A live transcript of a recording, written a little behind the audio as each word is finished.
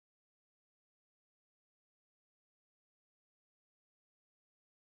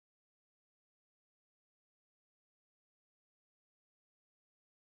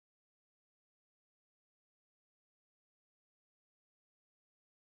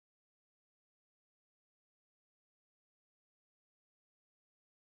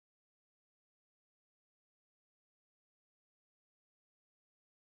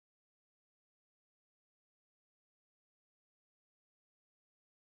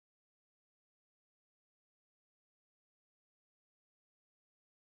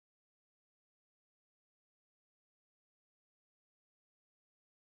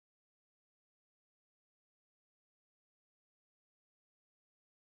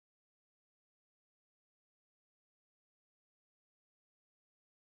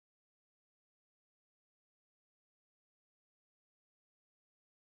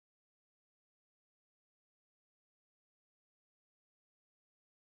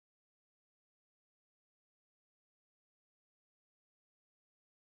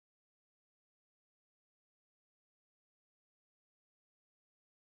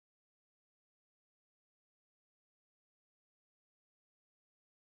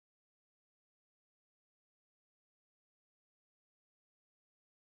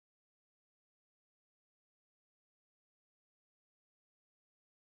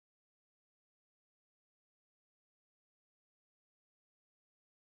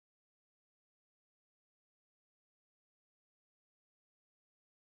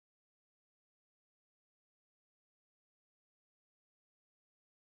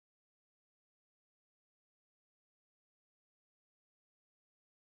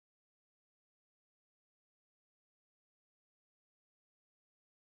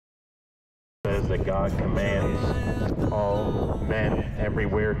says that God commands all men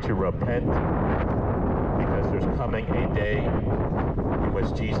everywhere to repent, because there's coming a day in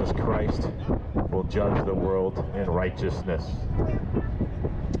which Jesus Christ will judge the world in righteousness.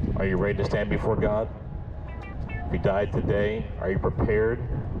 Are you ready to stand before God? If you died today, are you prepared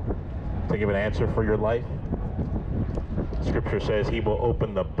to give an answer for your life? Scripture says he will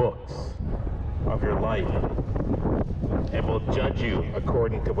open the books of your life and will judge you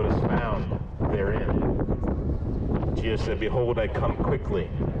according to what is found therein. Jesus said, behold, I come quickly.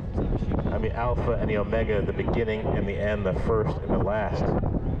 I'm the Alpha and the Omega, the beginning and the end, the first and the last.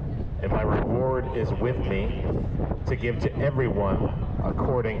 And my reward is with me to give to everyone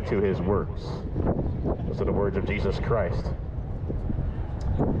according to his works. Those are the words of Jesus Christ.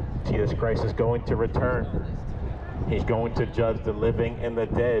 Jesus Christ is going to return. He's going to judge the living and the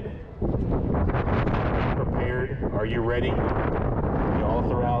dead. Are you prepared? Are you ready? All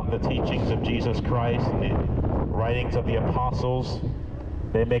throughout the teachings of Jesus Christ and the writings of the apostles,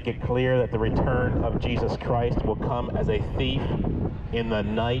 they make it clear that the return of Jesus Christ will come as a thief in the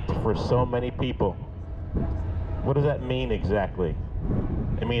night for so many people. What does that mean exactly?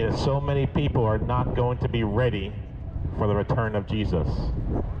 It means that so many people are not going to be ready for the return of Jesus.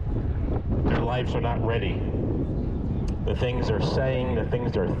 Their lives are not ready. The things they're saying, the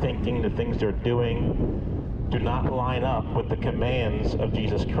things they're thinking, the things they're doing do not line up with the commands of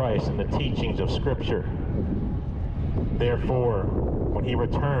Jesus Christ and the teachings of Scripture. Therefore, when he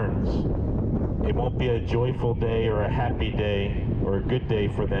returns, it won't be a joyful day or a happy day or a good day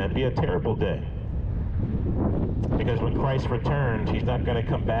for them. It'll be a terrible day. Because when Christ returns, he's not going to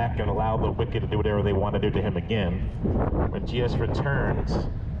come back and allow the wicked to do whatever they want to do to him again. When Jesus returns,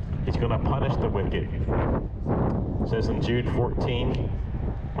 he's going to punish the wicked. It says in Jude 14,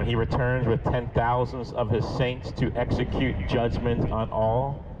 when he returns with 10,000s of his saints to execute judgment on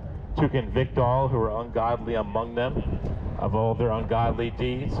all, to convict all who are ungodly among them of all their ungodly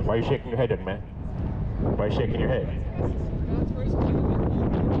deeds. Why are you shaking your head, young man? Why are you shaking your head?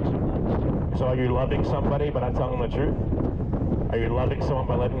 So are you loving somebody but not telling them the truth? Are you loving someone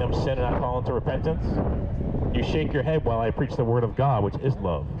by letting them sin and not calling to repentance? You shake your head while I preach the word of God, which is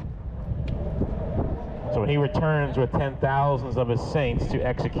love. So when he returns with 10,000s of his saints to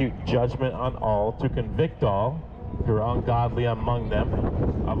execute judgment on all, to convict all who are ungodly among them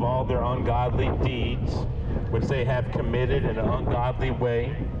of all their ungodly deeds which they have committed in an ungodly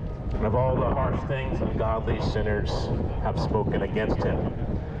way, and of all the harsh things ungodly sinners have spoken against him.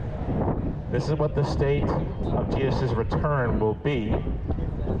 This is what the state of Jesus' return will be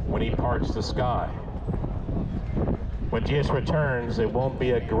when he parts the sky. When Jesus returns, it won't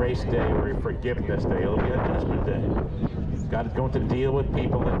be a grace day or a forgiveness day. It'll be a judgment day. God is going to deal with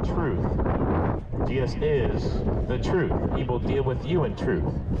people in truth. Jesus is the truth. He will deal with you in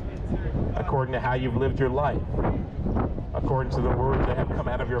truth, according to how you've lived your life, according to the words that have come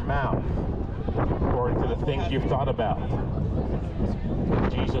out of your mouth, according to the things you've thought about.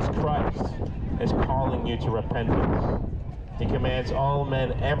 Jesus Christ is calling you to repentance. He commands all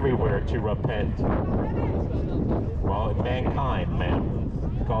men everywhere to repent. Well, mankind,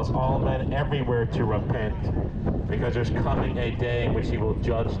 man, calls all men everywhere to repent, because there's coming a day in which he will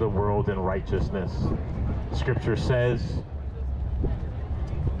judge the world in righteousness. Scripture says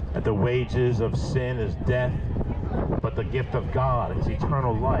that the wages of sin is death, but the gift of God is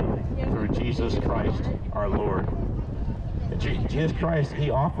eternal life through Jesus Christ our Lord. And Jesus Christ, he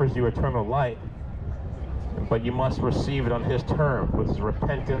offers you eternal life, but you must receive it on his terms, which is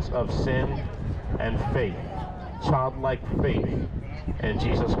repentance of sin and faith, childlike faith in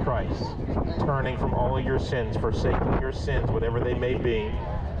Jesus Christ, turning from all your sins, forsaking your sins, whatever they may be,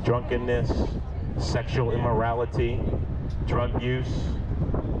 drunkenness, sexual immorality, drug use,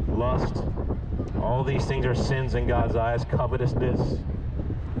 lust. All these things are sins in God's eyes. Covetousness.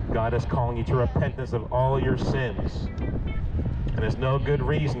 God is calling you to repentance of all your sins. And there's no good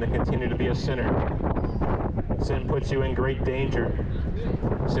reason to continue to be a sinner. Sin puts you in great danger.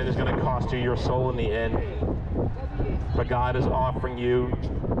 Sin is going to cost you your soul in the end. But God is offering you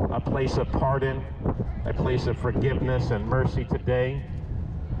a place of pardon, a place of forgiveness and mercy today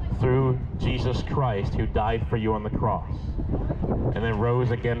through Jesus Christ, who died for you on the cross and then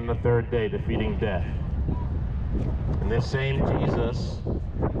rose again on the third day, defeating death. And this same Jesus,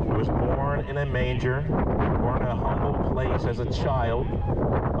 who was born in a manger, born in a humble place as a child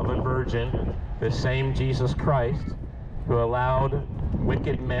of a virgin, the same Jesus Christ who allowed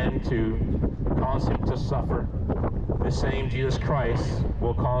wicked men to cause him to suffer, the same Jesus Christ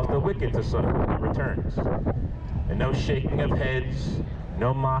will cause the wicked to suffer when he returns. And no shaking of heads,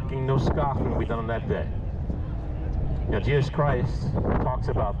 no mocking, no scoffing will be done on that day. You know, Jesus Christ talks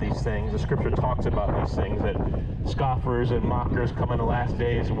about these things. The scripture talks about these things, that scoffers and mockers come in the last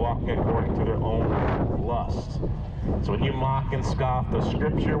days walking according to their own lust. So when you mock and scoff the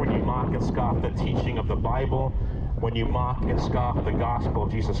scripture, when you mock and scoff the teaching of the Bible, when you mock and scoff the gospel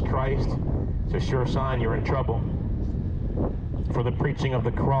of Jesus Christ, it's a sure sign you're in trouble. For the preaching of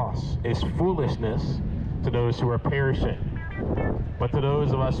the cross is foolishness to those who are perishing, but to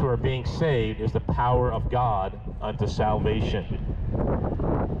those of us who are being saved is the power of God unto salvation.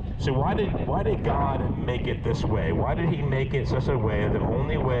 So why did God make it this way? Why did he make it such a way that the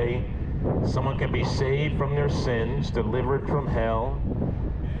only way someone can be saved from their sins, delivered from hell,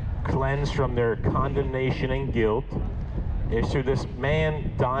 cleansed from their condemnation and guilt, is through this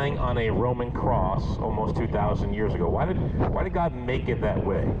man dying on a Roman cross almost 2,000 years ago? Why did God make it that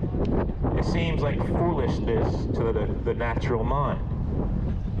way? It seems like foolishness to the natural mind.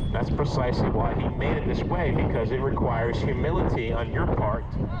 That's precisely why he made it this way, because it requires humility on your part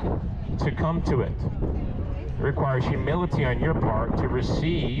to come to it. It requires humility on your part to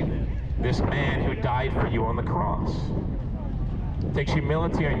receive this man who died for you on the cross. It takes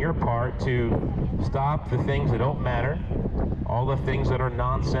humility on your part to stop the things that don't matter, all the things that are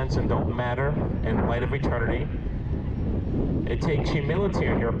nonsense and don't matter in light of eternity. It takes humility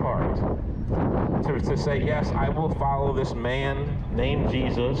on your part to say, yes, I will follow this man named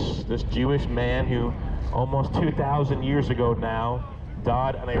Jesus, this Jewish man who almost 2,000 years ago now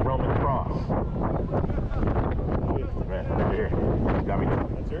died on a Roman cross. Man, right here. Got me.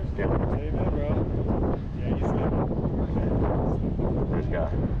 That's yours? Yeah. Amen, bro. Yeah, you see. There's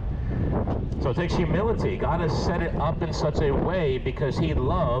God. So it takes humility. God has set it up in such a way because he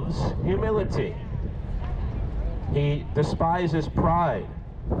loves humility. He despises pride.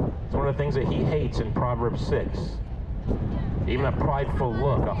 It's one of the things that he hates in Proverbs 6. Even a prideful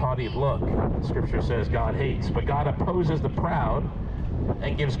look, a haughty look, Scripture says God hates. But God opposes the proud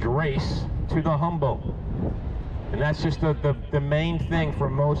and gives grace to the humble. And that's just the main thing for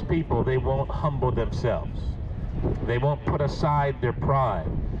most people. They won't humble themselves. They won't put aside their pride.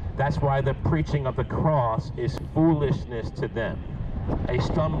 That's why the preaching of the cross is foolishness to them, a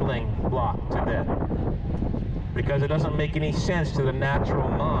stumbling block to them. Because it doesn't make any sense to the natural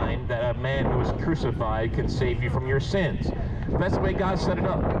mind that a man who was crucified can save you from your sins. But that's the way God set it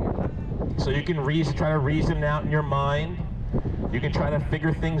up. So you can try to reason out in your mind. You can try to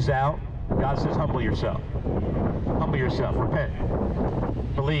figure things out. God says, humble yourself. Humble yourself. Repent.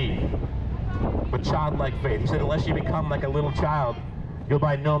 Believe. With childlike faith. He said, unless you become like a little child, you'll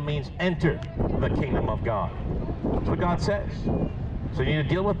by no means enter the kingdom of God. That's what God says. So you need to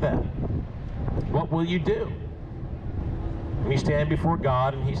deal with that. What will you do? When you stand before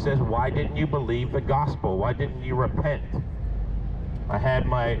God and he says, why didn't you believe the gospel? Why didn't you repent? I had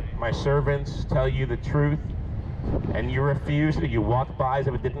my servants tell you the truth and you refused it. You walked by as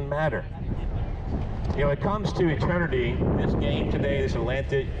if it didn't matter. You know, it comes to eternity. This game today, this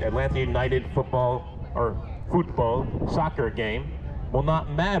Atlanta United football soccer game will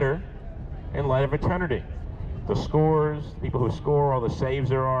not matter in light of eternity. The scores, people who score, all the saves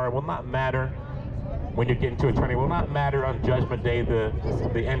there are, will not matter when you get into eternity. It will not matter on Judgment Day,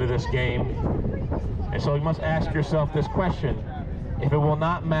 the end of this game. And so you must ask yourself this question: if it will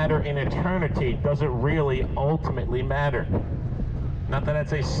not matter in eternity, does it really ultimately matter? Not that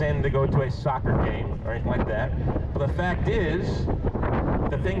it's a sin to go to a soccer game or anything like that, but the fact is,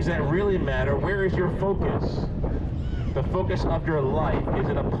 the things that really matter, where is your focus? The focus of your life, is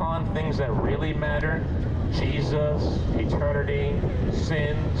it upon things that really matter? Jesus, eternity,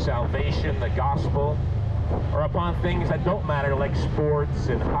 sin, salvation, the gospel, or upon things that don't matter like sports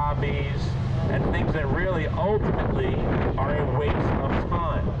and hobbies and things that really ultimately are a waste of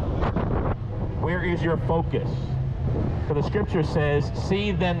time? Where is your focus? So the scripture says,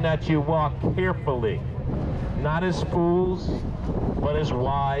 see then that you walk carefully, not as fools, but as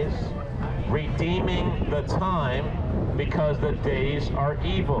wise, redeeming the time because the days are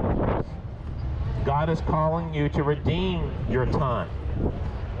evil. God is calling you to redeem your time.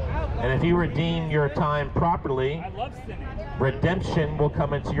 And if you redeem your time properly, redemption will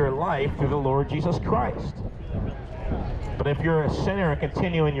come into your life through the Lord Jesus Christ. But if you're a sinner and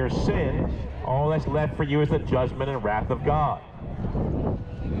continue in your sin, all that's left for you is the judgment and wrath of God.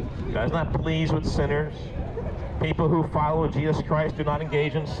 God is not pleased with sinners. People who follow Jesus Christ do not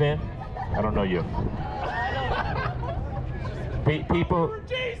engage in sin. I don't know you. People,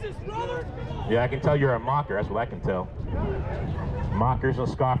 Jesus, brother. yeah, I can tell you're a mocker. That's what I can tell. Mockers and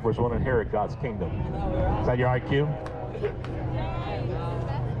scoffers won't inherit God's kingdom. Is that your IQ?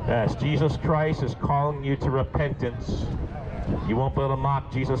 Yes, Jesus Christ is calling you to repentance. You won't be able to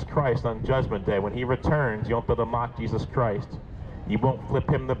mock Jesus Christ on Judgment Day. When he returns, you won't be able to mock Jesus Christ. You won't flip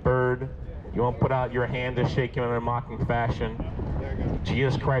him the bird. You won't put out your hand to shake him in a mocking fashion.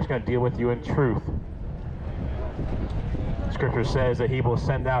 Jesus Christ is going to deal with you in truth. Scripture says that he will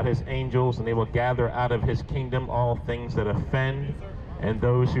send out his angels and they will gather out of his kingdom all things that offend and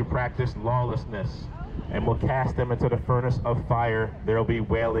those who practice lawlessness, and will cast them into the furnace of fire. There will be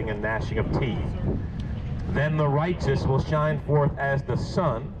wailing and gnashing of teeth. Then the righteous will shine forth as the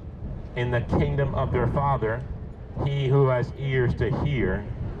sun in the kingdom of their Father. He who has ears to hear,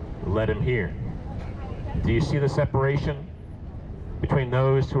 let him hear. Do you see the separation between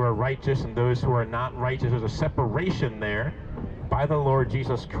those who are righteous and those who are not righteous? There's a separation there by the Lord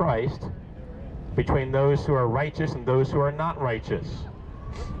Jesus Christ between those who are righteous and those who are not righteous.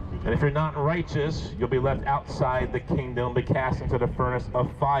 And if you're not righteous, you'll be left outside the kingdom, be cast into the furnace of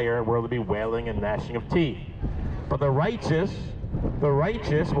fire, where there'll be wailing and gnashing of teeth. But the righteous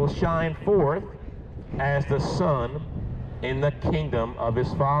will shine forth as the sun in the kingdom of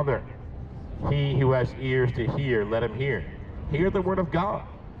his Father. He who has ears to hear, let him hear. Hear the word of God.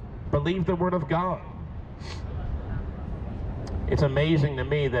 Believe the word of God. It's amazing to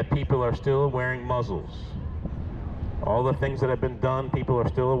me that people are still wearing muzzles. All the things that have been done, people are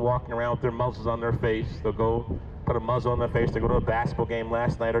still walking around with their muzzles on their face. They'll go put a muzzle on their face to go to a basketball game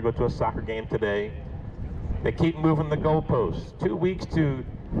last night or go to a soccer game today. They keep moving the goalposts. 2 weeks to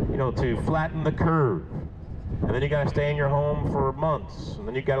flatten the curve. And then you got to stay in your home for months. And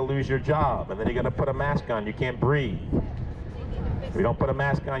then you got to lose your job. And then you got to put a mask on. You can't breathe. If you don't put a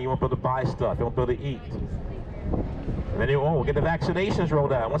mask on, you won't be able to buy stuff. You won't be able to eat. And then we'll get the vaccinations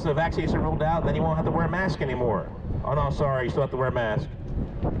rolled out. Once the vaccinations are rolled out, then you won't have to wear a mask anymore. Oh no, sorry, you still have to wear a mask.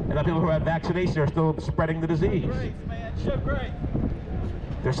 And the people who have vaccinations are still spreading the disease. Great, man. So great.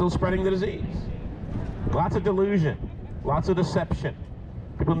 They're still spreading the disease. Lots of delusion, lots of deception.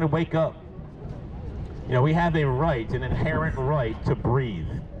 People need to wake up. You know, we have a right, an inherent right to breathe.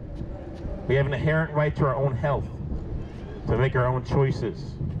 We have an inherent right to our own health, to make our own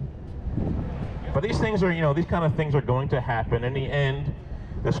choices. But these things are, these kind of things are going to happen. In the end,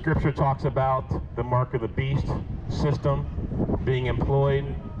 the scripture talks about the mark of the beast system being employed,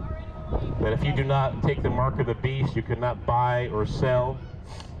 that if you do not take the mark of the beast, you cannot buy or sell.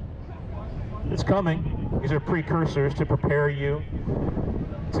 It's coming. These are precursors to prepare you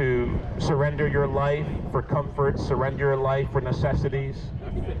to surrender your life for comfort, surrender your life for necessities.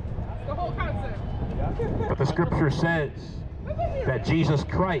 The whole concept. But the scripture says that Jesus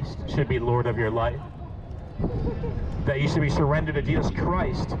Christ should be Lord of your life, that you should be surrendered to Jesus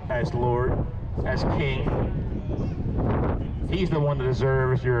Christ as Lord, as King. He's the one that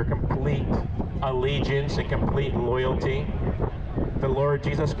deserves your complete allegiance and complete loyalty. The Lord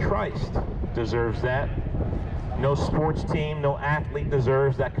Jesus Christ deserves that. No sports team, no athlete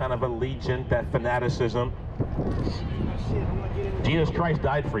deserves that kind of allegiance, that fanaticism. Jesus Christ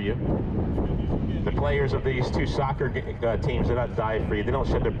died for you. The players of these two soccer teams did not die for you. They don't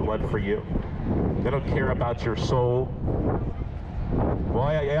shed their blood for you. They don't care about your soul.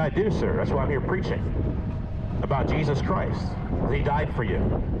 Well, yeah, I do, sir. That's why I'm here preaching about Jesus Christ. He died for you,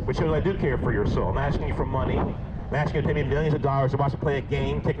 which shows I do care for your soul. I'm asking you for money. I'm asking you to pay me millions of dollars to watch you play a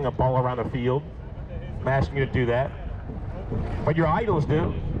game, kicking a ball around the field. I'm asking you to do that. But your idols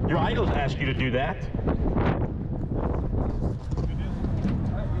do. Your idols ask you to do that.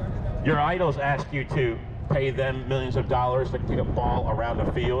 Your idols ask you to pay them millions of dollars to kick a ball around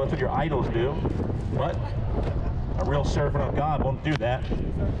the field. That's what your idols do. What? A real servant of God won't do that.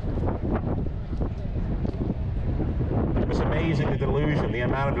 It's amazing, the delusion, the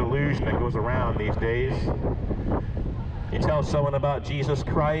amount of delusion that goes around these days. You tell someone about Jesus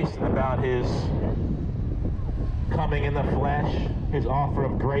Christ and about his coming in the flesh, his offer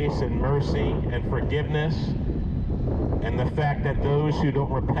of grace and mercy and forgiveness, and the fact that those who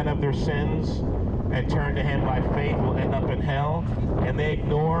don't repent of their sins and turn to him by faith will end up in hell, and they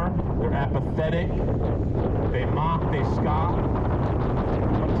ignore, they're apathetic, they mock, they scoff.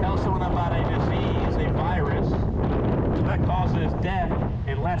 But tell someone about a disease, a virus, that causes death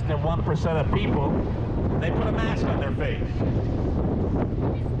in less than 1% of people, they put a mask on their face.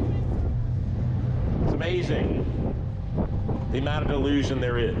 It's amazing the amount of delusion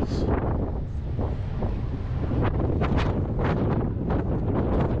there is.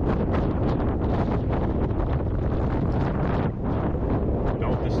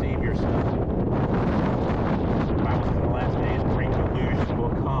 Don't deceive yourself. The Bible says in the last days, great delusion will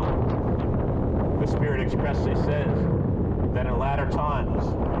come. The Spirit expressly says that in latter times,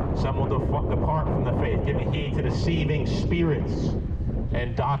 some will depart from the faith, giving heed to deceiving spirits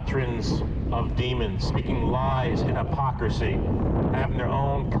and doctrines of demons, speaking lies and hypocrisy, having their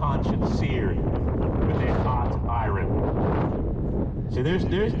own conscience seared with a hot iron. See,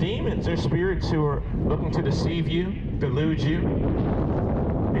 there's demons, there's spirits who are looking to deceive you, delude you.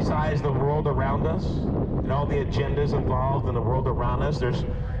 Besides the world around us and all the agendas involved in the world around us,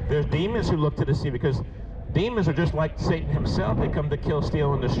 there's demons who look to deceive, because demons are just like Satan himself. They come to kill,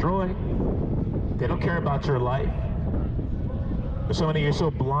 steal, and destroy. They don't care about your life. But so many of you are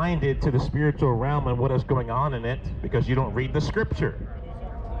so blinded to the spiritual realm and what is going on in it because you don't read the scripture,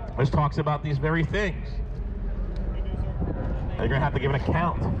 which talks about these very things. And you're going to have to give an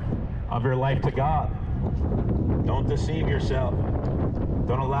account of your life to God. Don't deceive yourself.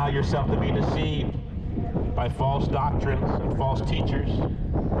 Don't allow yourself to be deceived by false doctrines and false teachers.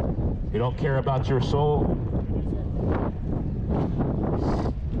 You don't care about your soul.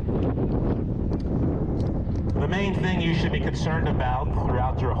 The main thing you should be concerned about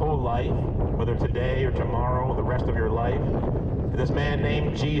throughout your whole life, whether today or tomorrow or the rest of your life, is this man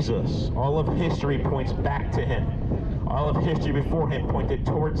named Jesus. All of history points back to him. All of history before him pointed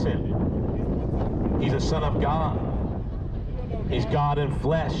towards him. He's the Son of God. He's God in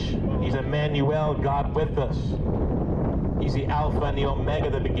flesh. He's Emmanuel, God with us. He's the Alpha and the Omega,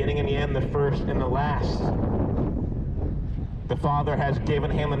 the beginning and the end, the first and the last. The Father has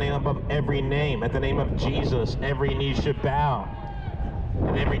given him the name above every name. At the name of Jesus, every knee should bow,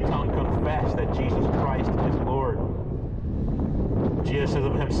 and every tongue confess that Jesus Christ is Lord. Jesus says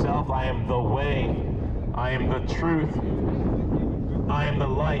of himself, I am the way, I am the truth, I am the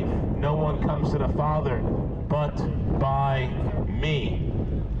life. No one comes to the Father but by me.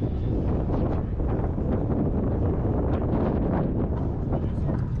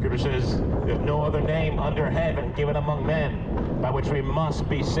 Scripture says, there's no other name under heaven given among men by which we must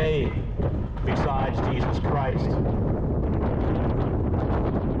be saved besides Jesus Christ.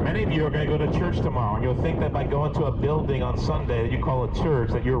 Many of you are going to go to church tomorrow, and you'll think that by going to a building on Sunday that you call a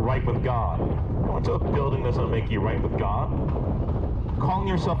church, that you're right with God. Going to a building doesn't make you right with God. Calling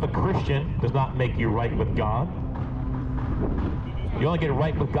yourself a Christian does not make you right with God. You only get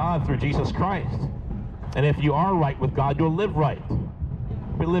right with God through Jesus Christ. And if you are right with God, you'll live right.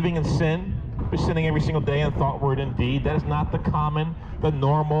 We're living in sin. We're sinning every single day in thought, word, and deed. That is not the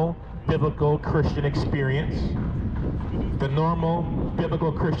normal, biblical Christian experience. The normal,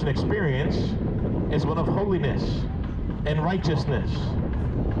 biblical Christian experience is one of holiness and righteousness,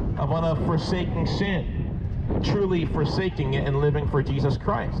 of one of forsaking sin, truly forsaking it and living for Jesus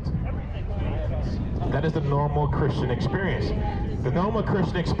Christ. That is the normal Christian experience. The normal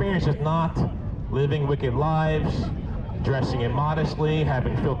Christian experience is not living wicked lives, dressing immodestly,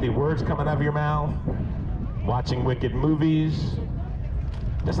 having filthy words coming out of your mouth, watching wicked movies.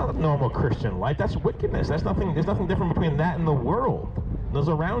 That's not a normal Christian life. That's wickedness. There's nothing different between that and the world, those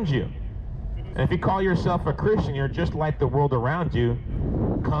around you. And if you call yourself a Christian, you're just like the world around you.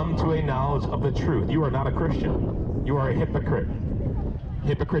 Come to a knowledge of the truth. You are not a Christian. You are a hypocrite.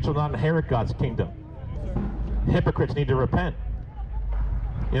 Hypocrites will not inherit God's kingdom. Hypocrites need to repent.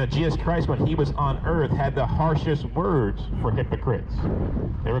 You know, Jesus Christ, when he was on earth, had the harshest words for hypocrites.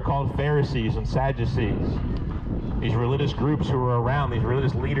 They were called Pharisees and Sadducees. These religious groups who were around, these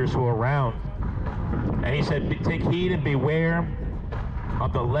religious leaders who were around. And he said, take heed and beware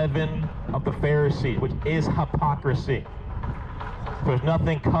of the leaven of the Pharisees, which is hypocrisy. There's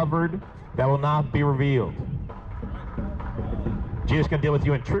nothing covered that will not be revealed. Jesus can deal with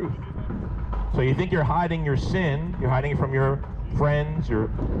you in truth. So you think you're hiding your sin, you're hiding it from your friends,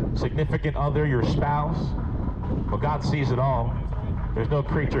 your significant other, your spouse. Well, God sees it all. There's no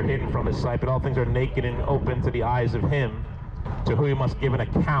creature hidden from his sight, but all things are naked and open to the eyes of him, to whom he must give an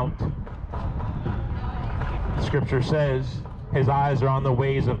account. Scripture says, his eyes are on the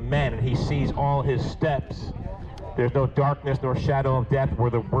ways of men, and he sees all his steps. There's no darkness nor shadow of death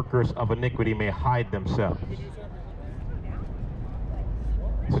where the workers of iniquity may hide themselves.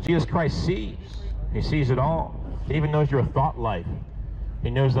 So Jesus Christ sees. He sees it all. He even knows your thought life. He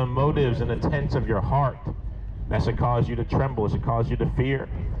knows the motives and intents of your heart. That should cause you to tremble. It should cause you to fear.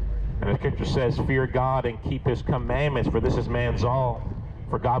 And the scripture says, fear God and keep his commandments, for this is man's all.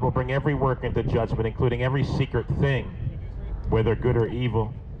 For God will bring every work into judgment, including every secret thing, whether good or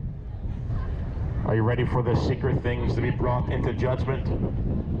evil. Are you ready for the secret things to be brought into judgment?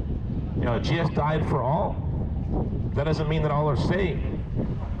 You know, Jesus died for all. That doesn't mean that all are saved.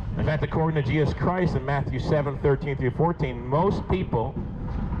 In fact, according to Jesus Christ in Matthew 7:13 through 14, most people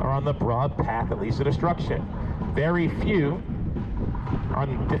are on the broad path that leads to destruction. Very few are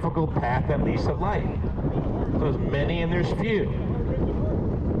on the difficult path that leads to life. So there's many and there's few.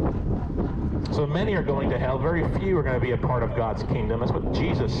 So many are going to hell. Very few are going to be a part of God's kingdom. That's what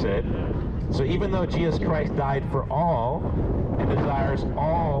Jesus said. So even though Jesus Christ died for all and desires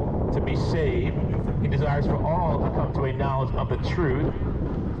all to be saved, he desires for all to come to a knowledge of the truth,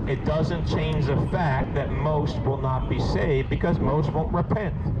 it doesn't change the fact that most will not be saved because most won't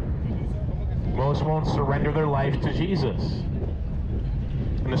repent. Most won't surrender their lives to Jesus.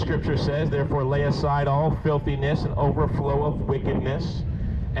 And the scripture says, therefore lay aside all filthiness and overflow of wickedness,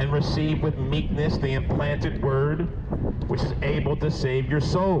 and receive with meekness the implanted word, which is able to save your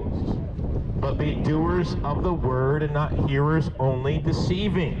souls. But be doers of the word and not hearers only,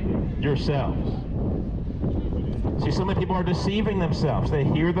 deceiving yourselves. See, so many people are deceiving themselves. They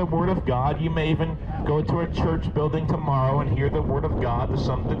hear the word of God. You may even go to a church building tomorrow and hear the word of God to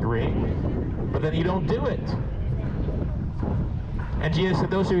some degree, but then you don't do it. And Jesus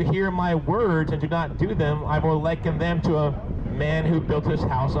said, those who hear my words and do not do them, I will liken them to a man who built his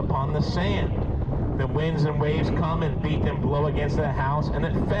house upon the sand. The winds and waves come and beat and blow against that house, and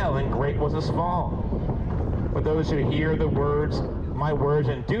it fell, and great was its fall. But those who hear the words, my words,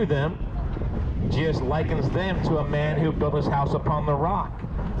 and do them, Jesus likens them to a man who built his house upon the rock.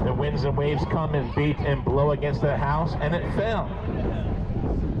 The winds and waves come and beat and blow against that house, and it fell.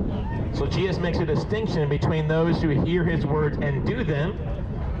 So Jesus makes a distinction between those who hear his words and do them,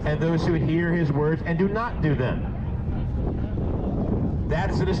 and those who hear his words and do not do them.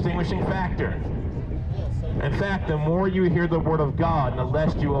 That's the distinguishing factor. In fact, the more you hear the word of God, and the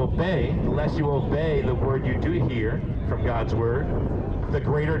less you obey the word you do hear from God's word, the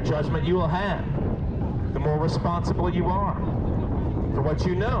greater judgment you will have. The more responsible you are for what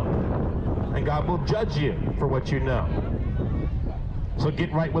you know. And God will judge you for what you know. So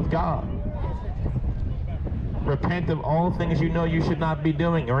get right with God. Repent of all things you know you should not be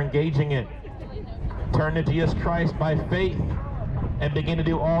doing or engaging in. Turn to Jesus Christ by faith and begin to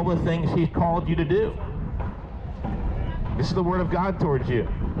do all the things he's called you to do. This is the word of God towards you.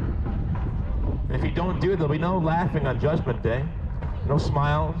 And if you don't do it, there'll be no laughing on Judgment Day. No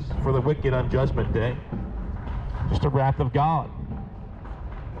smiles for the wicked on Judgment Day. Just the wrath of God.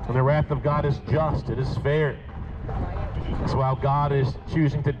 And the wrath of God is just. It is fair. That's why God is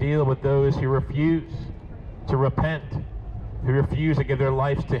choosing to deal with those who refuse to repent, who refuse to give their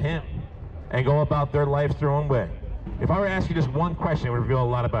lives to him and go about their lives their own way. If I were to ask you just one question, it would reveal a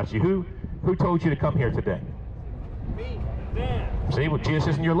lot about you. Who told you to come here today? Me. See, well, Jesus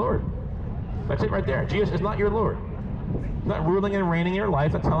isn't your Lord. That's it right there. Jesus is not your Lord. He's not ruling and reigning in your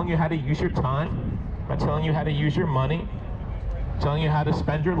life. Not telling you how to use your time. Not telling you how to use your money. Telling you how to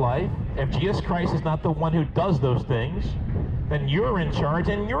spend your life. If Jesus Christ is not the one who does those things, then you're in charge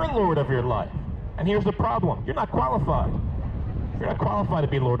and you're Lord of your life. And here's the problem. You're not qualified. You're not qualified to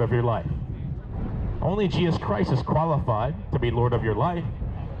be Lord of your life. Only Jesus Christ is qualified to be Lord of your life.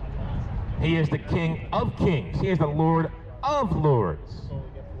 He is the King of kings. He is the Lord of lords.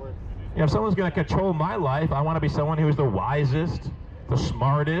 You know, if someone's going to control my life, I want to be someone who is the wisest, the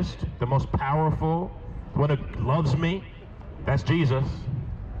smartest, the most powerful, the one who loves me. That's Jesus.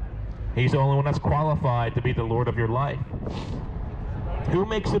 He's the only one that's qualified to be the Lord of your life. Who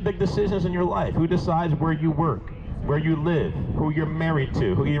makes the big decisions in your life? Who decides where you work, where you live, who you're married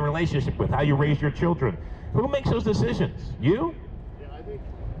to, who you're in a relationship with, how you raise your children? Who makes those decisions? You?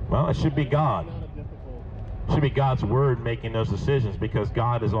 Well, it should be God. It should be God's word making those decisions, because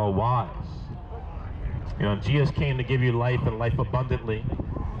God is all wise. You know, Jesus came to give you life and life abundantly.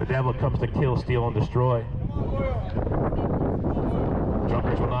 The devil comes to kill, steal, and destroy.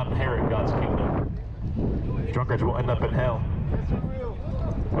 Drunkards will not inherit God's kingdom. Drunkards will end up in hell.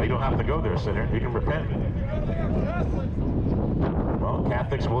 Well, you don't have to go there, sinner. You can repent. Well,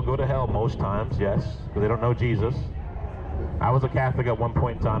 Catholics will go to hell most times, yes, because they don't know Jesus. I was a Catholic at one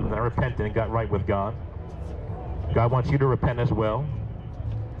point in time, and I repented and got right with God. God wants you to repent as well.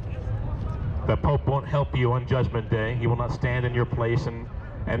 The Pope won't help you on Judgment Day. He will not stand in your place and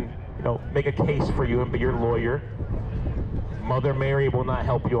you know, make a case for you and be your lawyer. Mother Mary will not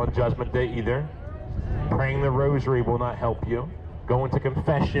help you on Judgment Day either. Praying the rosary will not help you. Going to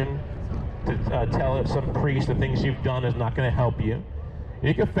confession to tell some priest the things you've done is not going to help you.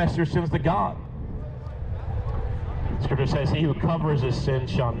 You confess your sins to God. Scripture says, he who covers his sins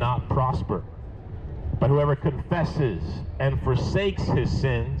shall not prosper, but whoever confesses and forsakes his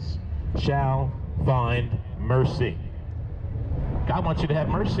sins shall find mercy. God wants you to have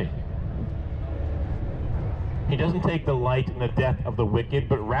mercy. He doesn't take delight in the death of the wicked,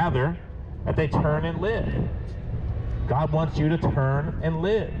 but rather that they turn and live. God wants you to turn and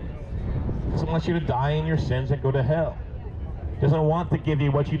live. He doesn't want you to die in your sins and go to hell. He doesn't want to give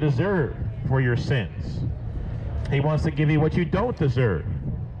you what you deserve for your sins. He wants to give you what you don't deserve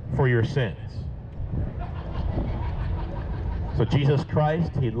for your sins. So Jesus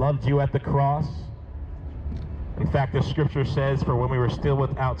Christ, he loved you at the cross. In fact, the scripture says, for when we were still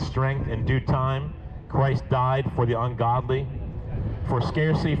without strength, in due time, Christ died for the ungodly. For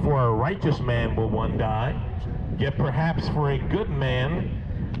scarcely for a righteous man will one die, yet perhaps for a good man,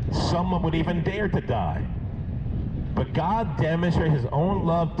 someone would even dare to die. But God demonstrated his own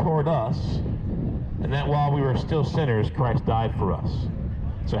love toward us, and that while we were still sinners, Christ died for us.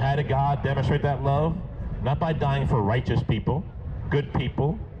 So how did God demonstrate that love? Not by dying for righteous people, good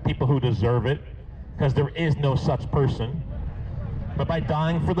people, people who deserve it, because there is no such person, but by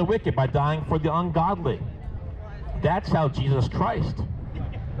dying for the wicked, by dying for the ungodly. That's how Jesus Christ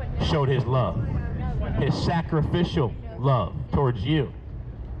showed his love, his sacrificial love towards you.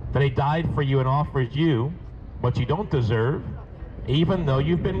 That he died for you and offers you what you don't deserve, even though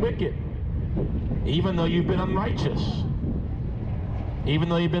you've been wicked, even though you've been unrighteous, even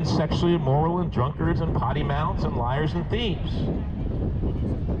though you've been sexually immoral and drunkards and potty mouths and liars and thieves,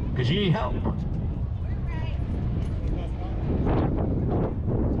 because you need help.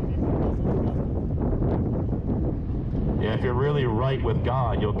 Yeah, if you're really right with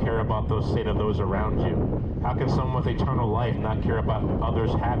God, you'll care about the state of those around you. How can someone with eternal life not care about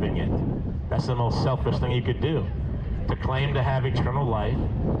others having it? That's the most selfish thing you could do. To claim to have eternal life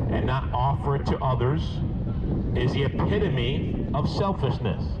and not offer it to others is the epitome of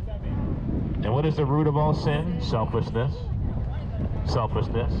selfishness. And what is the root of all sin? Selfishness.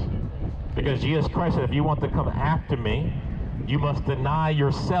 Selfishness. Because Jesus Christ said, if you want to come after me, you must deny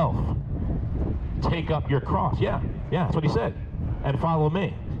yourself. Take up your cross. Yeah, that's what he said. And follow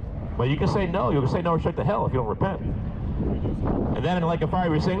me. But you can say no. You can say no straight to hell if you don't repent. And then in like a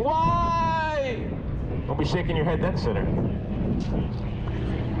fire, you're saying, why? Don't be shaking your head then, sinner.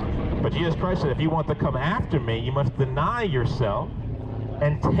 But Jesus Christ said, if you want to come after me, you must deny yourself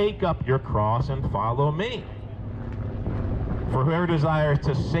and take up your cross and follow me. For whoever desires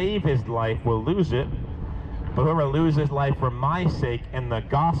to save his life will lose it, but whoever loses life for my sake and the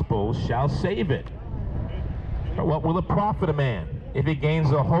gospel shall save it. But what will it profit a man if he gains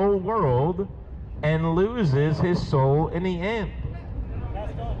the whole world and loses his soul in the end?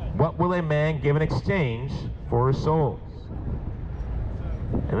 What will a man give in exchange for his soul?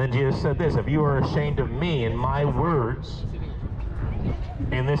 And then Jesus said this, if you are ashamed of me and my words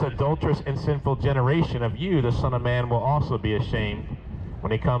in this adulterous and sinful generation, of you the Son of Man will also be ashamed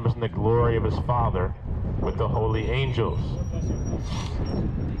when he comes in the glory of his Father with the holy angels.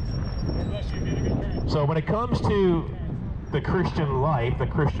 So when it comes to the Christian life, the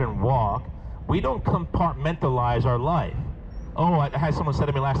Christian walk, we don't compartmentalize our life. Oh, I had someone say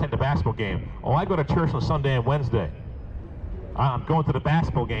to me last night at the basketball game, oh, I go to church on Sunday and Wednesday. I'm going to the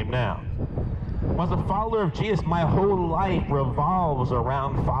basketball game now. Well, as a follower of Jesus, my whole life revolves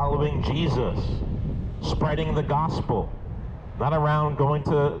around following Jesus, spreading the gospel. Not around going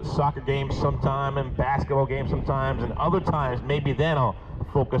to soccer games sometime and basketball games sometimes, and other times, maybe then I'll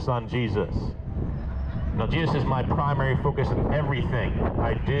focus on Jesus. No, Jesus is my primary focus in everything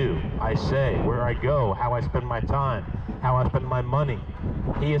I do, I say, where I go, how I spend my time, how I spend my money.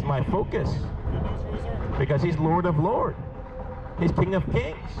 He is my focus because he's Lord of Lords. He's King of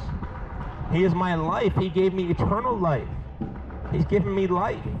Kings. He is my life. He gave me eternal life. He's given me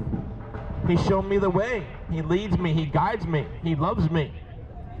life. He's shown me the way. He leads me. He guides me. He loves me.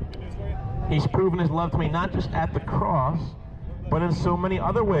 He's proven his love to me not just at the cross, but in so many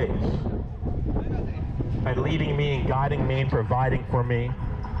other ways. By leading me and guiding me and providing for me,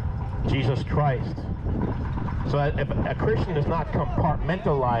 Jesus Christ. So if a Christian does not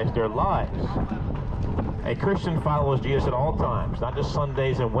compartmentalize their lives, a Christian follows Jesus at all times, not just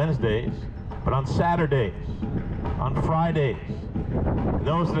Sundays and Wednesdays, but on Saturdays, on Fridays. And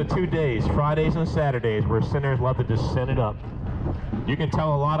those are the 2 days, Fridays and Saturdays, where sinners love to just sin it up. You can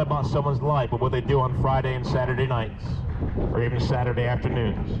tell a lot about someone's life, but what they do on Friday and Saturday nights, or even Saturday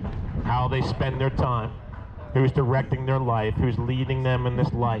afternoons, how they spend their time, who's directing their life, who's leading them in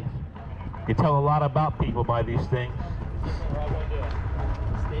this life. You tell a lot about people by these things.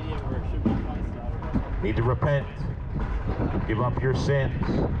 Need to repent. Give up your sins.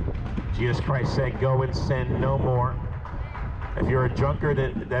 Jesus Christ said, go and sin no more. If you're a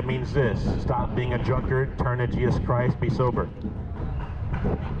drunkard, that means this. Stop being a drunkard, turn to Jesus Christ, be sober.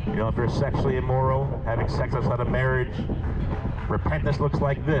 You know, if you're sexually immoral, having sex outside of marriage, repentance looks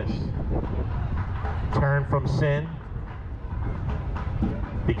like this. Turn from sin,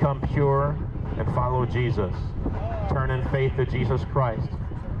 become pure, and follow Jesus. Turn in faith to Jesus Christ,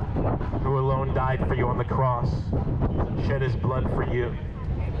 who alone died for you on the cross, shed his blood for you.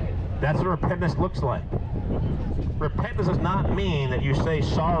 That's what repentance looks like. Repentance does not mean that you say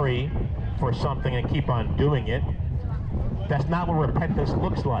sorry for something and keep on doing it. That's not what repentance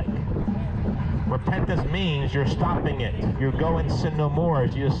looks like. Repentance means you're stopping it. You go and sin no more,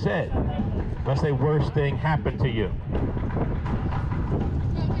 as Jesus said, unless the worst thing happened to you.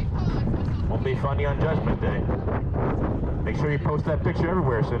 Won't be funny on Judgment Day. Make sure you post that picture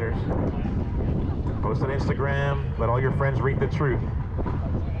everywhere, sinners. Post on Instagram. Let all your friends read the truth.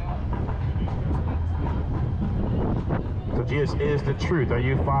 So Jesus is the truth. Are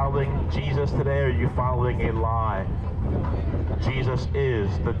you following Jesus today, or are you following a lie? Jesus is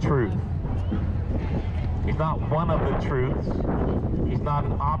the truth. He's not one of the truths. He's not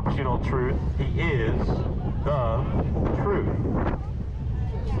an optional truth. He is the truth.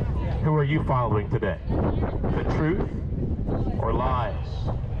 Who are you following today? The truth or lies?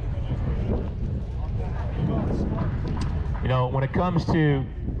 You know, when it comes to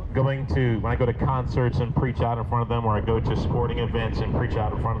when I go to concerts and preach out in front of them, or I go to sporting events and preach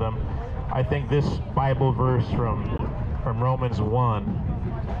out in front of them, I think this Bible verse from Romans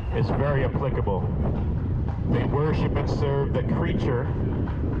 1 is very applicable. They worship and serve the creature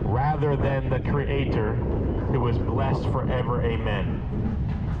rather than the Creator, who is blessed forever. Amen.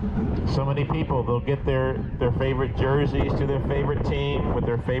 So many people, they'll get their favorite jerseys to their favorite team with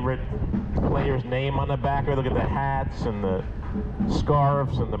their favorite player's name on the back, or they'll get the hats and the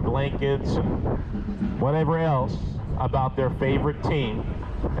scarves and the blankets and whatever else about their favorite team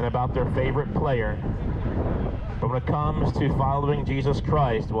and about their favorite player. But when it comes to following Jesus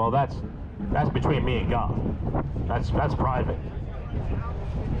Christ, well, that's between me and God. That's private.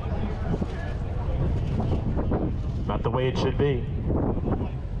 Not the way it should be.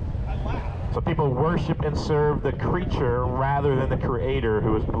 So people worship and serve the creature rather than the Creator,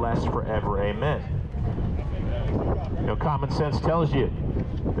 who is blessed forever. Amen. You know, common sense tells you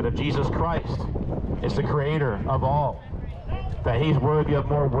that if Jesus Christ is the Creator of all, that He's worthy of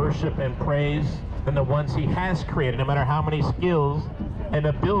more worship and praise than the ones He has created, no matter how many skills and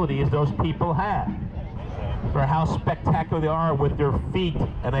abilities those people have, or how spectacular they are with their feet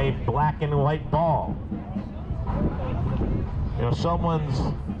and a black and white ball. You know, someone's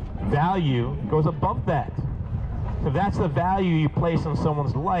value goes above that. If that's the value you place in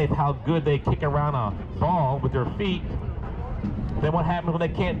someone's life, how good they kick around a ball with their feet, then what happens when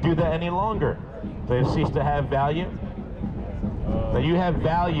they can't do that any longer? They cease to have value. Now you have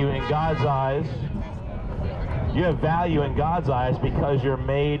value in God's eyes. You have value in God's eyes because you're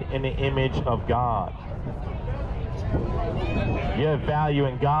made in the image of God. You have value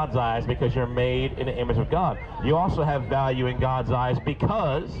in God's eyes because you're made in the image of God. You also have value in God's eyes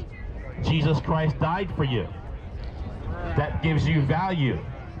because Jesus Christ died for you. That gives you value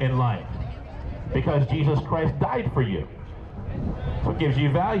in life, because Jesus Christ died for you. So it gives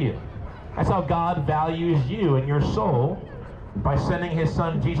you value. That's how God values you and your soul, by sending His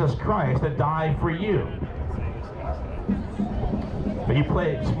Son Jesus Christ to die for you. But you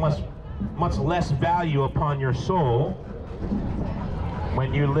place much less value upon your soul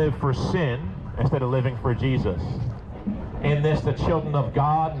when you live for sin instead of living for Jesus. In this, the children of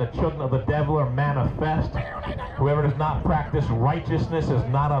God and the children of the devil are manifest. Whoever does not practice righteousness is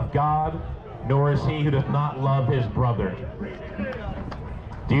not of God, nor is he who does not love his brother.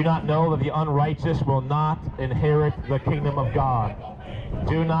 Do you not know that the unrighteous will not inherit the kingdom of God?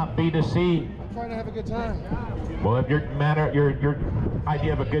 Do not be deceived. I'm trying to have a good time. Well, if your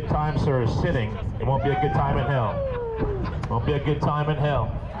idea of a good time, sir, is sitting, it won't be a good time in hell. It won't be a good time in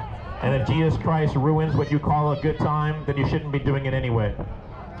hell. And if Jesus Christ ruins what you call a good time, then you shouldn't be doing it anyway.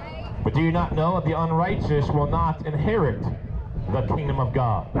 But do you not know that the unrighteous will not inherit the kingdom of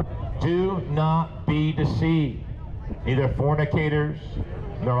God? Do not be deceived. Neither fornicators,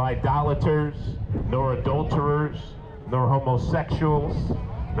 nor idolaters, nor adulterers, nor homosexuals,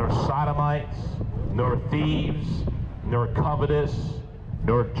 nor sodomites, nor thieves, nor covetous,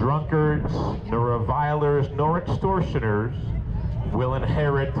 nor drunkards, nor revilers, nor extortioners will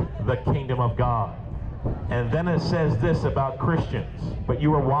inherit the kingdom of God. And then it says this about Christians: but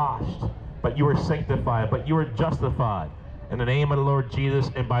you are washed, but you are sanctified, but you are justified in the name of the Lord Jesus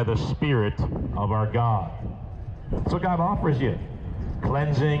and by the Spirit of our God. So God offers you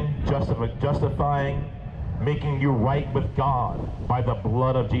cleansing, justifying, making you right with God by the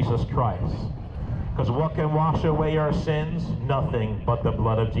blood of Jesus Christ. Because what can wash away our sins? Nothing but the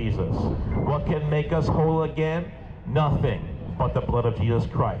blood of Jesus. What can make us whole again? Nothing but the blood of Jesus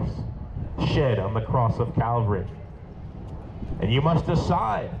Christ, shed on the cross of Calvary. And you must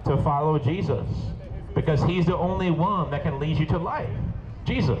decide to follow Jesus, because He's the only one that can lead you to life.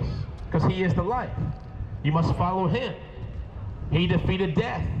 Jesus, because He is the life. You must follow Him. He defeated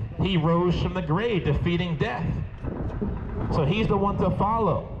death. He rose from the grave, defeating death. So he's the one to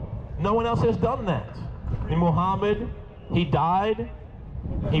follow. No one else has done that. In Muhammad, he died.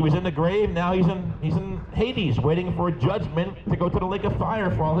 He was in the grave. Now he's in Hades, waiting for a judgment to go to the lake of fire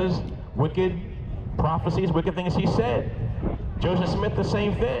for all his wicked prophecies, wicked things he said. Joseph Smith, the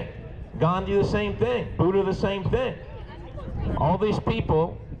same thing. Gandhi, the same thing. Buddha, the same thing. All these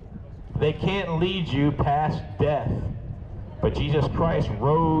people, they can't lead you past death. But Jesus Christ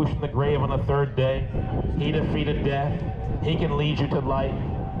rose from the grave on the third day. He defeated death. He can lead you to light.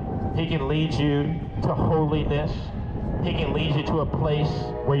 He can lead you to holiness. He can lead you to a place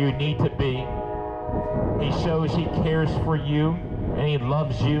where you need to be. He shows he cares for you and he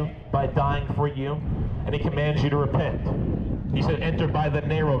loves you by dying for you. And he commands you to repent. He said, enter by the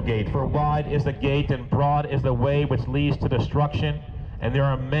narrow gate, for wide is the gate and broad is the way which leads to destruction, and there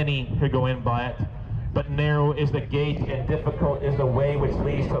are many who go in by it. But narrow is the gate and difficult is the way which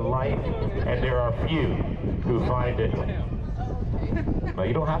leads to life, and there are few who find it. Now,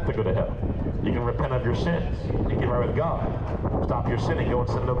 you don't have to go to hell. You can repent of your sins. You can get right with God. Stop your sinning, go and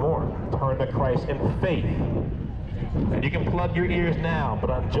sin no more. Turn to Christ in faith. And you can plug your ears now, but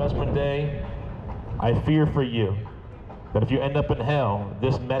on Judgment Day, I fear for you that if you end up in hell,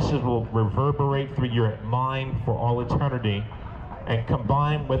 this message will reverberate through your mind for all eternity, and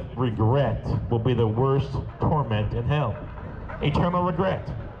combined with regret will be the worst torment in hell. Eternal regret.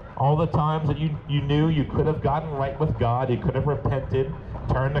 All the times that you knew you could have gotten right with God, you could have repented,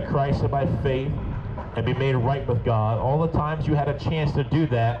 turned to Christ by faith, and be made right with God. All the times you had a chance to do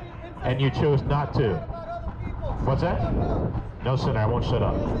that, and you chose not to. What's that? No, sinner, I won't shut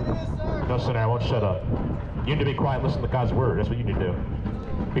up. No, sinner, I won't shut up. You need to be quiet and listen to God's word. That's what you need to do.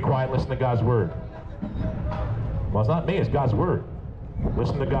 Be quiet and listen to God's word. Well, it's not me, it's God's word.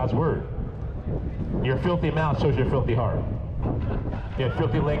 Listen to God's word. Your filthy mouth shows your filthy heart. You have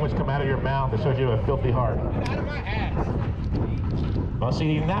filthy language come out of your mouth, it shows you have a filthy heart. Well,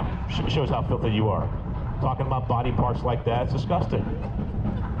 see, even that shows how filthy you are. Talking about body parts like that, it's disgusting.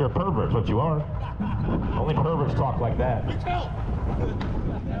 You're a pervert, is what you are. Only perverts talk like that.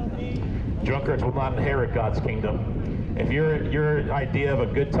 Drunkards will not inherit God's kingdom. If your idea of a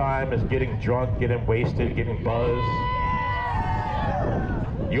good time is getting drunk, getting wasted, getting buzzed,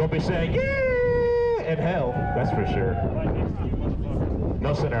 you won't be saying, yeah, in hell, that's for sure.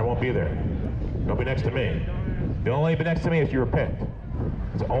 No, sinner, I won't be there. Don't be next to me. You'll only be next to me if you repent.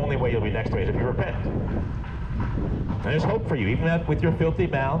 It's the only way you'll be next to me is if you repent. And there's hope for you, even with your filthy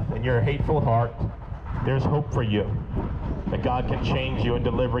mouth and your hateful heart, there's hope for you. That God can change you and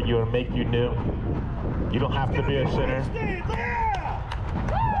deliver you and make you new. You don't have to be a sinner.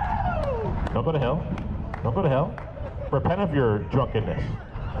 Don't go to hell. Don't go to hell. Repent of your drunkenness.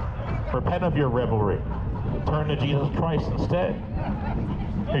 Repent of your revelry. Turn to Jesus Christ instead.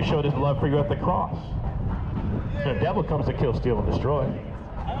 He showed his love for you at the cross. The devil comes to kill, steal, and destroy.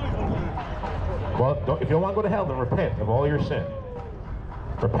 Well, if you don't want to go to hell, then repent of all your sin.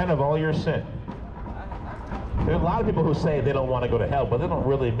 Repent of all your sin. There's a lot of people who say they don't want to go to hell, but they don't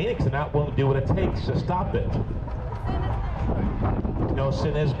really mean it because they're not willing to do what it takes to stop it. No,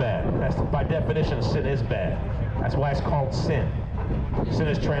 sin is bad. That's, by definition, sin is bad. That's why it's called sin. Sin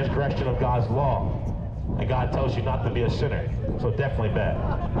is transgression of God's law. And God tells you not to be a sinner. So definitely bad.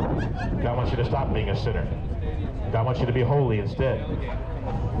 God wants you to stop being a sinner. God wants you to be holy instead.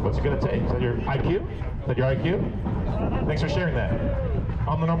 What's it going to take? Is that your IQ? Is that your IQ? Thanks for sharing that.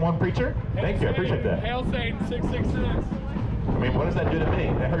 I'm the #1 preacher? Thank you, I appreciate that. Hail Satan 666. I mean, what does that do to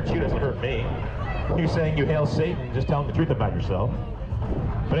me? That hurts you, doesn't hurt me. You're saying you hail Satan, just telling the truth about yourself.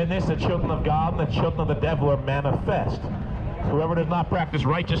 But in this, the children of God and the children of the devil are manifest. Whoever does not practice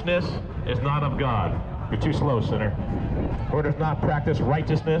righteousness is not of God. You're too slow, sinner. Whoever does not practice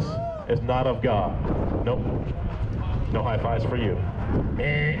righteousness is not of God. Nope. No high fives for you.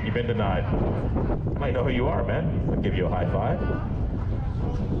 You've been denied. I might know who you are, man. I'll give you a high five.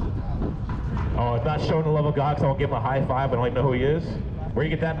 Oh, it's not showing the love of God because I won't give him a high five, but I don't even know who he is? Where do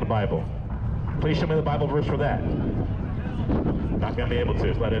you get that in the Bible? Please show me the Bible verse for that. Not going to be able to,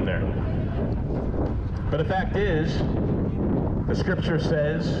 it's not in there. But the fact is, the scripture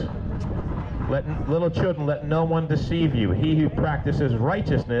says, let little children, let no one deceive you. He who practices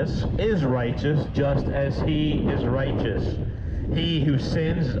righteousness is righteous just as he is righteous. He who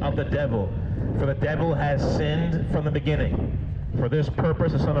sins is of the devil, for the devil has sinned from the beginning. For this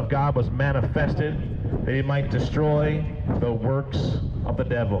purpose the Son of God was manifested, that he might destroy the works of the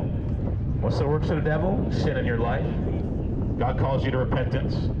devil. What's the works of the devil? Sin in your life. God calls you to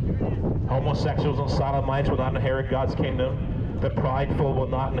repentance. Homosexuals and sodomites will not inherit God's kingdom. The prideful will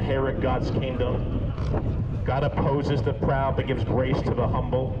not inherit God's kingdom. God opposes the proud but gives grace to the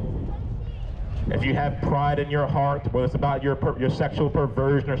humble. If you have pride in your heart, whether it's about your sexual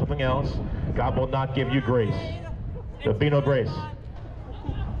perversion or something else, God will not give you grace. There'll be no grace.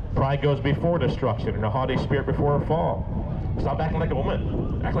 Pride goes before destruction, and a haughty spirit before a fall. Stop acting like a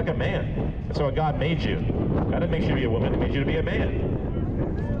woman. Act like a man. That's what God made you. God didn't make you to be a woman. He made you to be a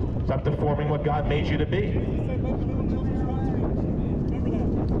man. Stop deforming what God made you to be.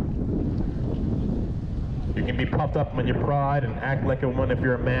 You can be puffed up in your pride and act like a woman if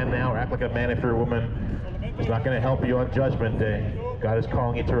you're a man now, or act like a man if you're a woman. It's not going to help you on Judgment Day. God is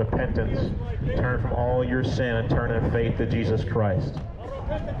calling you to repentance. Turn from all your sin and turn in faith to Jesus Christ.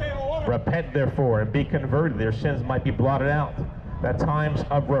 Repent therefore and be converted. Your sins might be blotted out. That times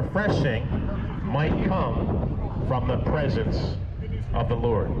of refreshing might come from the presence of the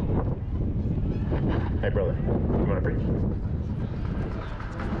Lord. Hey brother, you want to preach?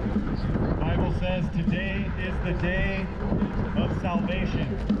 The Bible says today is the day of salvation.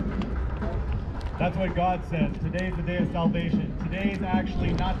 That's what God says. Today is the day of salvation. Today is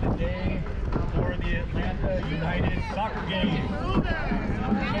actually not the day for the Atlanta United soccer game.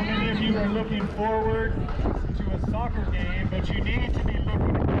 So many of you are looking forward to a soccer game, but you need to be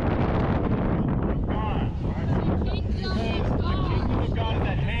looking forward to God. Because the kingdom of God is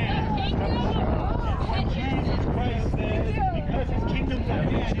at hand. And Jesus Christ says, because his kingdom's at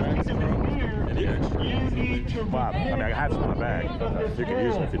hand, his kingdom is near, you need to repent. I mean, I have some in my bag. You can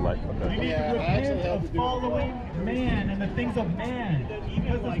use it if you'd like. You need to repent of following man and the things of man,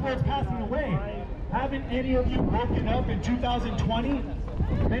 because this world's passing away. Haven't any of you woken up in 2020?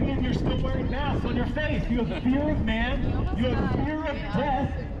 Many of you are still wearing masks on your face. You have fear of man. You have fear of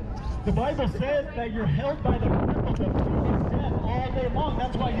death. The Bible says that you're held by the grip of the fear of death all day long.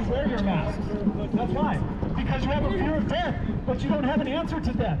 That's why you wear your masks. That's why. Because you have a fear of death, but you don't have an answer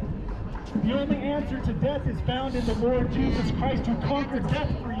to death. The only answer to death is found in the Lord Jesus Christ, who conquered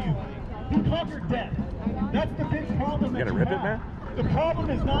death for you. He conquered death. That's the big problem that you have. The problem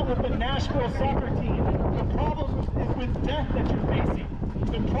is not with the Nashville soccer team. The problem is with death that you're facing.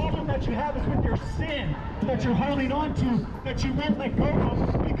 The problem that you have is with your sin that you're holding on to, that you won't let go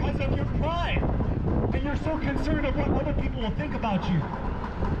of because of your pride. And you're so concerned of what other people will think about you.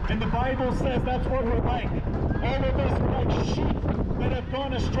 And the Bible says that's what we're like. All of us are like sheep that have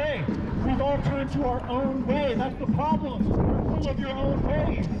gone astray. We've all turned to our own way. That's the problem. You're full of your own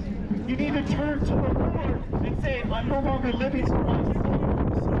ways. You need to turn to the Lord and say, I'm no longer living for myself.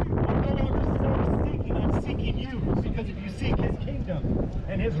 I'm no longer self-seeking. I'm seeking you. Because if you seek his kingdom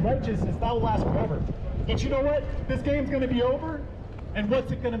and his righteousness, that will last forever. But you know what? This game's going to be over. And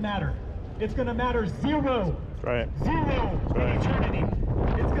what's it going to matter? It's going to matter zero. Right. Zero in eternity.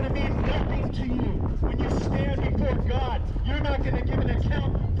 It's going to mean nothing to you when you stand before God. You're not going to give an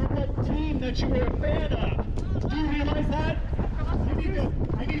account for what team that you were a fan of. Do you realize that?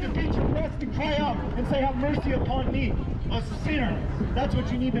 You need to beat your breast and cry out and say, have mercy upon me, a sinner. That's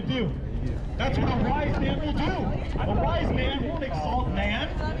what you need to do. That's what a wise man will do. A wise man won't exalt man,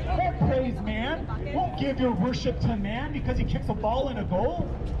 won't praise man, won't give your worship to man because he kicks a ball in a goal.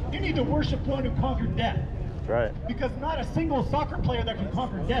 You need to worship one who conquered death. Right. Because not a single soccer player that can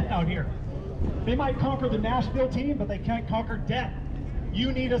conquer death out here. They might conquer the Nashville team, but they can't conquer death.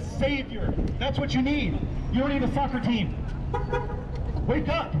 You need a savior. That's what you need. You don't need a soccer team. Wake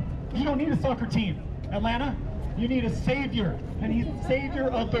up. You don't need a soccer team. Atlanta, you need a savior. And he's the savior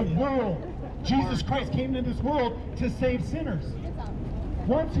of the world. Jesus Christ came into this world to save sinners.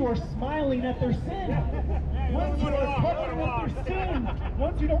 Ones who are smiling at their sin. Ones who are covering up their sin.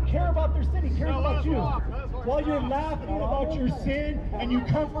 Ones who don't care about their sin. He cares about you. While you're laughing about your sin and you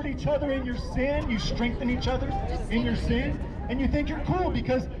comfort each other in your sin, you strengthen each other in your sin, and you think you're cool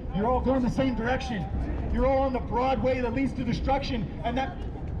because you're all going the same direction. You're all on the broad way that leads to destruction, and that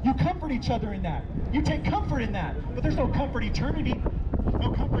you comfort each other in that. You take comfort in that. But there's no comfort eternity.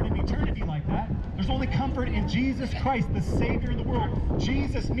 No comfort in eternity like that. There's only comfort in Jesus Christ, the Savior of the world.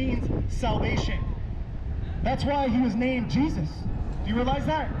 Jesus means salvation. That's why he was named Jesus. Do you realize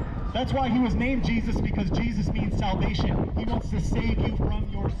that? That's why he was named Jesus, because Jesus means salvation. He wants to save you from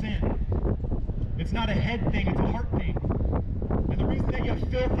your sin. It's not a head thing, it's a heart thing. And the reason that you have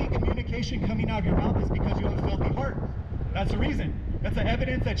filthy communication coming out of your mouth is because you have a filthy heart. That's the reason. That's the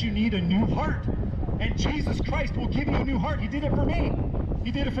evidence that you need a new heart. And Jesus Christ will give you a new heart. He did it for me.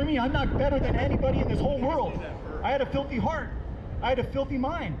 He did it for me. I'm not better than anybody in this whole world. I had a filthy heart. I had a filthy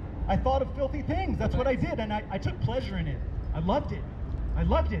mind. I thought of filthy things. That's what I did, and I took pleasure in it. I loved it. I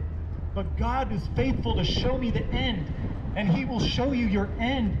loved it. But God is faithful to show me the end, and he will show you your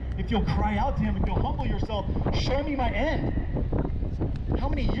end if you'll cry out to him, if you'll humble yourself. Show me my end. How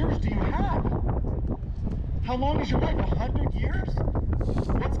many years do you have? How long is your life? 100 years?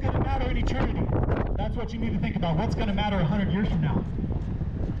 What's going to matter in eternity? That's what you need to think about. What's going to matter 100 years from now?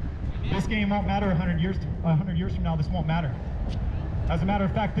 This game won't matter 100 years from now. This won't matter. As a matter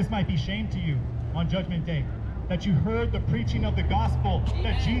of fact, this might be shame to you on Judgment Day, that you heard the preaching of the gospel,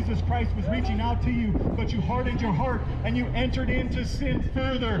 that Jesus Christ was reaching out to you, but you hardened your heart and you entered into sin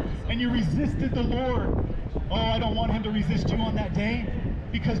further and you resisted the Lord. Oh, I don't want him to resist you on that day,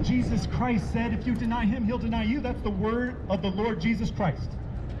 because Jesus Christ said if you deny him, he'll deny you. That's the word of the Lord Jesus Christ.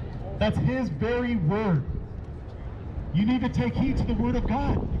 That's his very word. You need to take heed to the word of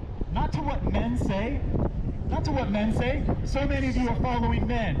God, not to what men say. Not to what men say. So many of you are following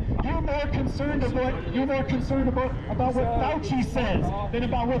men. You're more concerned about what Fauci says than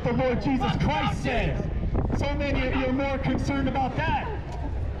about what the Lord Jesus Christ says. So many of you are more concerned about that.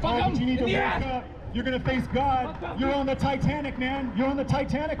 Oh, but you need to wake up. You're going to face God. You're on the Titanic, man. You're on the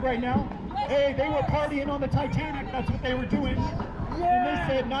Titanic right now. Hey, they were partying on the Titanic. That's what they were doing. And they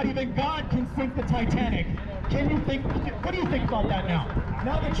said not even God can sink the Titanic. What do you think about that now?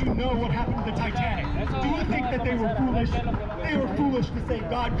 Now that you know what happened to the Titanic, do you think that they were foolish? They were foolish to say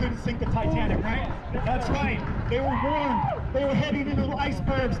God couldn't sink the Titanic, right? That's right. They were warned. They were heading into the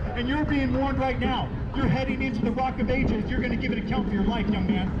icebergs, and you're being warned right now. You're heading into the Rock of Ages. You're going to give an account for your life, young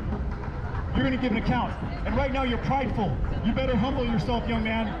man. You're going to give an account. And right now you're prideful. You better humble yourself, young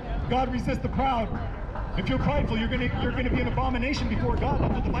man. God resists the proud. If you're prideful, you're going to be an abomination before God.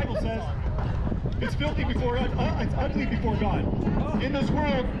 That's what the Bible says. It's filthy before God. It's ugly before God. In this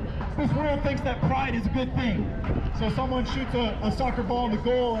world thinks that pride is a good thing. So someone shoots a soccer ball in the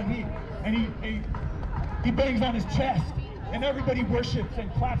goal, and he bangs on his chest, and everybody worships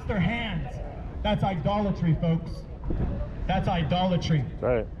and claps their hands. That's idolatry, folks. That's idolatry.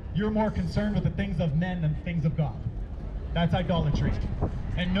 Right. You're more concerned with the things of men than the things of God. That's idolatry.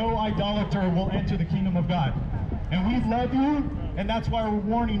 And no idolater will enter the kingdom of God. And we love you, and that's why we're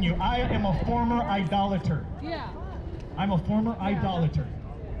warning you. I am a former idolater. Yeah. I'm a former idolater.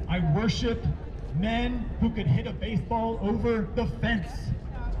 I worshiped men who could hit a baseball over the fence.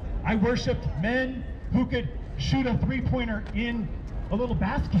 I worshiped men who could shoot a three-pointer in a little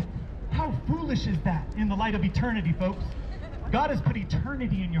basket. How foolish is that in the light of eternity, folks? God has put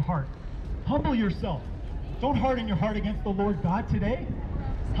eternity in your heart. Humble yourself. Don't harden your heart against the Lord God today.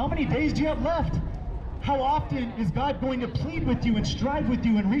 How many days do you have left? How often is God going to plead with you and strive with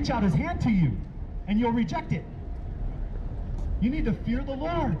you and reach out his hand to you, and you'll reject it? You need to fear the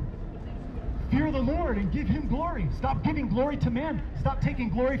Lord. Fear the Lord and give him glory. Stop giving glory to man. Stop taking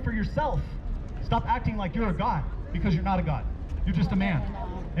glory for yourself. Stop acting like you're a God, because you're not a God. You're just a man.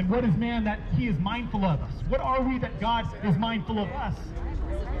 And what is man that he is mindful of us? What are we that God is mindful of us?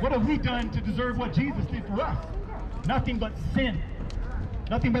 What have we done to deserve what Jesus did for us? Nothing but sin.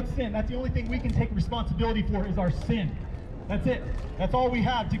 Nothing but sin. That's the only thing we can take responsibility for, is our sin. That's it. That's all we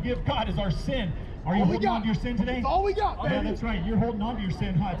have to give God, is our sin. Are you holding on to your sin today? That's all we got, baby. Yeah, that's right. You're holding on to your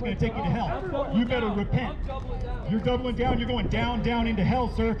sin, huh? It's going to take you to hell. You better repent. You're doubling down. You're going down, down into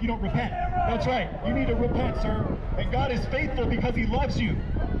hell, sir, if you don't repent. That's right. You need to repent, sir. And God is faithful because he loves you.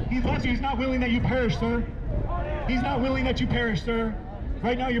 He loves you. He's not willing that you perish, sir. He's not willing that you perish, sir.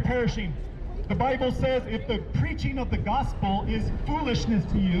 Right now you're perishing. The Bible says if the preaching of the gospel is foolishness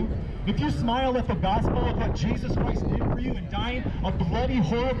to you, if you smile at the gospel of what Jesus Christ did for you and dying a bloody,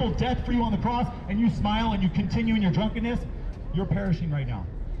 horrible death for you on the cross, and you smile and you continue in your drunkenness, you're perishing right now.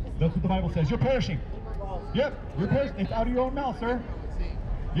 That's what the Bible says. You're perishing. Yep, you're perishing. It's out of your own mouth, sir.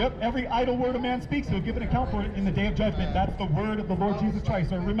 Yep, every idle word a man speaks, he'll give an account for it in the day of judgment. That's the word of the Lord Jesus Christ.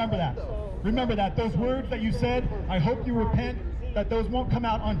 So remember that. Remember that. Those words that you said, I hope you repent, that those won't come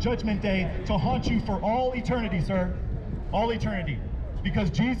out on Judgment Day to haunt you for all eternity, sir. All eternity. Because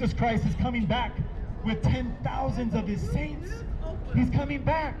Jesus Christ is coming back with 10,000s of his saints. He's coming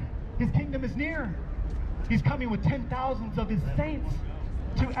back. His kingdom is near. He's coming with 10,000s of his saints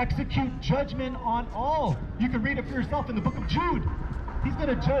to execute judgment on all. You can read it for yourself in the book of Jude. He's going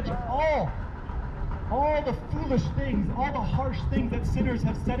to judge all the foolish things, all the harsh things that sinners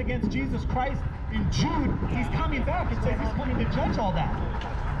have said against Jesus Christ. In Jude, he's coming back. It says he's coming to judge all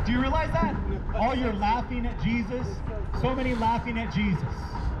that. Do you realize that? All you're laughing at Jesus, so many laughing at Jesus.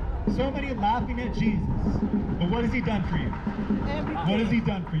 So many laughing at Jesus. But what has he done for you? What has he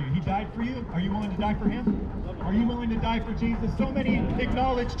done for you? He died for you? Are you willing to die for him? Are you willing to die for Jesus? So many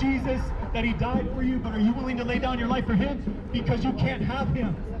acknowledge Jesus, that he died for you, but are you willing to lay down your life for him? Because you can't have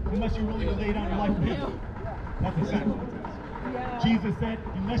him unless you're willing to lay down your life for him. That's a fact. Jesus said,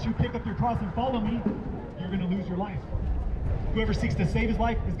 unless you pick up your cross and follow me, you're going to lose your life. Whoever seeks to save his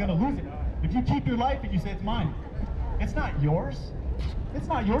life is going to lose it. If you keep your life and you say it's mine, it's not yours. It's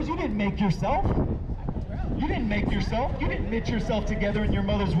not yours. You didn't make yourself. You didn't make yourself. You didn't knit yourself together in your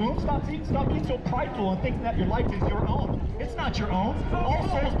mother's womb. Stop being so prideful and thinking that your life is your own. It's not your own. All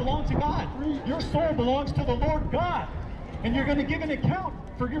souls belong to God. Your soul belongs to the Lord God. And you're going to give an account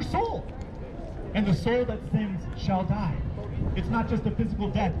for your soul. And the soul that sins shall die. It's not just a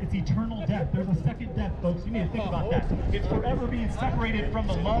physical death, it's eternal death. There's a second death, folks. You need to think about that. It's forever being separated from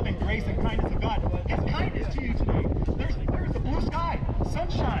the love and grace and kindness of God. His kindness to you today. There's a blue sky,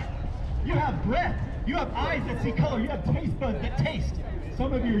 sunshine. You have breath. You have eyes that see color. You have taste buds that taste.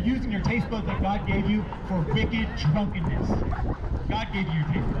 Some of you are using your taste buds that God gave you for wicked drunkenness. God gave you your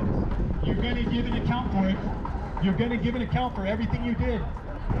taste buds. You're going to give an account for it. You're going to give an account for everything you did.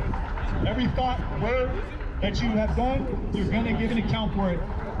 Every thought, word that you have done, you're going to give an account for it.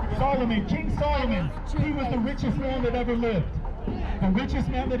 Solomon, King Solomon, he was the richest man that ever lived. The richest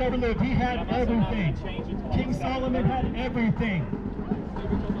man that ever lived. He had everything. King Solomon had everything.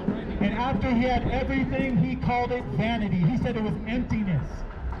 And after he had everything, he called it vanity. He said it was emptiness.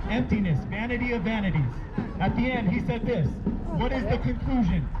 Emptiness, vanity of vanities. At the end, he said this. What is the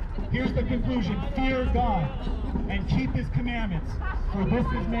conclusion? Here's the conclusion. Fear God and keep his commandments, for this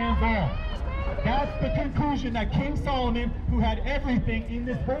is man's all. That's the conclusion that King Solomon, who had everything in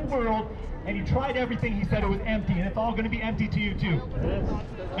this whole world, and he tried everything, he said it was empty, and it's all going to be empty to you too.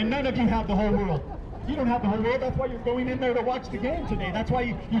 And none of you have the whole world. You don't have the whole world. That's why you're going in there to watch the game today. That's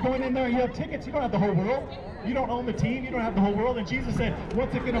why you're going in there and you have tickets. You don't have the whole world. You don't own the team. You don't have the whole world. And Jesus said,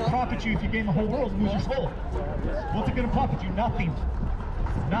 what's it going to profit you if you gain the whole world and lose your soul? What's it going to profit you? Nothing.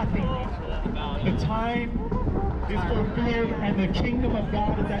 Nothing. The time is fulfilled and the kingdom of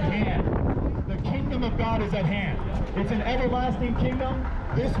God is at hand. The kingdom of God is at hand. It's an everlasting kingdom.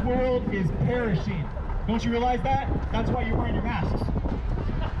 This world is perishing. Don't you realize that? That's why you're wearing your masks.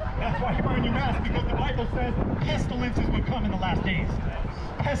 That's why you're wearing your mask, because the Bible says pestilences would come in the last days.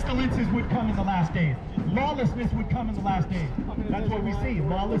 Pestilences would come in the last days. Lawlessness would come in the last days. That's what we see,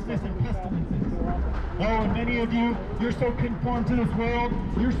 lawlessness and pestilences. Oh, and many of you, you're so conformed to this world,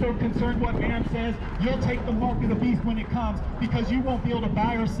 you're so concerned what man says, you'll take the mark of the beast when it comes, because you won't be able to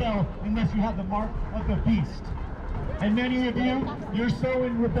buy or sell unless you have the mark of the beast. And many of you, you're so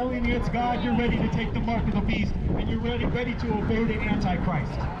in rebellion against God, you're ready to take the mark of the beast, and you're ready to obey the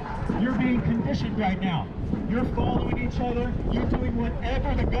Antichrist. You're being conditioned right now. You're following each other. You're doing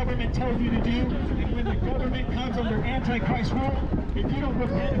whatever the government tells you to do. And when the government comes under Antichrist rule, if you don't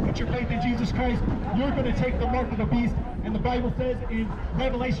repent and put your faith in Jesus Christ, you're going to take the mark of the beast. And the Bible says in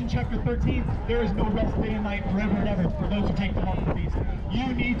Revelation chapter 13, there is no rest day and night forever and ever for those who take the mark of the beast.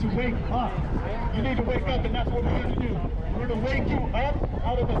 You need to wake up. You need to wake up, and that's what we're here to do. We're to wake you up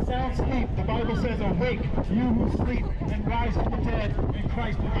out of a sound sleep. The Bible says, awake, you who sleep, and rise from the dead, and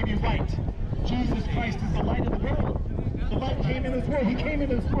Christ will give you light. Jesus Christ is the light of the world. The light came in this world. He came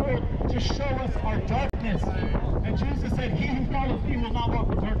into this world to show us our darkness. And Jesus said, he who follows me will not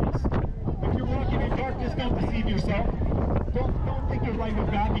walk in darkness. If you're walking in darkness, don't deceive yourself. Don't think you're right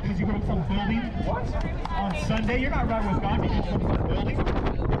with God because you go to some building on Sunday. You're not right with God because you go to some building.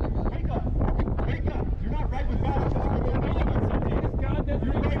 Wake up. Wake up. You're not right with God because you go to a building on Sunday.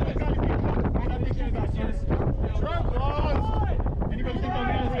 You're right with God if you come. What am I thinking about, sir? Trump laws. Anybody think that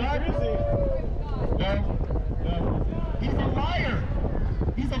man is God? No. He's a liar.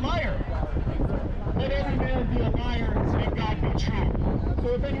 He's a liar. Let every man be a liar and God be true. So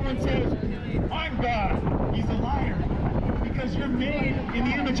if anyone says, I'm God, he's a liar. Because you're made in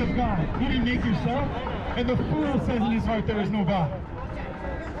the image of God. You didn't make yourself. And the fool says in his heart there is no God.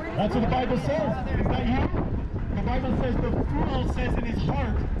 That's what the Bible says. Is that you? The Bible says the fool says in his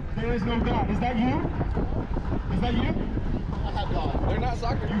heart there is no God. Is that you? Is that you? I have God. They're not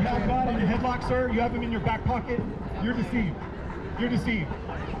soccer. You have God in your headlock, sir. You have him in your back pocket. You're deceived. You're deceived.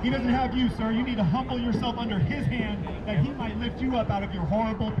 He doesn't have you, sir. You need to humble yourself under his hand that he might lift you up out of your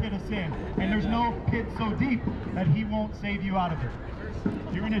horrible pit of sin. And there's no pit so deep that he won't save you out of it.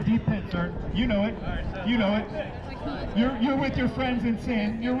 You're in a deep pit, sir. You know it. You know it. You're with your friends in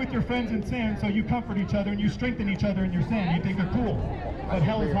sin. You're with your friends in sin, so you comfort each other and you strengthen each other in your sin. You think they're cool. But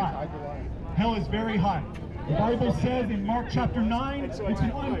hell is hot. Hell is very hot. The Bible says in Mark chapter 9, it's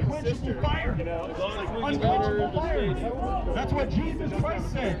an unquenchable fire. Unquenchable fire. That's what Jesus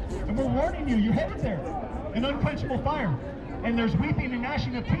Christ said. And we're warning you, you're headed there. An unquenchable fire. And there's weeping and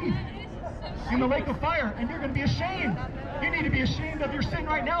gnashing of teeth in the lake of fire. And you're going to be ashamed. You need to be ashamed of your sin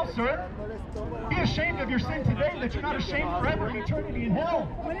right now, sir. Be ashamed of your sin today, that you're not ashamed forever in eternity in hell.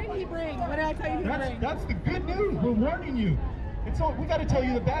 What did he bring? What did I tell you to bring? That's the good news. We're warning you. We got to tell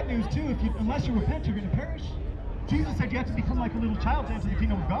you the bad news too. Unless you repent, you're going to perish. Jesus said you have to become like a little child to enter the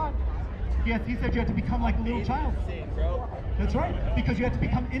kingdom of God. Yes, he said you have to become like a little child. That's right, because you have to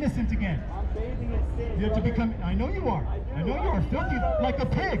become innocent again. You have to become, I know you are. I know you are filthy like a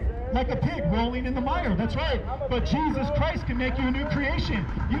pig rolling in the mire. That's right. But Jesus Christ can make you a new creation.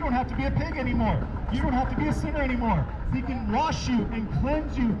 You don't have to be a pig anymore. You don't have to be a sinner anymore. He can wash you and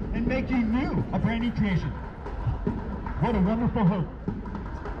cleanse you and make you new, a brand new creation. What a wonderful hope.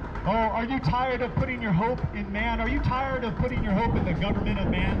 Oh, are you tired of putting your hope in man? Are you tired of putting your hope in the government of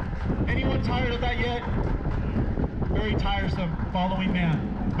man? Anyone tired of that yet? Very tiresome following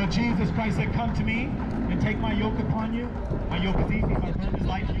man. But Jesus Christ said, come to me and take my yoke upon you. My yoke is easy, my burden is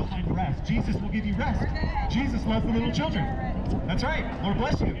light, and you'll find rest. Jesus will give you rest. Jesus loves the little children. That's right. Lord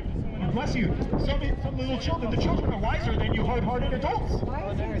bless you. Lord bless you. Some little children, the children are wiser than you hard-hearted adults.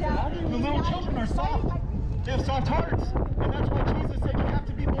 The little children are soft. They have soft hearts. And that's why Jesus said you have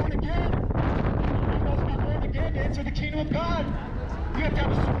to be born again. You must be born again to enter the kingdom of God. You have to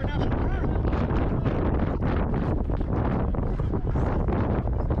have a supernatural birth.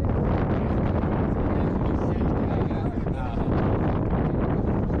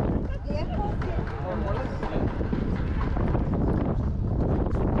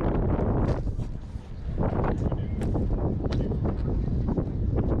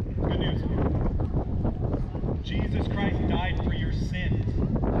 Jesus Christ died for your sins.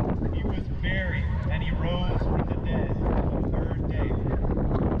 He was buried and he rose from the dead on the third day.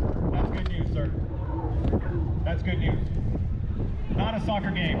 That's good news, sir. That's good news. Not a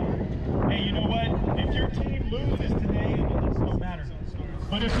soccer game. Hey, you know what? If your team loses today, it don't matter.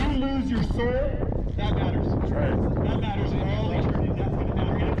 But if you lose your soul, that matters. That's right. That matters in all eternity. That's going to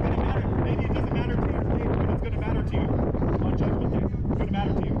matter. And it's going to matter. Maybe it doesn't matter to you today, but it's going to matter to you on Judgment Day. It's going to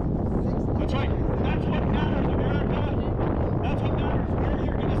matter to you. That's right. That's what matters, America. That's what matters. Where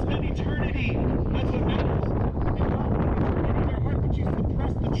you're going to spend eternity. That's what matters. And not what you forget in your heart, but you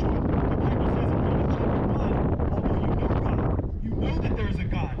suppress the truth. The Bible says in Romans chapter 1, although you know God, you know that there is a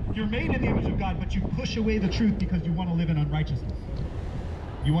God. You're made in the image of God, but you push away the truth because you want to live in unrighteousness.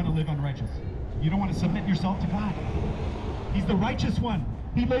 You want to live unrighteous. You don't want to submit yourself to God. He's the righteous one.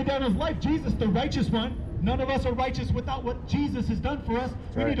 He laid down his life. Jesus, the righteous one. None of us are righteous without what Jesus has done for us.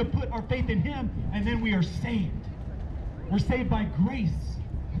 We need to put our faith in him, and then we are saved. We're saved by grace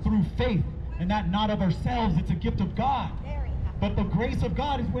through faith, and that not of ourselves. It's a gift of God. But the grace of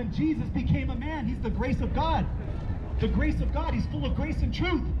God is when Jesus became a man. He's the grace of God. The grace of God. He's full of grace and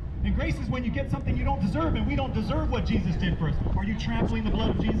truth. And grace is when you get something you don't deserve, and we don't deserve what Jesus did for us. Are you trampling the blood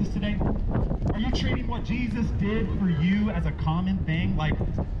of Jesus today? Are you treating what Jesus did for you as a common thing, like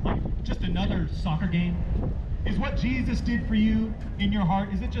just another soccer game? Is what Jesus did for you in your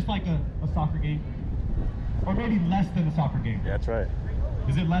heart, is it just like a soccer game? Or maybe less than a soccer game? Yeah, that's right.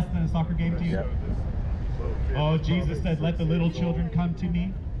 Is it less than a soccer game to you? Yeah. Oh, Jesus said, let the little children come to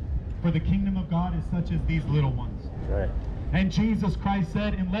me, for the kingdom of God is such as these little ones. Right. And Jesus Christ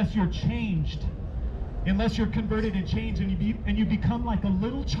said, unless you're changed, unless you're converted and changed and you become like a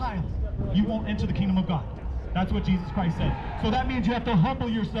little child, you won't enter the kingdom of God. That's what Jesus Christ said. So that means you have to humble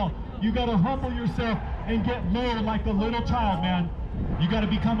yourself. You got to humble yourself and get low like a little child, man. You got to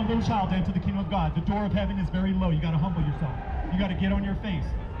become a little child to enter the kingdom of God. The door of heaven is very low. You got to humble yourself. You got to get on your face.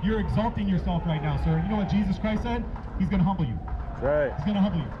 You're exalting yourself right now, sir. You know what Jesus Christ said? He's going to humble you. Right. He's going to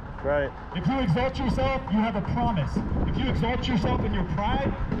humble you. Right. If you exalt yourself, you have a promise. If you exalt yourself in your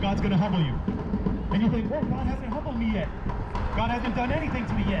pride, God's going to humble you. And you think, well, God hasn't humbled me yet. God hasn't done anything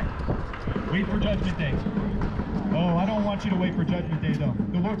to me yet. Wait for Judgment Day. Oh, I don't want you to wait for Judgment Day, though.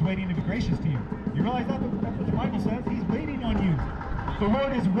 The Lord's waiting to be gracious to you. You realize that? That's what the Bible says. He's waiting on you. The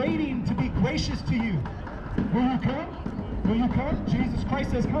Lord is waiting to be gracious to you. Will you come? Will you come? Jesus Christ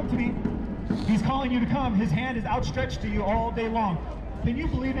says, come to me. He's calling you to come. His hand is outstretched to you all day long. Can you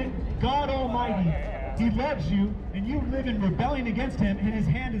believe it? God Almighty, he loves you, and you live in rebellion against him, and his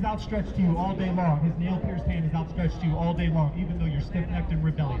hand is outstretched to you all day long. His nail-pierced hand is outstretched to you all day long, even though you're stiff-necked and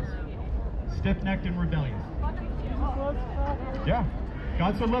rebellious. Stiff-necked and rebellious. Yeah.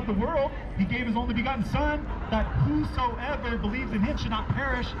 God so loved the world, he gave his only begotten Son, that whosoever believes in him should not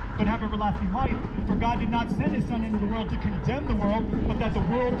perish, but have everlasting life. For God did not send his Son into the world to condemn the world, but that the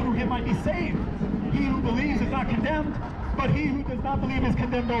world through him might be saved. He who believes is not condemned, but he who does not believe is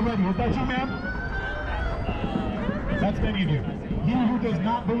condemned already. Is that you, ma'am? That's many of you. He who does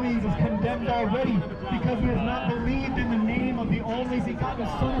not believe is condemned already, because he has not believed in the name of the only begotten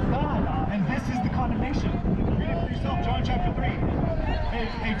Son of God. And this is the condemnation. Read it for yourself, John chapter 3.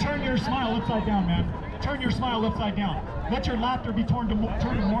 Hey, turn your smile upside down, man. Turn your smile upside down. Let your laughter be turned to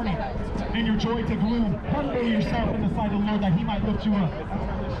mourning, and your joy to gloom. Humble yourself in the sight of the Lord, that he might lift you up.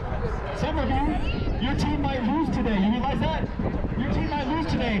 Some of you, Your team might lose today. You realize that? Your team might lose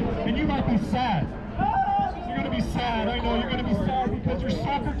today, and you might be sad. You're going to be sad. I know you're going to be sad because your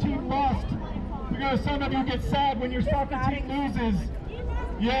soccer team lost. Some of you get sad when your soccer team loses.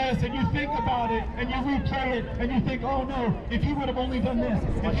 Yes, and you think about it, and you replay it, and you think, oh no, if he would have only done this,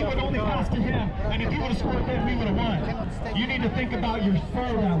 if he would have only passed to him, and if he would have scored then, we would have won. You need to think about your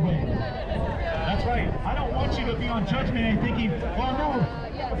soul that way. That's right. I don't want you to be on Judgment Day thinking, well, no,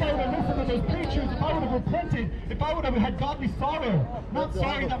 if I would have listened to those preachers, if I would have repented, if I would have had godly sorrow, not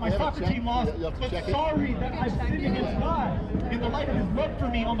sorry that my soccer team lost, but sorry that I've sinned against God in the light of his love for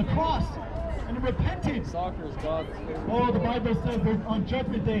me on the cross. And repented. Soccer is God's favorite. Oh, the Bible says that on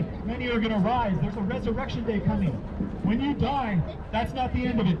Judgment Day, many are going to rise. There's a resurrection day coming. When you die, that's not the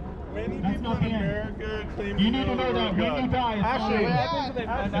end of it. That's not the end. You need to know that when you die,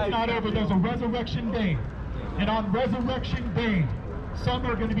 it's not over. There's a resurrection day. And on Resurrection Day, some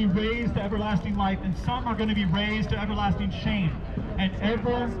are going to be raised to everlasting life, and some are going to be raised to everlasting shame and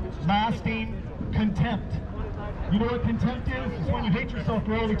everlasting contempt. You know what contempt is? It's when you hate yourself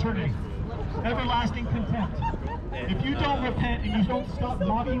for all eternity. Everlasting contempt. If you don't repent and you don't stop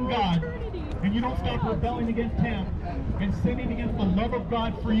mocking God, and you don't stop rebelling against him and sinning against the love of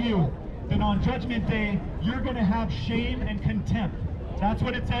God for you, then on Judgment Day, you're going to have shame and contempt. That's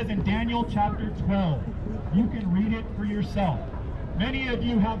what it says in Daniel chapter 12. You can read it for yourself. Many of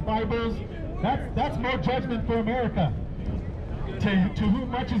you have Bibles. That's more judgment for America. To whom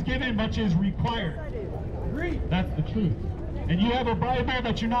much is given, much is required. That's the truth. And you have a Bible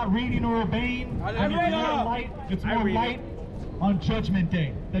that you're not reading or obeying, and it's more light on Judgment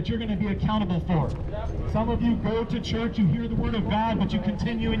Day that you're going to be accountable for. Some of you go to church, you hear the word of God, but you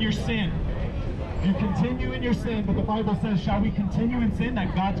continue in your sin. You continue in your sin, but the Bible says, shall we continue in sin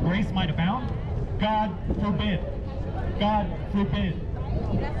that God's grace might abound? God forbid. God forbid.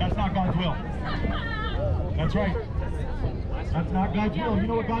 That's not God's will. That's right. That's not God's will. You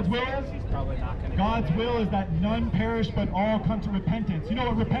know what God's will is? God's will is that none perish but all come to repentance. You know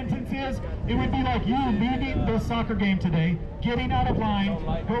what repentance is? It would be like you leaving the soccer game today, getting out of line,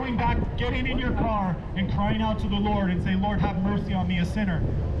 going back, getting in your car, and crying out to the Lord and say, Lord, have mercy on me, a sinner.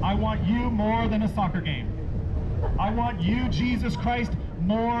 I want you more than a soccer game. I want you, Jesus Christ,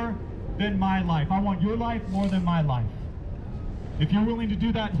 more than my life. I want your life more than my life. If you're willing to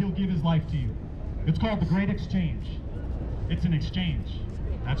do that, he'll give his life to you. It's called the Great Exchange. It's an exchange.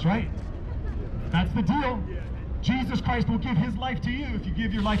 That's right. That's the deal. Jesus Christ will give his life to you if you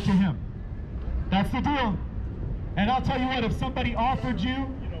give your life to him. That's the deal. And I'll tell you what, if somebody offered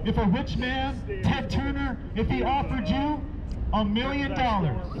you, if a rich man, Ted Turner, if he offered you $1 million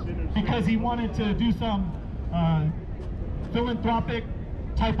because he wanted to do some philanthropic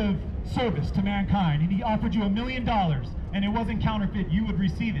type of service to mankind, and he offered you $1 million and it wasn't counterfeit, you would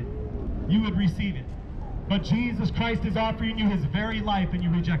receive it. You would receive it. But Jesus Christ is offering you his very life and you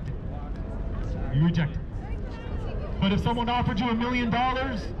reject it. You reject it. But if someone offered you $1 million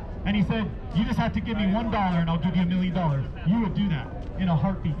and he said, you just have to give me $1 and I'll give you $1 million, you would do that. In a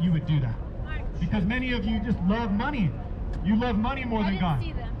heartbeat, you would do that. Because many of you just love money. You love money more than God.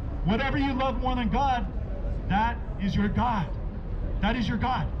 Whatever you love more than God, that is your God. That is your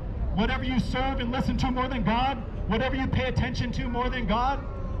God. Whatever you serve and listen to more than God, whatever you pay attention to more than God,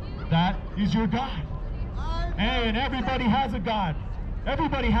 that is your God. And everybody has a God.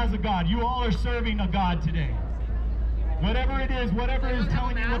 Everybody has a God. You all are serving a God today. Whatever it is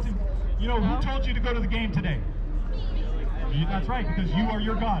telling you what to, you know, who told you to go to the game today? That's right, because you are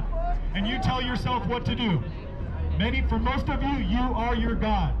your God. And you tell yourself what to do. For most of you, you are your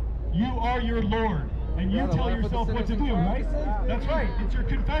God. You are your Lord. And you tell yourself what to do, right? That's right. It's your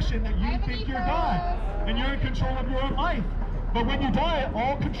confession that you think you're God. And you're in control of your own life. But when you die,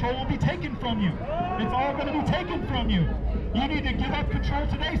 all control will be taken from you. It's all going to be taken from you. You need to give up control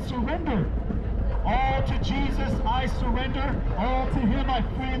today. Surrender. All to Jesus I surrender. All to him I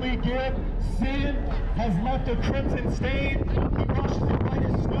freely give. Sin has left a crimson stain. He washes it white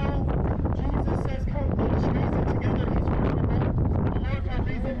as snow. Jesus says, come, let us reason together. He's reasonable. The Lord will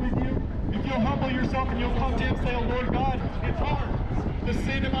reason with you. If you'll humble yourself and you'll come to him and say, oh Lord God, it's hard. The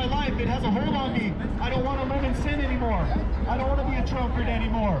sin in my life, it has a hold on me. I don't want to live in sin anymore. I don't want to be a drunkard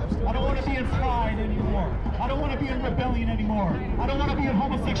anymore. I don't want to be in pride anymore. I don't want to be in rebellion anymore. I don't want to be in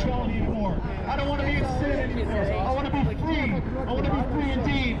homosexuality anymore. I don't want to be in sin anymore. I want to be free. I want to be free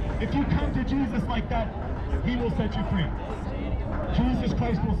indeed. If you come to Jesus like that, he will set you free. Jesus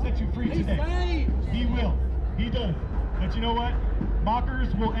Christ will set you free today. He will. He does. But you know what?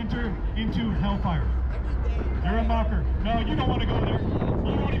 Mockers will enter into hellfire. You're a mocker. No, you don't want to go there.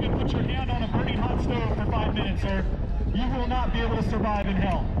 You won't even put your hand on a burning hot stove for 5 minutes, sir. You will not be able to survive in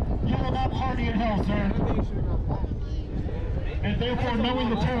hell. You will not party in hell, sir. And therefore, knowing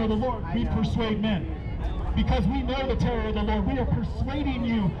the terror of the Lord, we persuade men. Because we know the terror of the Lord, we are persuading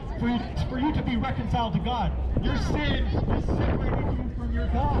you for you to be reconciled to God. Your sin is separating you from your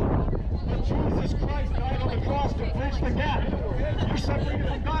God. But Jesus Christ died on the cross to bridge the gap. You're separated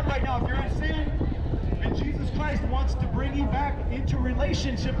from God right now if you're in sin. And Jesus Christ wants to bring you back into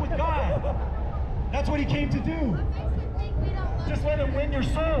relationship with God. That's what he came to do. Just let him win your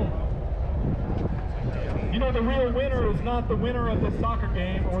soul. You know, the real winner is not the winner of the soccer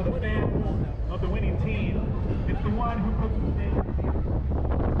game or the fan of the winning team. It's the one who puts the name.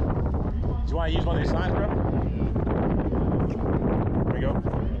 Do you want to use one of these signs, bro? There we go.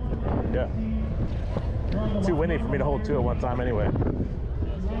 Yeah. Too windy for me to hold two at one time anyway.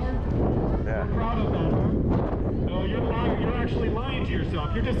 Yeah. Proud of that, huh? No, you're lying. You're actually lying to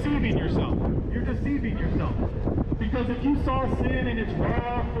yourself. You're deceiving yourself. You're deceiving yourself. Because if you saw sin in its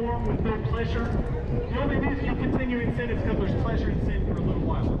raw form with no pleasure, the only reason you continue in sin is because there's pleasure in sin for a little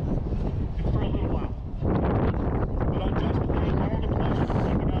while. It's for a little while. But on judgment day, all the pleasure is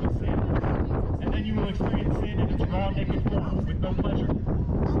taken out of sin. And then you will experience sin in its raw, naked form with no pleasure.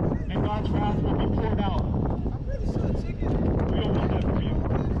 And God's wrath will be poured out. We don't want that for you.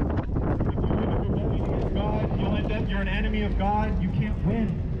 If you live in rebellion against God, you'll end up, you're an enemy of God. You can't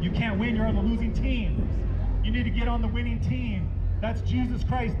win. You can't win. You're on the losing team. You need to get on the winning team. That's Jesus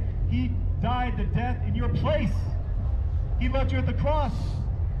Christ. He died the death in your place. He left you at the cross.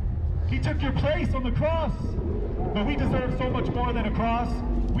 He took your place on the cross. But we deserve so much more than a cross.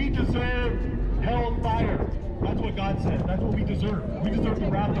 We deserve hell fire. That's what God said. That's what we deserve. We deserve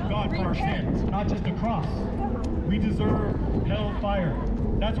the wrath of God for our sins, not just a cross. We deserve hell fire.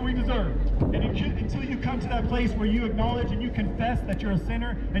 That's what we deserve. And until you come to that place where you acknowledge and you confess that you're a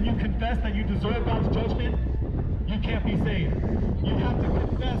sinner and you confess that you deserve God's judgment, you can't be saved. You have to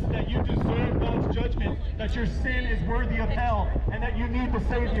confess that you deserve God's judgment, that your sin is worthy of hell, and that you need the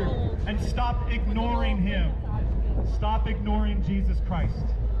Savior. And stop ignoring him. Stop ignoring Jesus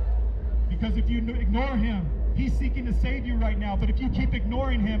Christ. Because if you ignore him, he's seeking to save you right now. But if you keep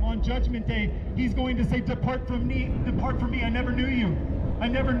ignoring him on Judgment Day, he's going to say, depart from me, I never knew you. I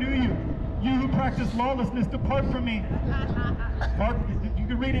never knew you. You who practice lawlessness, depart from me. You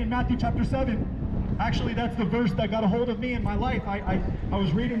can read it in Matthew chapter 7. Actually, that's the verse that got a hold of me in my life. I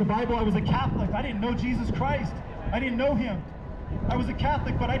was reading the Bible. I was a Catholic. I didn't know Jesus Christ. I didn't know him. I was a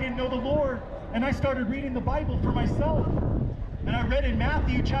Catholic, but I didn't know the Lord. And I started reading the Bible for myself. And I read in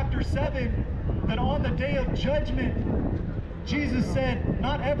Matthew chapter 7 that on the day of judgment, Jesus said,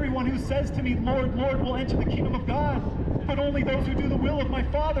 not everyone who says to me, Lord, Lord, will enter the kingdom of God, but only those who do the will of my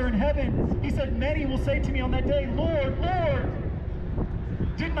Father in heaven. He said, many will say to me on that day, Lord, Lord,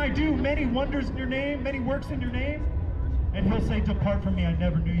 didn't I do many wonders in your name, many works in your name? And he'll say, depart from me, I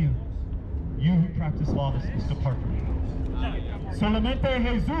never knew you. You who practice lawlessness, depart from me. Solamente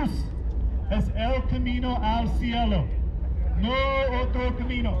Jesús es el camino al cielo, no otro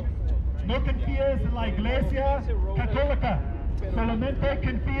camino. No confíes en la iglesia católica, solamente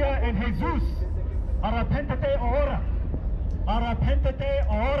confía en Jesús. Arrepéntete ahora. Arrepéntete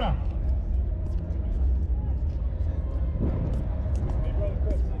ahora.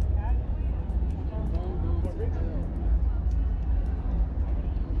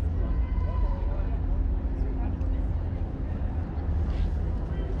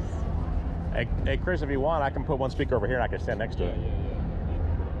 Hey, Chris, if you want, I can put one speaker over here and I can stand next to it.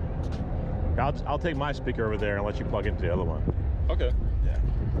 I'll take my speaker over there and let you plug into the other one. Okay. Yeah.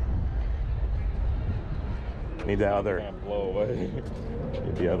 Need that other. Kind of blow away.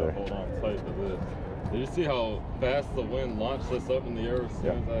 Need the other. Hold on tight to this. Did you see how fast the wind launched this up in the air as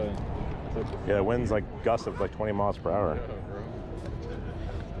soon as I took it? Yeah, the wind's like gusts of like 20 miles per hour. Yeah, bro.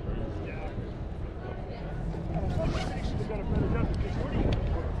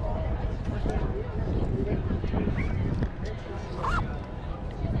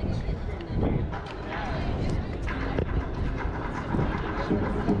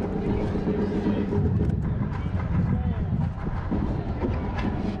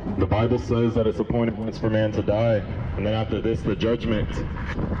 The Bible says that it's appointed once for man to die, and then after this, the judgment.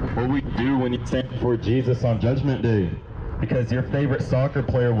 What will you do when you stand before Jesus on Judgment Day? Because your favorite soccer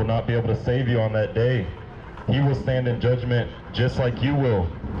player will not be able to save you on that day. He will stand in judgment just like you will.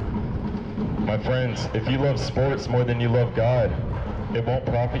 My friends, if you love sports more than you love God, it won't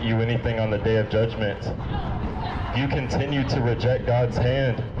profit you anything on the day of judgment. You continue to reject God's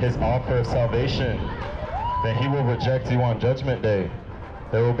hand, his offer of salvation. then he will reject you on Judgment Day.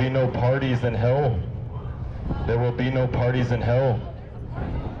 There will be no parties in hell. There will be no parties in hell.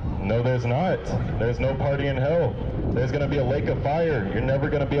 No, there's not. There's no party in hell. There's going to be a lake of fire. You're never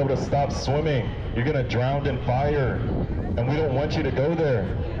going to be able to stop swimming. You're going to drown in fire. And we don't want you to go there.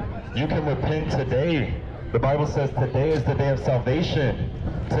 You can repent today. The Bible says today is the day of salvation.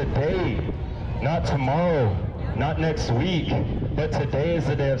 Today, not tomorrow, not next week, but today is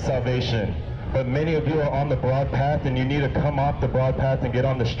the day of salvation. But many of you are on the broad path and you need to come off the broad path and get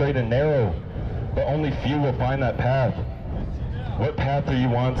on the straight and narrow. But only few will find that path. What path are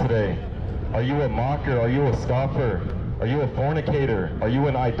you on today? Are you a mocker? Are you a scoffer? Are you a fornicator? Are you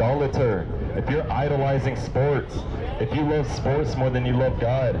an idolater? If you're idolizing sports, if you love sports more than you love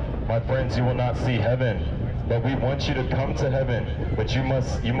God, my friends, you will not see heaven. But we want you to come to heaven, but you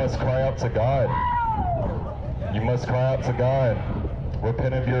must cry out to God. You must cry out to God.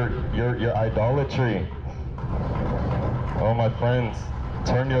 Repent of your idolatry. Oh, my friends,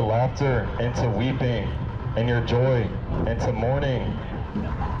 turn your laughter into weeping and your joy into mourning.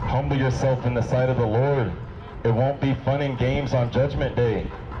 Humble yourself in the sight of the Lord. It won't be fun and games on Judgment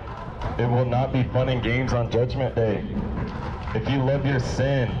Day. It will not be fun and games on Judgment Day. If you love your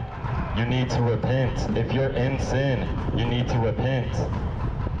sin, you need to repent. If you're in sin, you need to repent.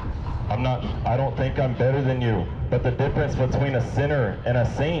 I don't think I'm better than you, but the difference between a sinner and a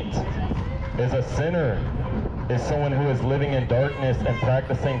saint is a sinner is someone who is living in darkness and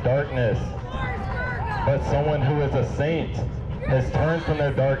practicing darkness. But someone who is a saint has turned from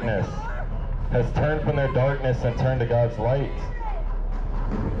their darkness, and turned to God's light.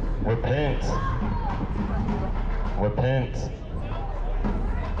 Repent. Repent.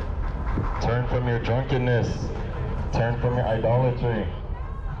 Turn from your drunkenness. Turn from your idolatry.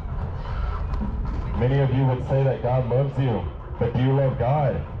 Many of you would say that God loves you, but do you love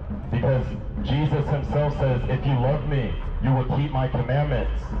God? Because Jesus himself says, if you love me, you will keep my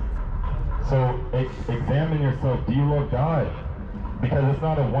commandments. So examine yourself. Do you love God? Because it's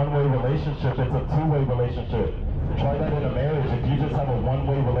not a one-way relationship, it's a two-way relationship. Try that in a marriage. If you just have a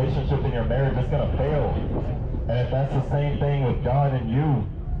one-way relationship in your marriage, it's going to fail. And if that's the same thing with God and you,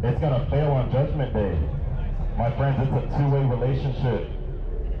 it's going to fail on Judgment Day. My friends, it's a two-way relationship.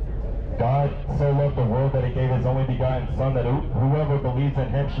 God so loved the world that he gave his only begotten Son, that whoever believes in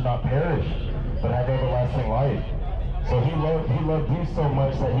him should not perish, but have everlasting life. So he loved you so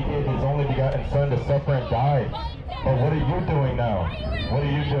much that he gave his only begotten Son to suffer and die. But what are you doing now? What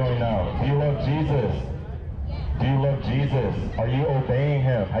are you doing now? Do you love Jesus? Do you love Jesus? Are you obeying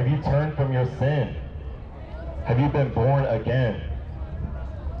him? Have you turned from your sin? Have you been born again?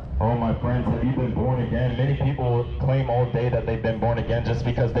 Oh, my friends, have you been born again? Many people claim all day that they've been born again just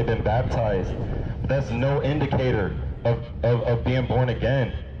because they've been baptized. But that's no indicator of being born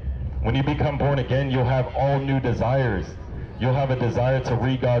again. When you become born again, you'll have all new desires. You'll have a desire to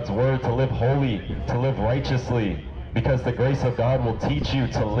read God's word, to live holy, to live righteously, because the grace of God will teach you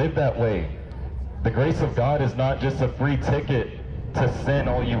to live that way. The grace of God is not just a free ticket to sin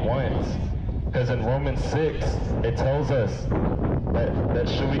all you want. Because in Romans 6, it tells us that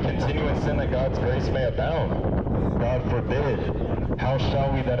should we continue in sin that God's grace may abound? God forbid. How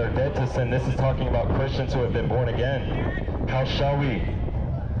shall we that are dead to sin? This is talking about Christians who have been born again. How shall we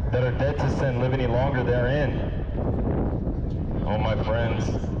that are dead to sin live any longer therein? Oh, my friends,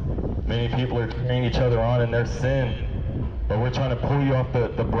 many people are carrying each other on in their sin, but we're trying to pull you off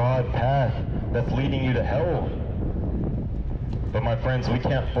the broad path that's leading you to hell. But my friends, we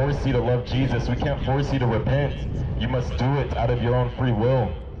can't force you to love Jesus. We can't force you to repent. You must do it out of your own free will.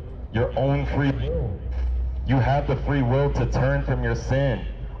 Your own free will. You have the free will to turn from your sin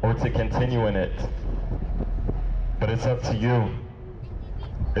or to continue in it. But it's up to you.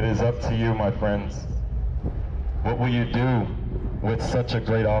 It is up to you, my friends. What will you do with such a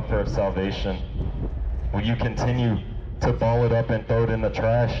great offer of salvation? Will you continue to ball it up and throw it in the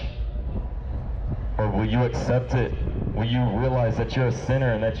trash? Or will you accept it? Will you realize that you're a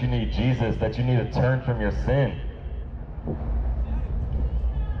sinner and that you need Jesus, that you need to turn from your sin?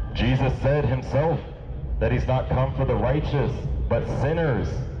 Jesus said himself that he's not come for the righteous, but sinners,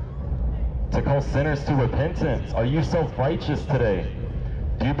 to call sinners to repentance. Are you self-righteous today?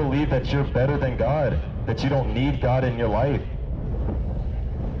 Do you believe that you're better than God, that you don't need God in your life?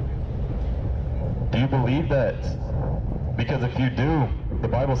 Do you believe that? Because if you do, the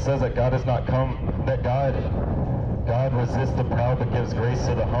Bible says that God has not come, that God resists the proud but gives grace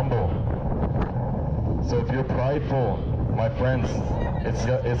to the humble. So if you're prideful, my friends,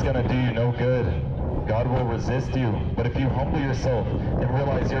 it's going to do you no good. God will resist you. But if you humble yourself and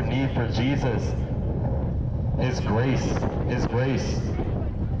realize your need for Jesus, His grace.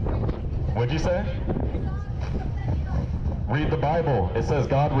 What'd you say? Read the Bible. It says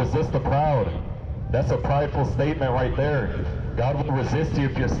God resists the proud. That's a prideful statement right there. God will resist you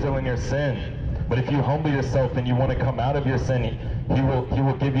if you're still in your sin. But if you humble yourself and you want to come out of your sin, He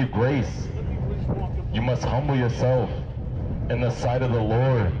will give you grace. You must humble yourself in the sight of the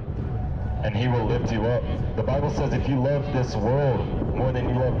Lord, and He will lift you up. The Bible says if you love this world more than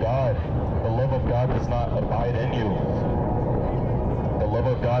you love God, the love of God does not abide in you. The love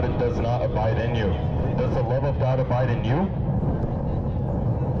of God does not abide in you. Does the love of God abide in you?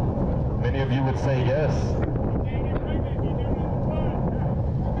 Many of you would say yes.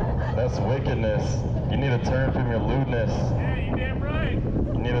 That's wickedness. You need to turn from your lewdness. Yeah, you damn right.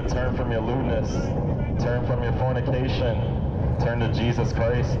 You need to turn from your lewdness. Turn from your fornication. Turn to Jesus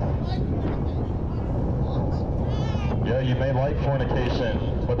Christ. Yeah, you may like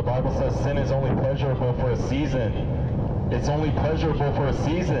fornication, but the Bible says sin is only pleasurable for a season. It's only pleasurable for a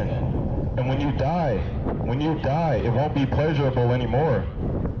season. And when you die, it won't be pleasurable anymore.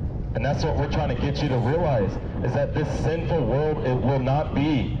 And that's what we're trying to get you to realize, is that this sinful world, it will not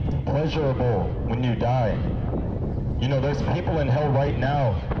be pleasurable when you die. You know, there's people in hell right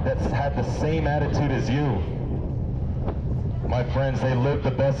now that's had the same attitude as you. My friends, they live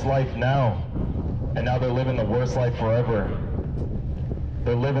the best life now, and now they're living the worst life forever.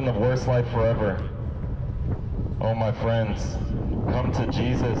 They're living the worst life forever. Oh, my friends, come to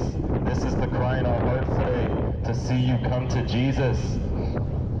Jesus. This is the cry in our hearts today, to see you come to Jesus.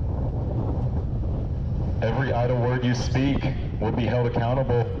 Every idle word you speak will be held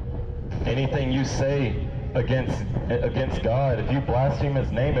accountable. Anything you say against God, if you blaspheme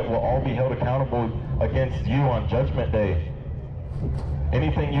His name, it will all be held accountable against you on Judgment Day.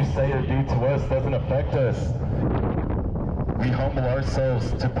 Anything you say or do to us doesn't affect us. We humble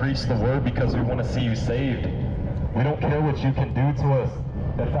ourselves to preach the word because we want to see you saved. We don't care what you can do to us.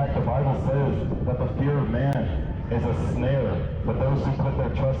 In fact, the Bible says that the fear of man is a snare, but those who put their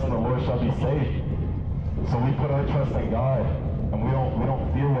trust in the Lord shall be saved. So we put our trust in God, and we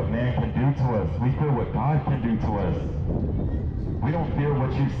don't fear what man can do to us. We fear what God can do to us. We don't fear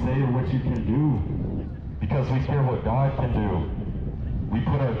what you say or what you can do, because we fear what God can do. We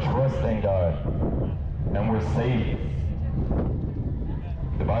put our trust in God, and we're saved.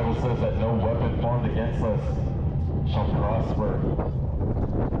 The Bible says that no weapon formed against us shall prosper.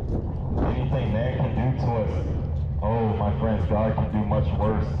 Anything man can do to us, oh, my friends, God can do much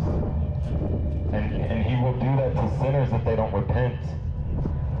worse. And He will do that to sinners if they don't repent.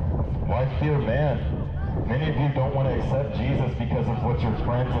 Why fear man? Many of you don't want to accept Jesus because of what your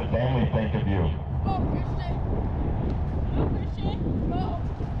friends and family think of you.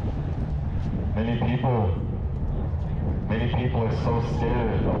 Many people are so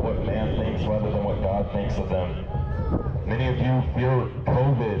scared of what man thinks rather than what God thinks of them. Many of you fear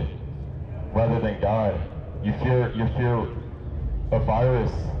COVID rather than God. You fear a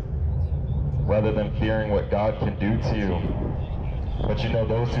virus rather than fearing what God can do to you. But you know,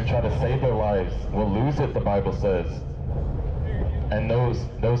 those who try to save their lives will lose it, the Bible says. And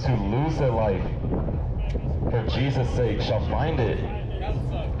those who lose their life for Jesus' sake shall find it.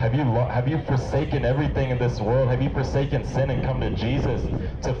 Have you forsaken everything in this world? Have you forsaken sin and come to Jesus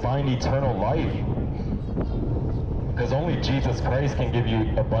to find eternal life? Because only Jesus Christ can give you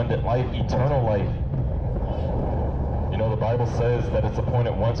abundant life, eternal life. You know, the Bible says that it's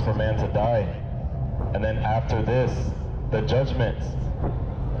appointed once for man to die, and then after this, the judgment.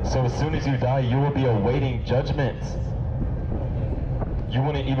 So as soon as you die, you will be awaiting judgment. You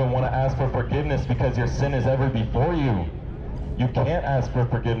wouldn't even want to ask for forgiveness because your sin is ever before you. You can't ask for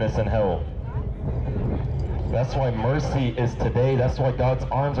forgiveness in hell. That's why mercy is today. That's why God's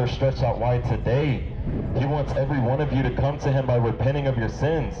arms are stretched out wide today. He wants every one of you to come to Him by repenting of your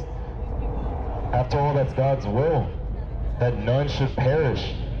sins. After all, that's God's will, that none should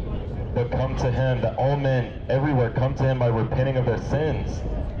perish, but come to Him, that all men everywhere come to Him by repenting of their sins.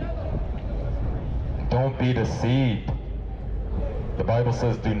 Don't be deceived. The Bible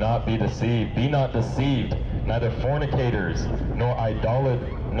says, do not be deceived. Be not deceived. Neither fornicators, nor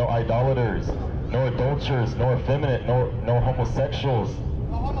idolaters, nor adulterers, nor effeminate, nor homosexuals.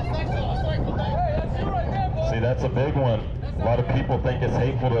 See, that's a big one. A lot of people think it's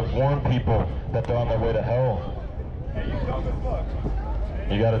hateful to warn people that they're on their way to hell.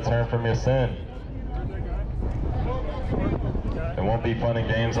 You got to turn from your sin. It won't be fun and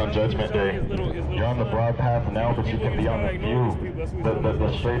games on Judgment Day. You're on the broad path now, but you can be on the few,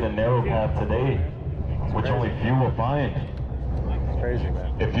 the straight and narrow path today, which only few will find. It's crazy,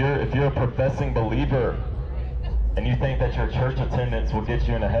 man. If you're a professing believer and you think that your church attendance will get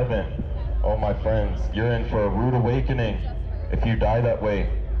you into heaven, oh my friends, you're in for a rude awakening if you die that way.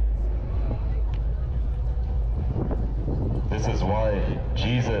 This is why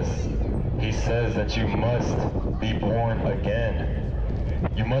Jesus, he says that you must be born again.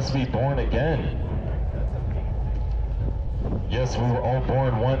 You must be born again. Yes, we were all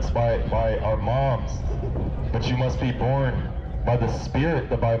born once by our moms, but you must be born by the Spirit,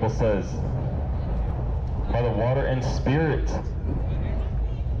 the Bible says. By the water and Spirit.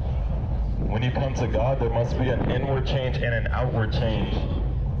 When you come to God, there must be an inward change and an outward change.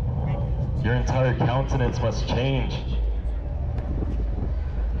 Your entire countenance must change.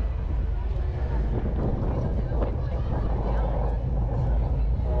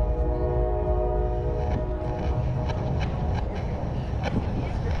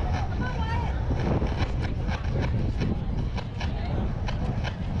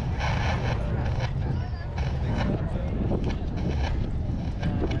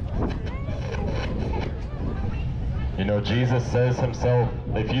 You know, Jesus says himself,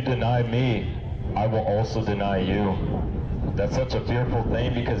 if you deny me, I will also deny you. That's such a fearful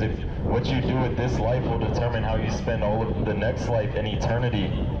thing, because if what you do with this life will determine how you spend all of the next life in eternity,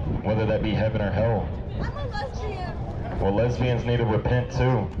 whether that be heaven or hell. I'm a lesbian. Well, lesbians need to repent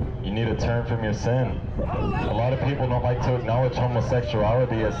too. You need to turn from your sin. A lot of people don't like to acknowledge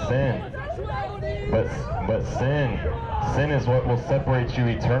homosexuality as sin. But sin is what will separate you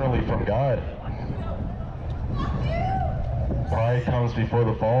eternally from God. Pride comes before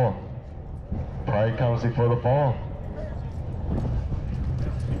the fall. Pride comes before the fall.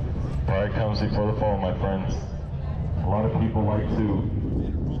 Pride comes before the fall, my friends. A lot of people like to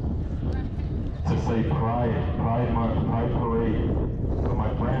say pride month, pride parade. But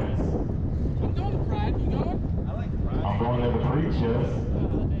my friends, I'm going to Pride. You going? I like Pride. I'm going there to preach, yes.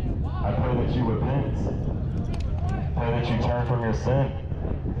 I pray that you repent. Pray that you turn from your sin.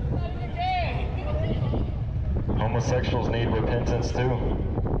 Homosexuals need repentance too.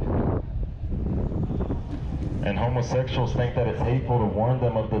 And homosexuals think that it's hateful to warn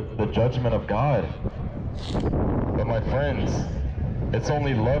them of the judgment of God. But my friends, it's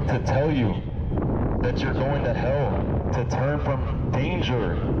only love to tell you that you're going to hell, to turn from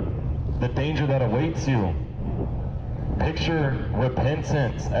danger, the danger that awaits you. Picture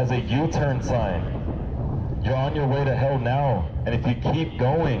repentance as a U-turn sign. You're on your way to hell now, and if you keep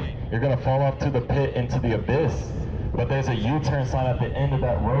going, you're going to fall off to the pit, into the abyss. But there's a U-turn sign at the end of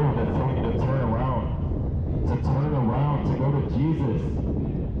that road that's telling you to turn around. To turn around, to go to Jesus.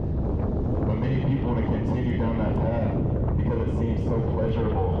 But many people want to continue down that path because it seems so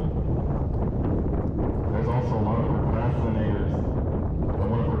pleasurable. There's also a lot of procrastinators that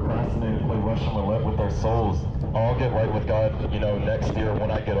want to procrastinate and play Russian roulette with their souls. I'll get right with God, you know, next year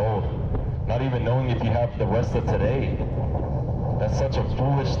when I get old. Not even knowing if you have the rest of today. That's such a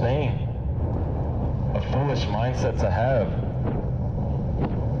foolish thing. A foolish mindset to have.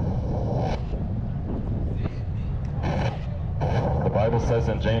 The Bible says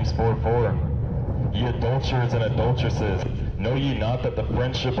in James 4:4, ye adulterers and adulteresses, know ye not that the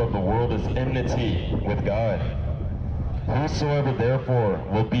friendship of the world is enmity with God? Whosoever therefore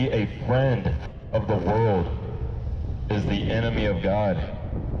will be a friend of the world is the enemy of God.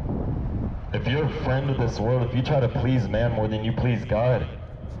 If you're a friend of this world, if you try to please man more than you please God,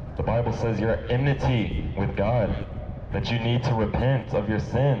 the Bible says you're at enmity with God, that you need to repent of your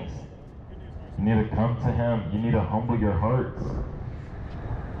sins. You need to come to Him. You need to humble your hearts.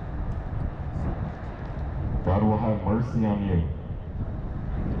 God will have mercy on you.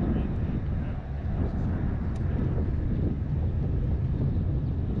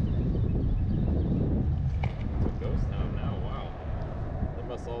 It's a ghost town now, wow. They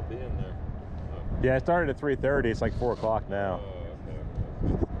must all be in there. Oh. Yeah, it started at 3:30. It's like 4 o'clock now. Okay.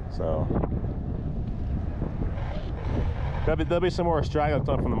 So there'll be some more straggling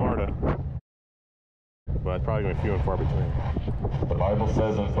stuff from the MARTA, but it's probably going to be few and far between. The Bible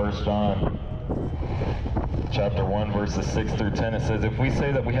says in 1 John chapter 1 verses 6 through 10, it says, if we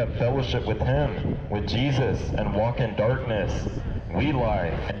say that we have fellowship with Him, with Jesus, and walk in darkness, we lie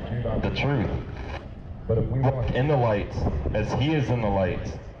and do not the truth. But if we walk in the light, as He is in the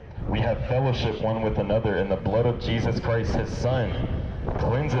light, we have fellowship one with another, and the blood of Jesus Christ, His Son,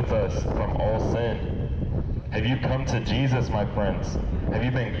 cleanseth us from all sin. Have you come to Jesus, my friends? Have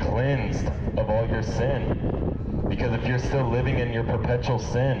you been cleansed of all your sin? Because if you're still living in your perpetual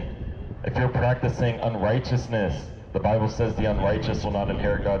sin, if you're practicing unrighteousness, the Bible says the unrighteous will not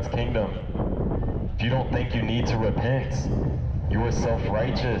inherit God's kingdom. If you don't think you need to repent, you are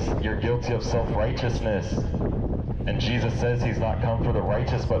self-righteous, you're guilty of self-righteousness. And Jesus says He's not come for the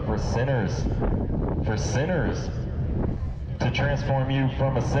righteous, but for sinners. For sinners. To transform you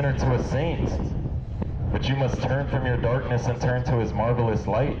from a sinner to a saint. But you must turn from your darkness and turn to His marvelous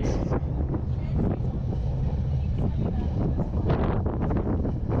light.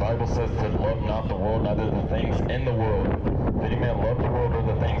 The Bible says to love not the world, neither the things in the world. If any man love the world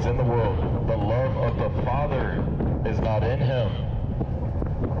or the things in the world, the love of the Father is not in him.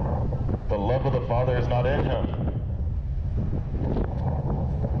 The love of the Father is not in him.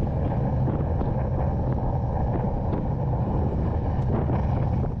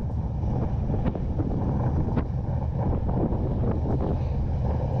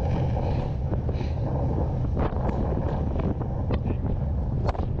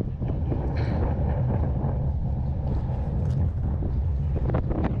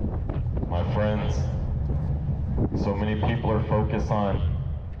 So many people are focused on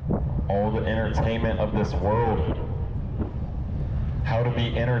all the entertainment of this world. How to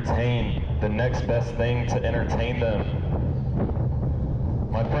be entertained, the next best thing to entertain them.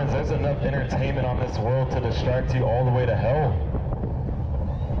 My friends, there's enough entertainment on this world to distract you all the way to hell.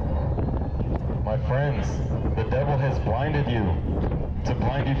 My friends, the devil has blinded you to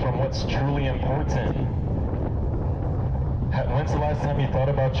blind you from what's truly important. When's the last time you thought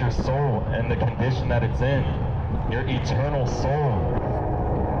about your soul and the condition that it's in? Your eternal soul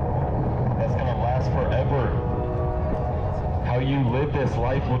that's going to last forever. How you live this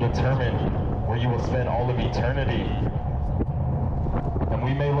life will determine where you will spend all of eternity. And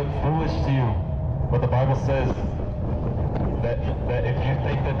we may look foolish to you, but the Bible says that if you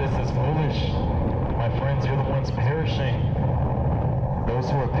think that this is foolish, my friends, you're the ones perishing. Those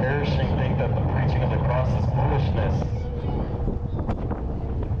who are perishing think that the preaching of the cross is foolishness.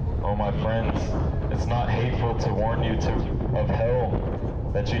 Oh, my friends, it's not hateful to warn you of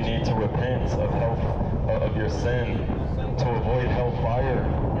hell, that you need to repent of your sin, to avoid hellfire.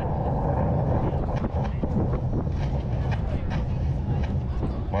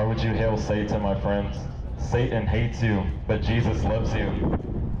 Why would you hail Satan, my friends? Satan hates you, but Jesus loves you.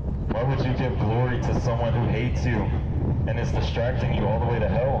 Why would you give glory to someone who hates you and is distracting you all the way to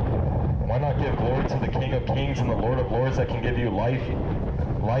hell? Why not give glory to the King of Kings and the Lord of Lords that can give you life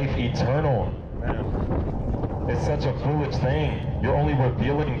eternal? It's such a foolish thing. You're only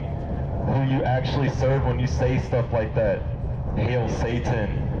revealing who you actually serve when you say stuff like that. Hail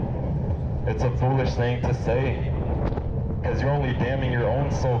Satan. It's a foolish thing to say, because you're only damning your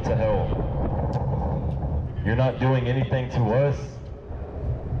own soul to hell. You're not doing anything to us.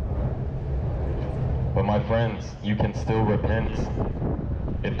 But my friends, you can still repent.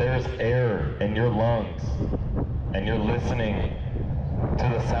 If there's air in your lungs and you're listening to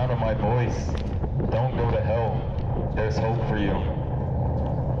the sound of my voice, don't go to hell. There's hope for you.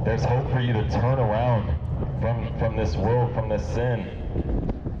 There's hope for you to turn around from this world, from this sin.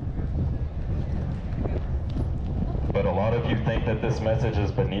 But a lot of you think that this message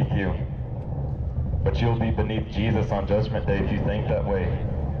is beneath you. But you'll be beneath Jesus on Judgment Day if you think that way.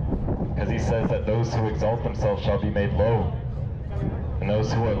 Because he says that those who exalt themselves shall be made low, and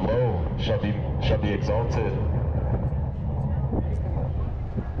those who are low shall be exalted.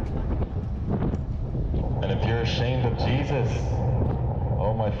 And if you're ashamed of Jesus,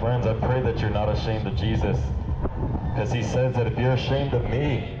 oh my friends, I pray that you're not ashamed of Jesus. Because he says that if you're ashamed of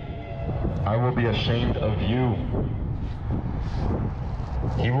me, I will be ashamed of you.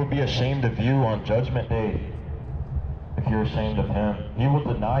 He will be ashamed of you on Judgment Day if you're ashamed of him. He will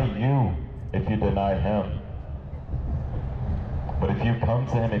deny you if you deny him. But if you come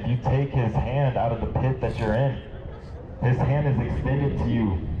to him, if you take his hand out of the pit that you're in, his hand is extended to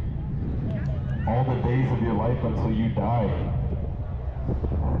you all the days of your life until you die,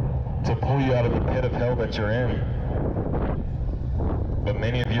 to pull you out of the pit of hell that you're in. But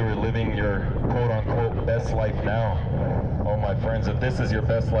many of you are living your quote-unquote best life now. Oh my friends, if this is your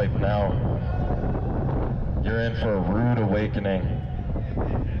best life now, you're in for a rude awakening.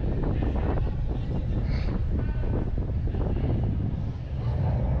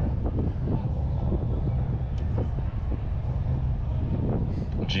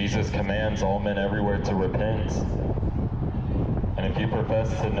 Jesus commands all men everywhere to repent. And if you profess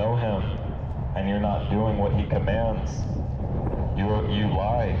to know him and you're not doing what he commands, you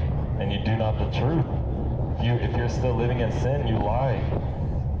lie and you do not the truth. If you're still living in sin, you lie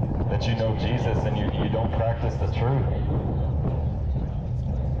that you know Jesus and you don't practice the truth.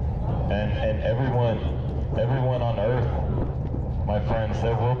 And everyone on earth, my friends,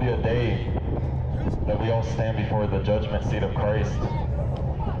 there will be a day that we all stand before the judgment seat of Christ.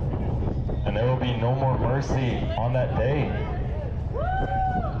 And there will be no more mercy on that day.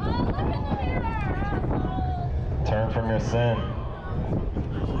 Turn from your sin.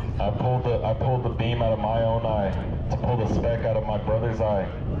 I pulled the beam out of my own eye to pull the speck out of my brother's eye.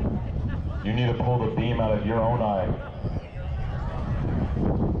 You need to pull the beam out of your own eye.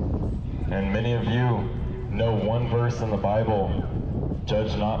 And many of you know one verse in the Bible,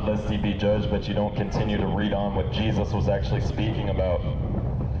 judge not lest ye be judged, but you don't continue to read on what Jesus was actually speaking about.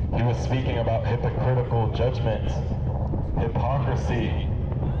 He was speaking about hypocritical judgment, hypocrisy.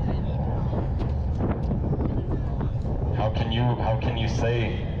 How can you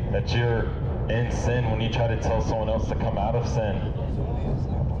say that you're in sin when you try to tell someone else to come out of sin?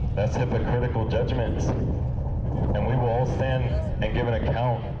 That's hypocritical judgment. And we will all stand and give an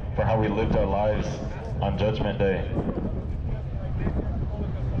account for how we lived our lives on Judgment Day.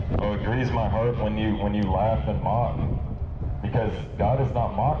 Oh, it grieves my heart when you laugh and mock, because God is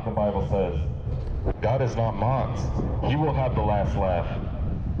not mocked, the Bible says. God is not mocked. He will have the last laugh,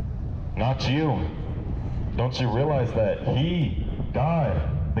 not you. Don't you realize that He,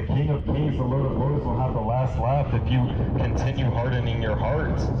 God, the King of Kings, the Lord of Lords, will have the last laugh if you continue hardening your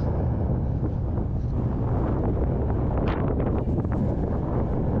heart?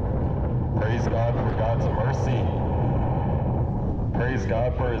 Praise God for God's mercy. Praise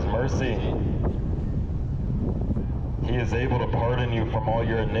God for His mercy. He is able to pardon you from all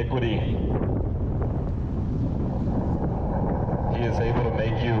your iniquity. He is able to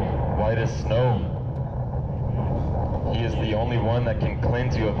make you white as snow. He is the only one that can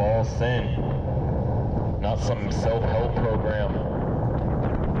cleanse you of all sin. Not some self-help program.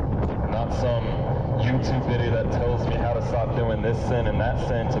 Not some YouTube video that tells me how to stop doing this sin and that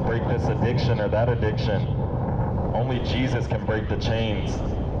sin to break this addiction or that addiction. Only Jesus can break the chains.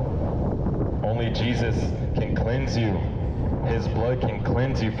 Only Jesus can cleanse you. His blood can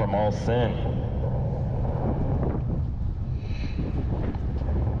cleanse you from all sin.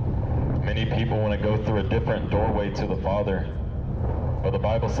 Many people want to go through a different doorway to the Father. But the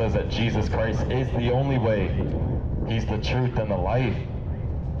Bible says that Jesus Christ is the only way. He's the truth and the life.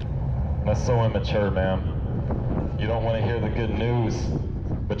 That's so immature, man. You don't want to hear the good news,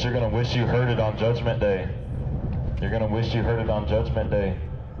 but you're going to wish you heard it on Judgment Day. You're going to wish you heard it on Judgment Day.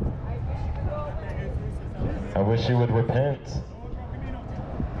 I wish you would repent.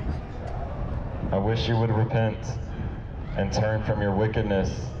 I wish you would repent and turn from your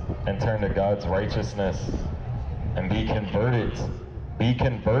wickedness and turn to God's righteousness and be converted. Be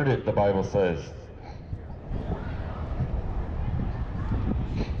converted, the Bible says.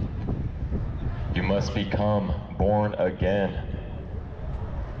 You must become born again.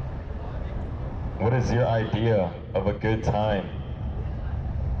 What is your idea of a good time?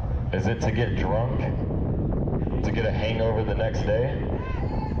 Is it to get drunk? To get a hangover the next day?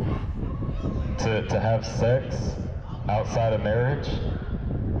 To have sex outside of marriage?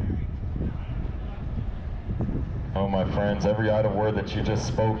 Oh, my friends, every idle word that you just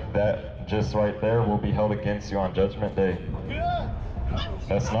spoke, that just right there will be held against you on Judgment Day.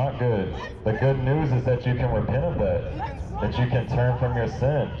 That's not good. The good news is that you can repent of that you can turn from your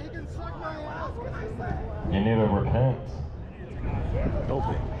sin. You need to repent.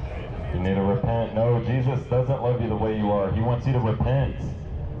 You need to repent. No, Jesus doesn't love you the way you are. He wants you to repent.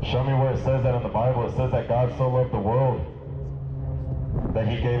 Show me where it says that in the Bible. It says that God so loved the world that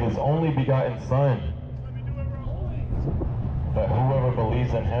He gave His only begotten Son, that whoever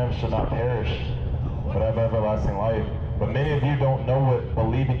believes in Him should not perish, but have everlasting life. But many of you don't know what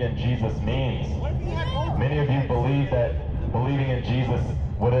believing in Jesus means. Many of you believe that believing in Jesus,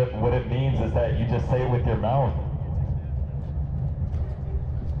 what it means is that you just say it with your mouth.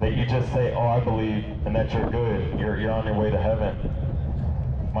 That you just say, oh, I believe, and that you're good. You're on your way to heaven.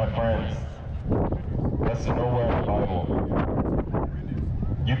 My friends, that's nowhere in the Bible.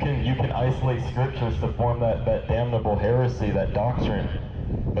 You can isolate scriptures to form that damnable heresy, that doctrine.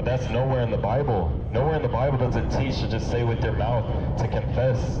 But that's nowhere in the Bible. Nowhere in the Bible does it teach to just say with your mouth, to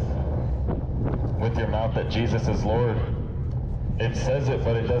confess with your mouth that Jesus is Lord. It says it,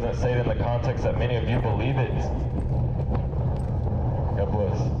 but it doesn't say it in the context that many of you believe it. God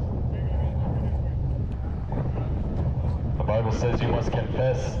bless. The Bible says you must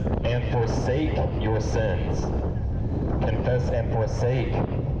confess and forsake your sins. Confess and forsake.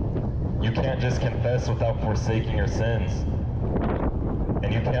 You can't just confess without forsaking your sins.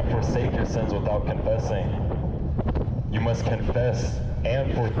 And you can't forsake your sins without confessing. You must confess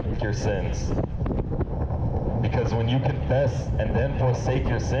and forsake your sins. Because when you confess and then forsake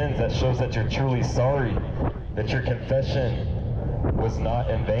your sins, that shows that you're truly sorry, that your confession was not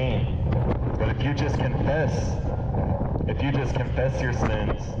in vain. But if you just confess your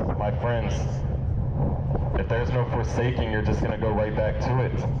sins, my friends, if there's no forsaking, you're just going to go right back to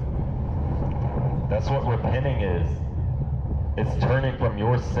it. That's what repenting is. It's turning from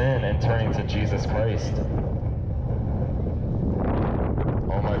your sin and turning to Jesus Christ.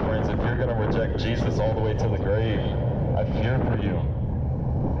 Oh, my friends, if you're going to reject Jesus all the way to the grave, I fear for you.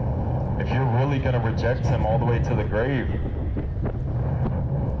 If you're really going to reject him all the way to the grave,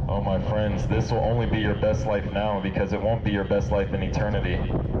 oh my friends, this will only be your best life now, because it won't be your best life in eternity.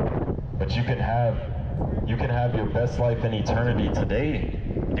 But you can have your best life in eternity today.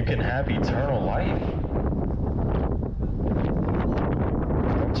 You can have eternal life.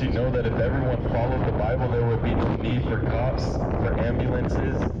 Don't you know that if everyone followed the Bible, there would be no need for cops, for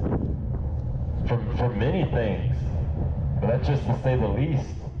ambulances, for many things. But that's just to say the least.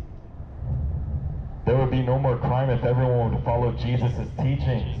 There would be no more crime if everyone would follow Jesus'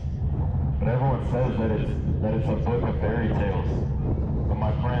 teachings. But everyone says that it's a book of fairy tales. But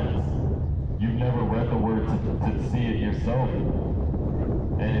my friends, you've never read the Word to see it yourself.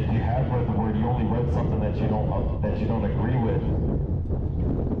 And if you have read the Word, you only read something that you don't agree with.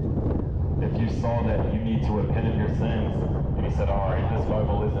 If you saw that you need to repent of your sins, and you said, all right, this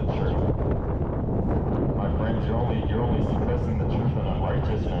Bible isn't true. My friends, you're only suppressing the truth and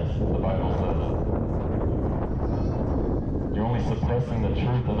unrighteousness, the Bible says. You're only suppressing the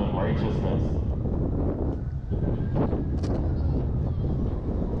truth and unrighteousness.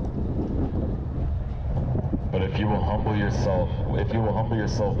 But if you will humble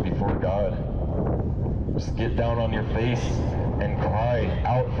yourself before God, just get down on your face and cry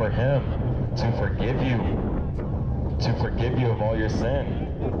out for him to forgive you of all your sin.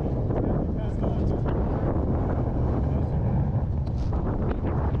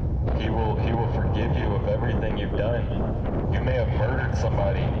 He will forgive you of everything you've done. You may have murdered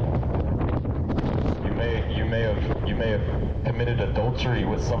somebody. You may have committed adultery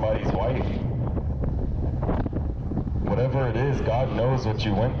with somebody's wife. Whatever it is, God knows what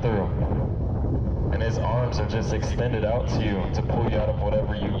you went through. And his arms are just extended out to you to pull you out of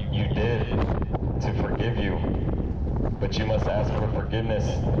whatever you did, to forgive you. But you must ask for forgiveness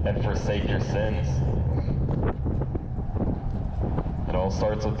and forsake your sins. It all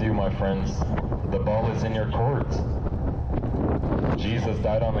starts with you, my friends. The ball is in your court. Jesus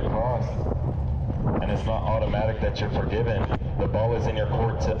died on the cross. And it's not automatic that you're forgiven. The ball is in your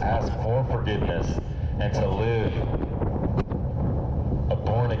court to ask for forgiveness and to live a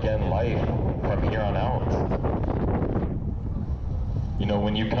born-again life from here on out. You know,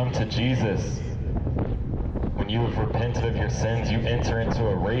 when you come to Jesus, when you have repented of your sins, you enter into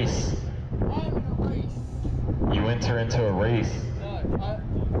a race. You enter into a race.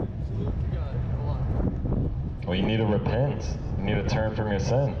 Well, you need to repent. You need to turn from your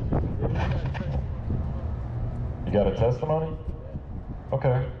sin. You got a testimony?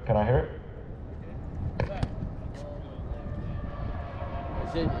 Okay, can I hear it?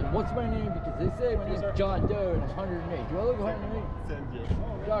 I said, what's my name? Because they say my name's John Doe and I'm 108. Do I look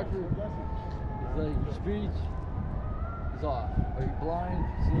 108? Doctor, it's like your speech is off. Are you blind?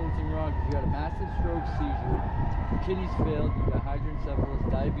 See anything wrong? Because you got a massive stroke, seizure, your kidneys failed, you got hydrocephalus,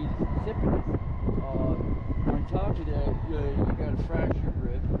 diabetes, insipidus. On top of that, you got a fractured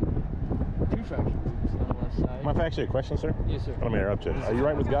rib, 2 fractured ribs on the left side. Am I actually a question, sir? Yes, sir. Let me interrupt you. Are you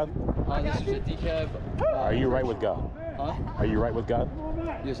right with God? This is a decaf. Are you right with God? Huh? Are you right with God?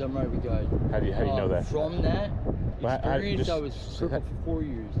 Yes, I'm right with God. How do you know that? From that experience, I was just- crippled for 4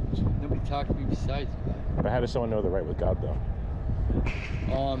 years. Nobody talked to me besides God. But how does someone know they're right with God, though?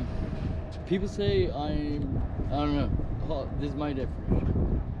 People say I don't know. Well, this is my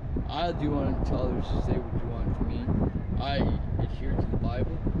definition. I do want to others to say what you want to me. I adhere to the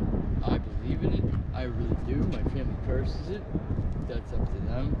Bible. I believe in it. I really do. My family curses it. That's up to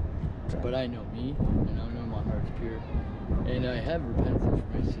them. But I know me, and I know my heart's pure. And I have repented for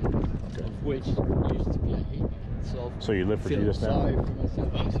my sins, of which used to be I hate myself. So you live for Feel Jesus now? sorry for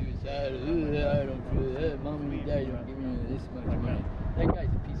myself. I'm suicidal. I don't feel that. Mom and dad don't give me this much money. That guy's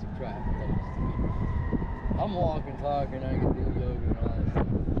a piece of crap. That used to be. I'm walking, talking, I can do yoga and all that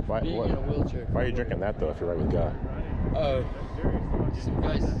stuff. Being in a wheelchair. Why are you drinking that, though, if you're right with God? Some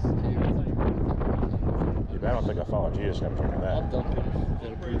guys. I don't think I follow Jesus and I'm drinking I'll that. dump it.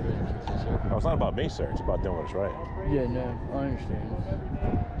 That'll prove it. Sir. No, it's not about me, sir. It's about doing what's right. Yeah, no, I understand.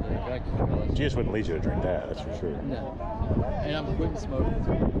 Like, I can feel it. Jesus wouldn't lead you to drink that, that's for sure. No. And I'm quitting smoking.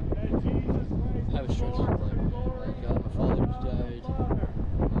 I have a stressful life. Like, my father just died.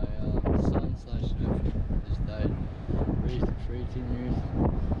 My son/nephew just died. Raised him for 18 years.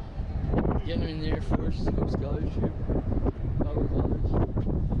 Getting him in the Air Force, Hope Scholarship. Public college.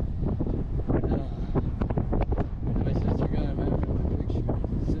 My sister got him out of my picture.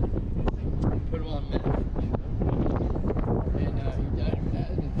 Put him on meth. And he died of an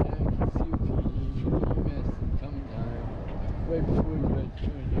asthma attack, COPD, EMS, coming down. Right before he went to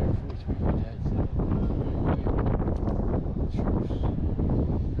join the Air Force, we had said,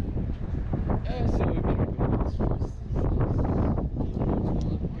 so we've been going stress.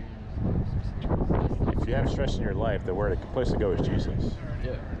 you have stress in your life, the place to go is Jesus.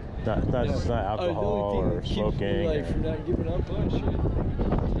 Yeah. It's not alcohol or smoking. Like, from not giving up on shit.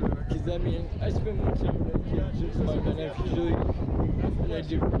 Because I mean, I spend more time with kids just my nephews than I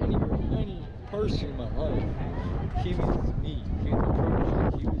do any person in my life. He was me. He was the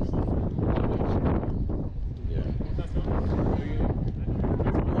project. He was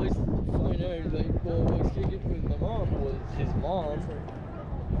always find out like, well, what's kicking with my mom was his mom.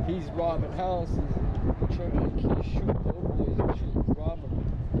 He's robbing houses and trying to shoot overlays and shit, rob them.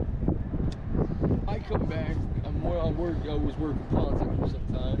 I come back. I was working politics for some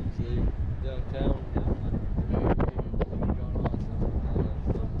time, like downtown.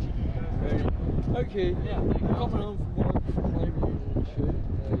 Okay, coming home from work from labor and shit.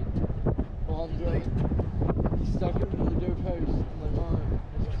 Like, mom's like, he's stuck into the dope house. I'm like, Mom,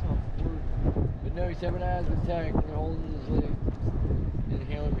 that's not work. But no, he's having an asthma attack and they're holding his like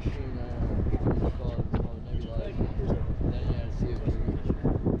inhaler machine. It's called nebulizer. And then he had a CO2.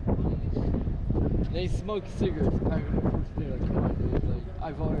 And they smoke cigarettes. I mean, of course, they're like, come on, dude. Like,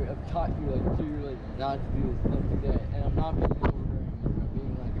 I've taught you, like, to like, not to do this, not to do that. And I'm not being overbearing. I'm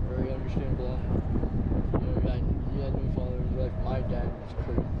being, like, a very understandable. You know, he had no father in his life. My dad was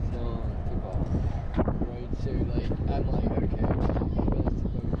crazy as hell and took off. Right? So, like, I'm like, okay, I'm going to take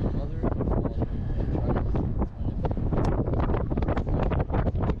over my mother and my father and try to listen to my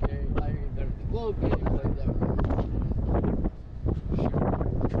nephew. Okay, I invented the globe game, like that.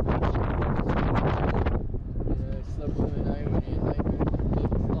 Slept with him at night when he had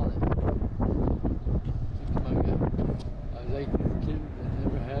nightmares. I was like this kid that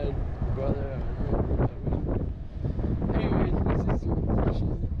never had a brother. Anyways, my sister, she's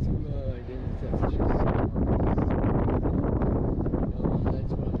into identity theft. She's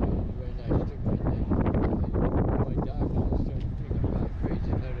that's what I'm doing right now. She took my name. My doctor started thinking about crazy.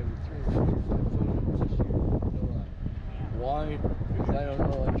 I've had over 3 photos this year. No lie. Why? Because I don't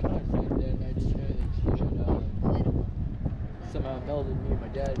know electronics like that, and I didn't know that she had somehow melded me and my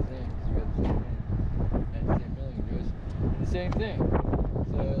dad's name because we got the same name and the same mailing address. And the same thing.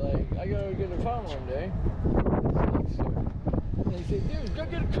 So like I go to get a phone one day. And they say, dude, go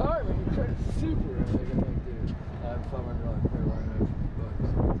get a car, man, your credit's super. And I'm like, dude, I have a $500 credit line of $50.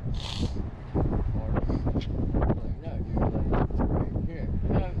 Or I'm like, no, dude, like it's great. Here,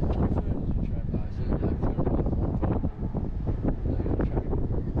 have your phone that you're trying to buy. So I have $200 on one phone. Like I'm trying to get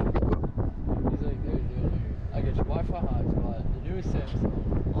your phone. He's like, dude, I got your Wi-Fi hotspot, the newest Samsung.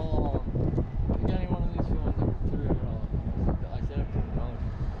 You got any one of these phones that are $300? I said $200.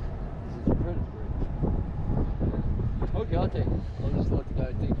 He said, your credit's great. Okay, I'll take it. I'll just let the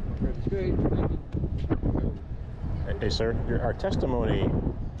guy think my credit's great. Hey, sir, our testimony.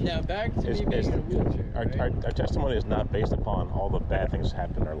 Now back to me being in a wheelchair. Our testimony is not based upon all the bad things that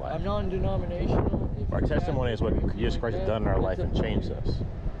happened in our life. I'm non-denominational. Our testimony is what Jesus Christ has done in our life and changed us.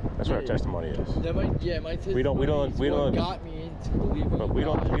 That's what our testimony is. My testimony is what got me into believing. But we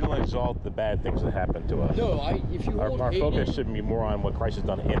don't exalt the bad things that happened to us. No, if you hold our hate, focus should be more on what Christ has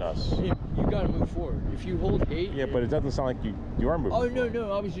done in us. You gotta move forward. If you hold hate. Yeah, but it doesn't sound like you are moving. Oh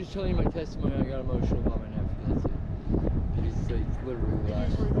no! I was just telling you my testimony. I got emotional about my nephew. That's it. It's literally the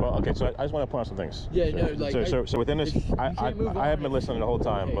last. Well, okay, so I just want to point out some things. Yeah, no, like. So within this, I haven't been listening the whole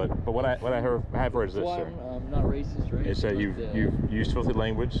time, but what I have heard is this, sir. I'm not racist, right? It's that you've used filthy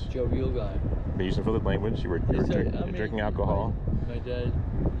language. Jovial guy. Been using filthy language. You were drinking alcohol. My dad,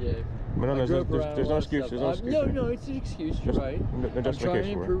 yeah. But no, there's no excuse. There's no excuse. No, it's an excuse, right? No I'm trying to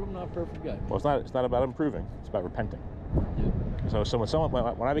justification. improve. I'm not a perfect guy. Well, it's not about improving. It's about repenting. Yeah. So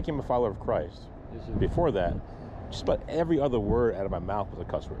when I became a follower of Christ, Yes, sir. before that, just about every other word out of my mouth was a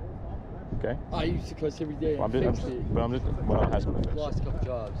cuss word. Okay. I used to cuss every day. Well, it hasn't been fixed. Lost a couple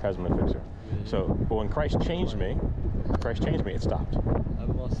jobs. Hasn't been fixed. So, but when Christ changed me, it stopped. I have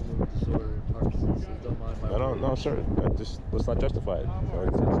a muscle movement disorder, Parkinson's, so don't mind my No, sir. Let's not justify it. So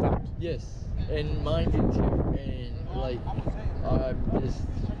it stopped. Yes, and mine did too. And like, I'm just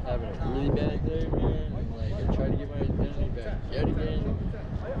having a really bad day, man. And like, I tried to get my identity back yet again,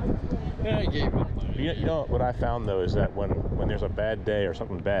 and I gave up. You know what I found though is that when there's a bad day or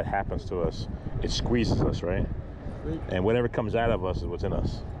something bad happens to us, it squeezes us, right? And whatever comes out of us is what's in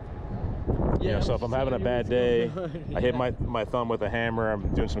us. Yeah, You know, so if I'm having a bad day, I hit my thumb with a hammer,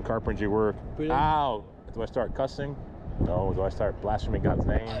 I'm doing some carpentry work. Ow! Do I start cussing? No. Do I start blaspheming God's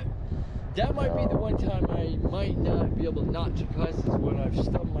name? That might be the one time I might not be able not to cuss is when I've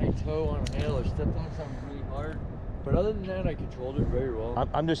stubbed my toe on a nail or stepped on something really hard. But other than that, I controlled it very well.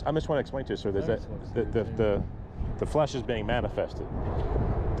 I'm just want to explain to you, sir, that the flesh is being manifested,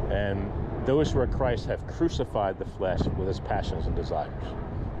 and those who are Christ have crucified the flesh with its passions and desires.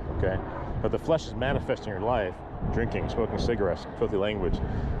 Okay, But the flesh is manifesting in your life, drinking, smoking cigarettes, filthy language.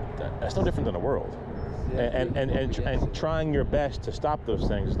 That's no different than the world. And trying your best to stop those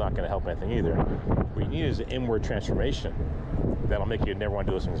things is not going to help anything either. What you need is an inward transformation that'll make you never want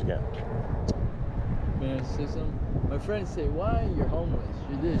to do those things again. May I say something? My friends say, why you're homeless?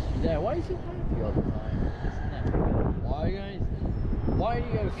 You're this, you're that. Why are you so happy all the time? This and that. Why, guys? Why do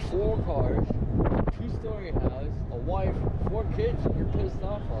you have 4 cars, a 2-story house, a wife, 4 kids, and you're pissed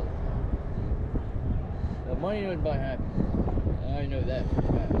off all the time? The money doesn't buy happiness. I know that for a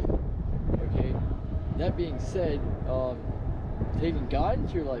fact. Okay? That being said, taking God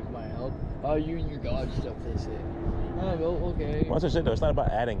into your life might help. You and your God stuff, they say. Oh, well, okay. Well, as I said, though, it's not about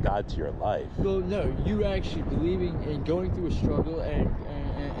adding God to your life. Well, no, you actually believing and going through a struggle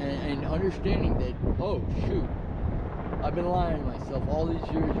and understanding that, oh, shoot, I've been lying to myself all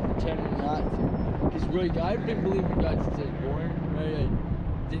these years pretending not to. Because, really, I've been believing God since I was born, right?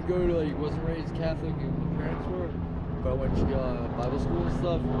 I didn't go to, like, wasn't raised Catholic, and my parents were, but I went to Bible school and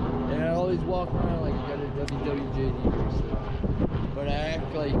stuff, and I always walk around like I got a WWJD bracelet on. But I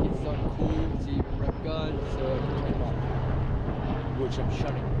act like it's uncool to even rep God, so I pretend not, which I'm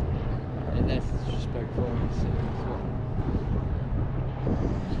shunning. And that's disrespectful and sin as well.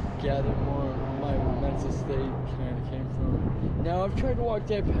 Gather more my mental state kind of came from. Now I've tried to walk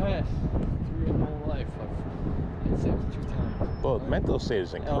that path through my whole life. I'd say it 2 times. Well, mental state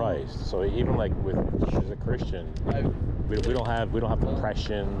is in Christ. So even like as a Christian, we don't have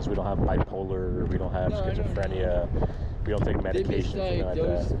depressions, we don't have bipolar, we don't have schizophrenia, we don't take medication. They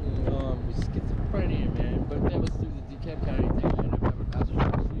misdiagnosed me with schizophrenia, man. But that was through the DeKalb County thing. I ended up having pastoral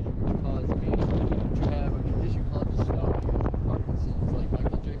procedure, which caused me to have a condition called dystonia, Parkinson's, like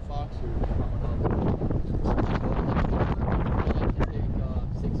Michael J. Fox or someone else. I had to take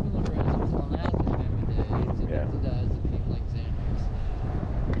 6 milligrams of clonazepam every day to benzodiazepine like Xanax,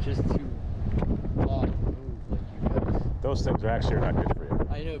 just to move like you guys. Those things are actually not good for you.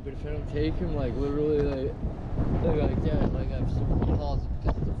 I know, but if I don't take them, like literally, like that, like I have cerebral palsy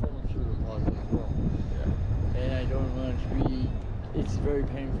because it's a form of cerebral palsy as well. Yeah. And I don't want it to be. It's very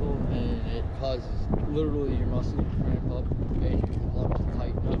painful, and it causes literally your muscles to cramp up and your lungs to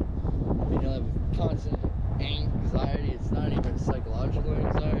tighten up. And you'll have constant anxiety. It's not even psychological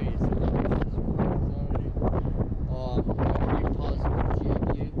anxiety. It's literally physical anxiety. Very positive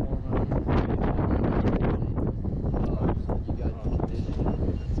GABA hormone. You got the condition.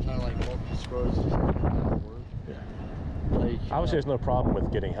 It's kind of like multiple sclerosis. Obviously, there's no problem with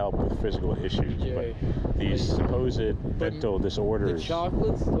getting help with physical issues, but these supposed mental disorders, the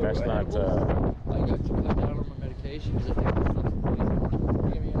chocolates, that's not... I got to cut down on my medication because I think this stuff's poison.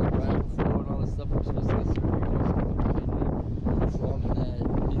 They gave me on rabbit flow and all this stuff. I'm supposed to get surgery next month. It's that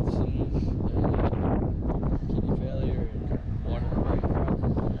insulin, kidney failure, and water problem.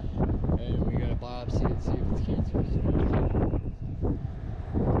 And we got a biopsy to see if it's cancerous.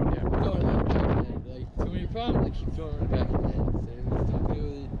 Yeah, we're going out there. Like, too many problems. They keep throwing it back in the head. Don't deal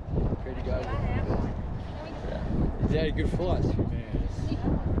with it. Pray to God. Is that a good philosophy, man?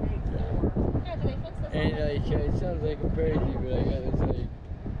 And like, it sounds like I'm crazy, but I got this like,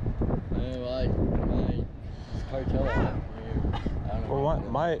 my cartel out here. I don't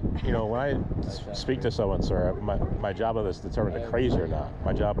know. Well, when I speak to someone, sir, my job is to determine they're crazy or not.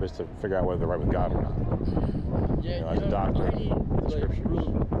 My job is to figure out whether they're right with God or not. Yeah, as a doctor, I need like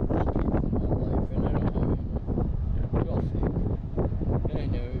real people in my life, and I don't have any. It's all fake. And I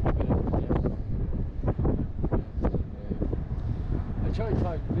know it, but I try to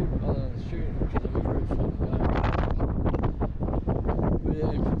talk to people on the street because I'm a very funny guy. But then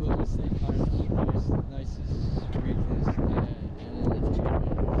people always say kindness, nicest, weakness, and then they take me on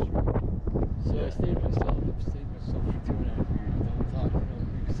the street. So I stayed myself for 2.5 years. Don't talk to them.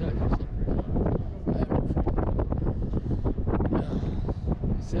 You accept yourself right now. I have no fear.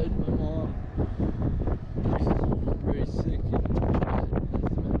 I said my mom is very sick and has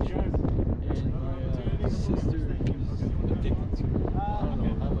dementia, and my sister is addicted to it. I don't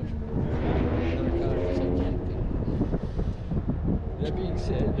know how much more narcotics I can't think. That being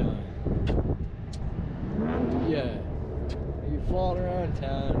said, yeah, you fall around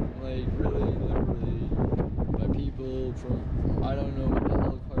town, like really, literally, by people from, I don't know what the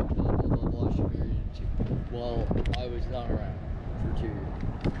hell cartel blah blah blah she married into, while I was not around for 2 years.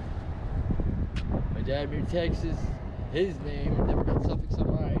 My dad moved to Texas, his name never got suffix on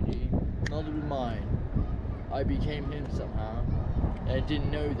my ID, melded with mine. I became him somehow, and I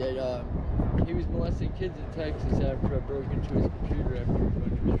didn't know that he was molesting kids in Texas after I broke into his computer after we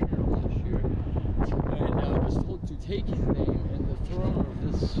went to his funeral last year. And I was told to take his name and the throne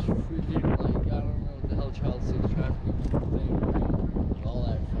of this freaking, like, I don't know what the hell, child sex trafficking thing, all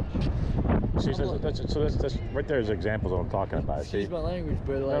that fun shit. See, so that's right there is examples of what I'm talking about. Excuse my language,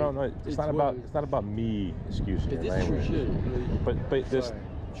 but like, no, it's not about me excusing your language. True shit. But this.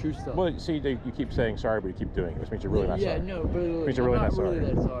 True stuff. Well, see, you keep saying sorry, but you keep doing it, which means you're really not sorry. Yeah, no, but means you're really I'm not sorry.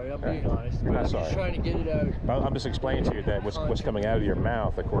 really that sorry. I'm being honest. You're not I'm sorry. just trying to get it out. But I'm just explaining to you that what's coming out of your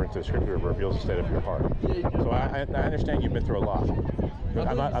mouth, according to the scripture, reveals the state of your heart. Yeah, no, So I understand you've been through a lot.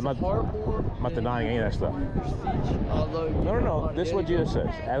 I'm not denying any of that stuff. No. This is what Jesus says.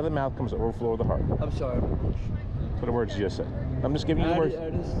 Out of the mouth comes the overflow of the heart. I'm sorry. What the words Jesus said. I'm just giving you the words.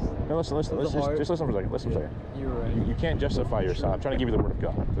 No, listen. Just listen for a second. Listen for a second. You're right. You can't justify yourself. I'm trying to give you the word of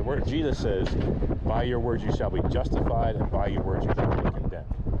God. The word Jesus says, by your words you shall be justified, and by your words you shall be condemned.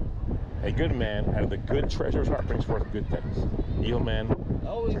 A good man out of the good treasure of his heart brings forth good things. Evil man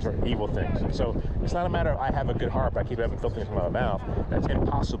brings forth evil things. So it's not a matter of I have a good heart, but I keep having filthy things from my mouth. That's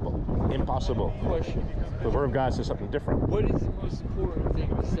impossible. Impossible. Question. The word of God says something different. What is the most important thing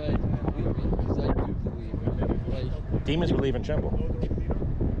besides believing? Because I do believe. Like, demons believe and tremble.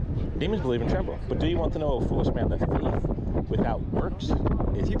 Demons believe and tremble. But do you want to know a foolish man that faith without works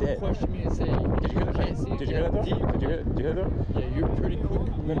is people dead? question me and say, Did you hear that? Did you hear that? Though? Did you hear that? Yeah, you're pretty quick.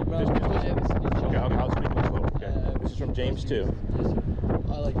 Okay, I'll speak slow. Okay. This is from James 2. Yes, sir.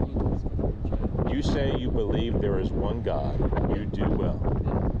 I like you. You say you believe there is one God. You do well.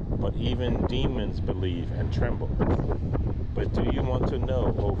 But even demons believe and tremble. But do you want to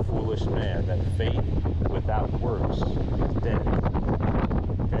know, O foolish man, that faith without works is dead?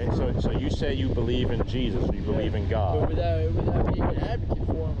 Okay, so you say you believe in Jesus, or you believe in God. But without being an advocate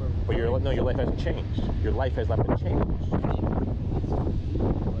for him. But your life hasn't changed. Your life has not been changed.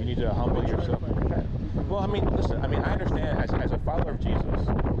 You need to humble yourself and repent. Well, I mean, listen, I understand as a follower of Jesus,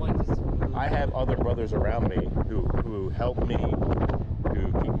 I have other brothers around me who help me,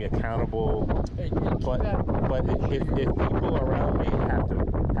 who keep me accountable. But if people around me have to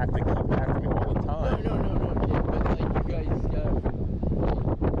keep after me all the time. No. Yeah, but like you guys got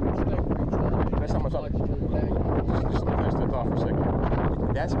respect for each other. That's not what I'm talking. Just finish that thought for a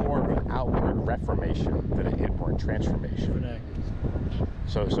second. That's more of an outward reformation than an inward transformation.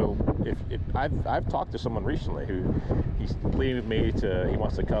 So if I've talked to someone recently who he's pleading with me he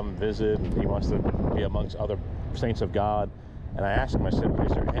wants to come visit and he wants to be amongst other saints of God. And I asked him, I said,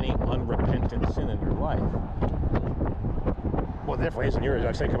 is there any unrepentant sin in your life? Well, definitely isn't yours.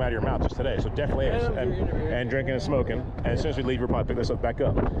 I say come out of your mouth just today. So definitely is. And drinking and smoking. And as soon as we leave, we'll probably pick this up back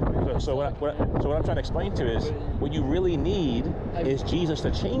up. So what I'm trying to explain to you is what you really need is Jesus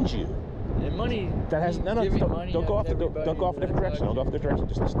to change you. And money. That has don't go off a different direction. Don't go off a different direction.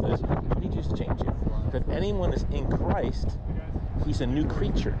 Just listen to this. You need Jesus to change you. If anyone is in Christ, he's a new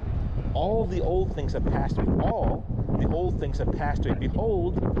creature. All the old things have passed away. All the old things have passed away.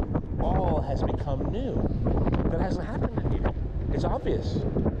 Behold, all has become new. That hasn't happened to you. It's obvious.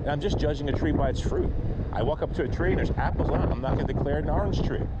 And I'm just judging a tree by its fruit. I walk up to a tree and there's apples on it. I'm not going to declare it an orange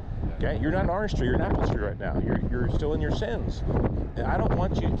tree. Okay? You're not an orange tree. You're an apple tree right now. You're still in your sins. And I don't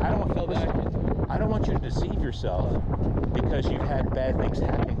want you to deceive yourself because you've had bad things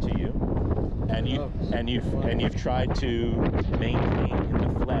happen to you. And you've tried to maintain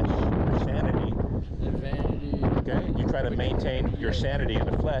in the flesh your sanity. Okay, you try to maintain your sanity in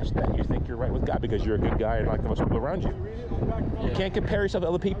the flesh that you think you're right with God because you're a good guy and like the most people around you. You can't compare yourself to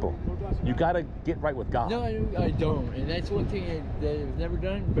other people. You got to get right with God. No, I don't, and that's one thing that I've never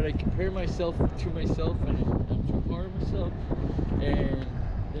done. But I compare myself to myself, and I'm too hard on myself, and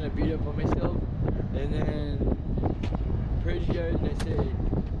then I beat up on myself, and then pray to God, and I say,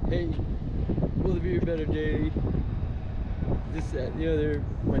 "Hey, will there be a better day?" This, that, the other.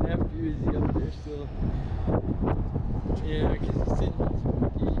 My nephew is up there still. Yeah, because he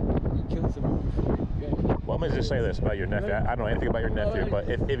killed someone before he got killed. Well, I'm going to just say this about your nephew. I don't know anything about your nephew, but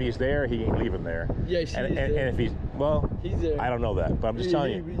if he's there, he ain't leaving there. Yes, and if he's there. I don't know that, but I'm just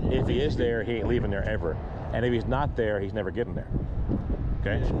telling you, if he is there, he ain't leaving there ever. And if he's not there, he's never getting there.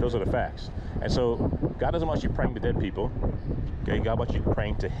 Okay? Those are the facts. And so, God doesn't want you praying to dead people. Okay? God wants you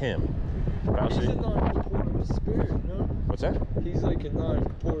praying to Him. He's a non-corporeal spirit, no? What's that? He's like a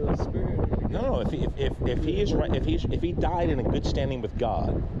non-corporeal spirit. No. If he is right, if he died in a good standing with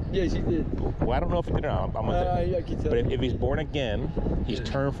God. Yes, he did. Well, I don't know if he did or not. I can tell. But if he's born again, he's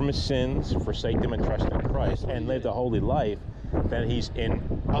turned from his sins, forsake them, and trusted in Christ, and lived a holy life, then he's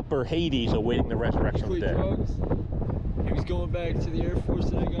in upper Hades awaiting the resurrection of the dead. Drugs. He was going back to the Air Force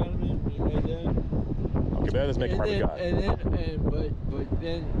that I got him in when he made that. Okay, but that doesn't make it right with God. But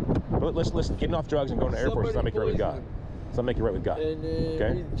then. But listen, getting off drugs and going to Air Force does not make it right with God. It's not make it right with God. And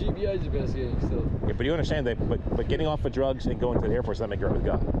okay? GBI's investigating still. Yeah, but you understand that. But getting off of drugs and going to the Air Force does not make it right with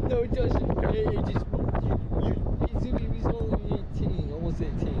God. No, it doesn't. Okay. It just he was only 18, almost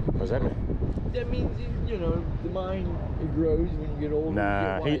 18. What does that mean? That means, you know, the mind, it grows when you get older.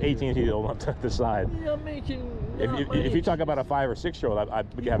 Nah, you get 18 is he's old enough to decide. Yeah, I'm making. If you talk about a 5 or 6 year old,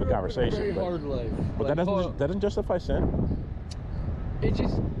 we could have a conversation. Very hard life. But that doesn't justify sin. It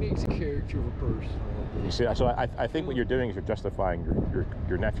just makes a character of a person. You see, so I think what you're doing is you're justifying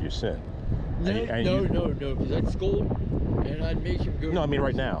your nephew's sin. No, because I'd scold and I'd make him go. No, I mean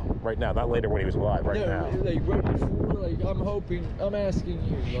right now, not later when he was alive. Right now. Like right before, like I'm asking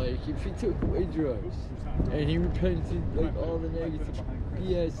you, like if he took away drugs and he repented, like all the negative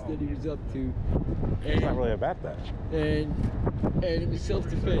BS that he was up to. It's not really about that. And it was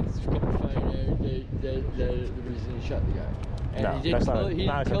self-defense. Come to find out that the reason he shot the guy. And No, he didn't that's kill,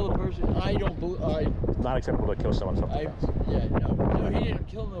 not kill the person. I don't believe. Not acceptable to kill someone self-defense. No, he didn't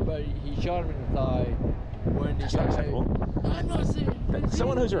kill nobody. He shot him in the thigh. When the That's guy, not acceptable. I'm not saying.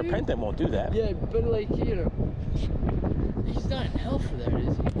 Someone who's repentant won't do that. Yeah, but like, you know, he's not in hell for that,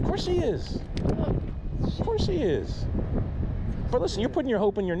 is he? Of course he is. Of course he is. But listen, you're putting your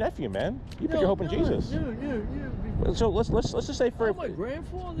hope in your nephew, man. You put your hope in Jesus. No. So let's just say for My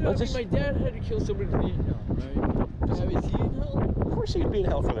grandfather. let's I mean, just- my dad had to kill somebody to be in hell, right? Is he in hell? Of course he'd be in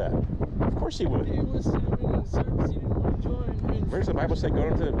hell for that. Of course he would. He enlisted him in the service. He didn't want to join. Where's the Bible say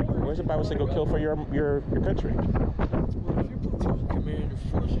where's the Bible say go kill for your country? Well, if you're platoon commander,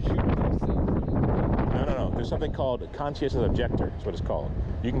 first you should do something. No. There's something called conscientious objector. That's what it's called.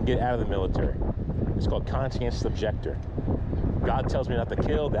 You can get out of the military. It's called conscientious objector. God tells me not to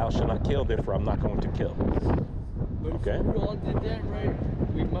kill, thou shalt not kill, therefore I'm not going to kill. But Okay. if we all did that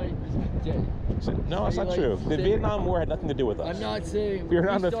right, we might just be dead. No, that's not true. The Vietnam War had nothing to do with us. I'm not saying You're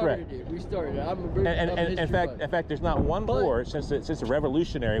not a threat. We started it. I'm a big And in fact, there's not one war since the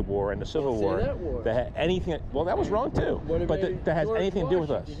Revolutionary War and the Civil Say War that war. that had anything. Well, that was wrong too. But that has anything to do with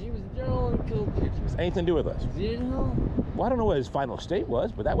us. He was a general and killed people. It's anything to do with us. Is he in hell? Well, I don't know what his final state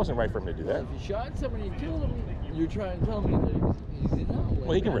was, but that wasn't right for him to do that. If you shot somebody and killed him, you're trying to tell me that he's in hell.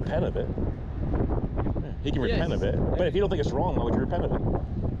 Well, he can repent of it. He can repent of it. But if you don't think it's wrong, why would you repent of it?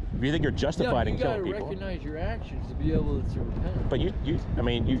 If you think you're justified in killing people. You gotta recognize your actions to be able to repent. But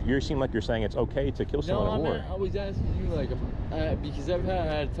you seem like you're saying it's okay to kill someone in war. I was asking you because I've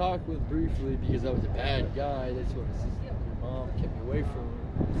had a talk with briefly because I was a bad guy. That's what your mom kept me away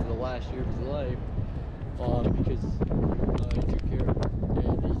from for the last year of his life. Because he took care of her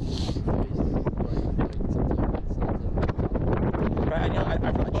and he just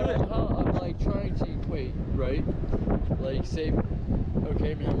I'm like trying to equate, right? Like say,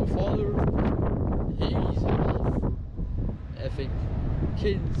 okay, man, I'm a father. He's for effing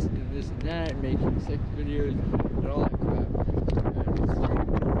kids and this and that, and making sex videos and all that crap. And it's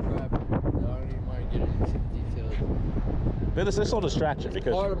crap. I don't even mind getting into details. But this is all distraction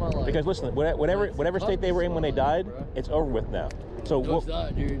because listen, whatever state they were in when they died, it's over with now. So it's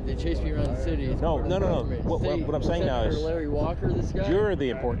not, dude. They chased me around the city. It's No. What I'm saying now is Larry Walker, this guy. you're the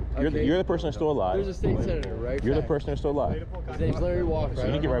important. You're the person who's still alive. There's a state senator, right? You're the person who's still alive. His name's Larry Walker. So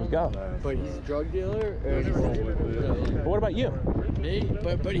you need to get right with God. But he's a drug dealer. But what about you? Me?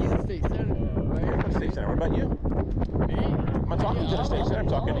 But he's a state senator, right? You're a state senator. What about you? Me? I'm not talking to the state senator. I'm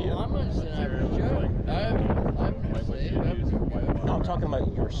talking to you. I'm not just an average Joe. I'm not saying No, I'm talking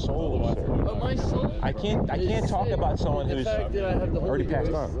about your soul, sir. Oh, my soul? I can't talk about someone who's the fact that I have the already Holy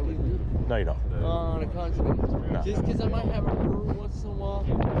passed Ghost on. No, you don't. on a constant basis. No. Just because I might have a brew once in a while.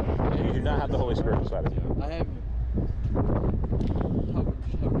 You do not have the Holy Spirit inside of you. I have. How would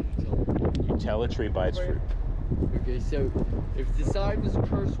you tell me? You tell a tree by its fruit. Okay, so if decide was a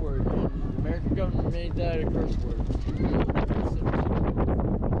curse word and the American government made that a curse word,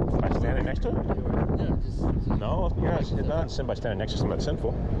 By standing next to it? no, No, you're not sin by standing next to someone that's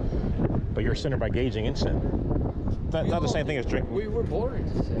sinful. But you're a sinner by engaging in sin. That's not the same thing as drinking. We were born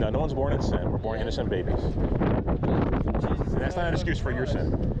into sin. No one born in sin. We're born innocent babies. And that's not an excuse for your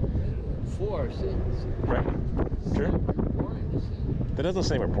sin. For our sins. Right? Sure? We're born into sin. That doesn't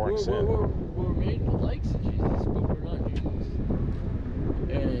say we're born in sin. We're made in the likes of Jesus, but we're not Jesus.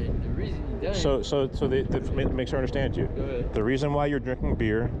 And the reason he died. So make sure I understand you. Go ahead. The reason why you're drinking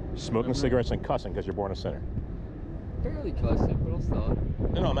beer, smoking cigarettes, and cussing because you're born a sinner. Barely cussing, but I'll stop.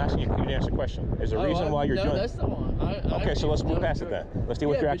 No, I'm asking you to answer the question. Is the reason why you're doing? That's the one. Okay, so let's move past it then. Let's deal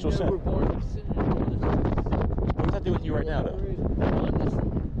with your actual sin. We're born into sin. What does that do with you right now, though?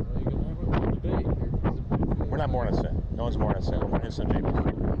 We're not born in sin. No one's born in sin. We're born innocent babies.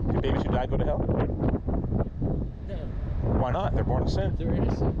 Do babies who die go to hell? No, Why not? They're born in sin. they're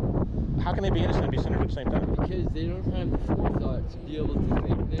innocent How can they be innocent and be sinners at the same time? because they don't have the forethought to be able to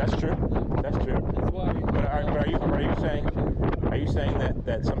think. That's true. That's true. That's why. But are you saying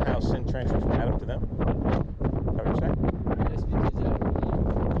that somehow sin transferred from Adam to them? Is that what you're saying? That's because Adam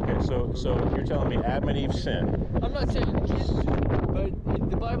So you're telling me Adam and Eve sinned. I'm not saying the kids do, but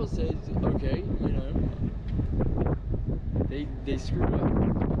the Bible says, okay, they screwed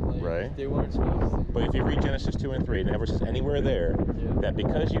up. Like, Right. They weren't supposed to. But if you read Genesis 2 and 3, it never says anywhere there that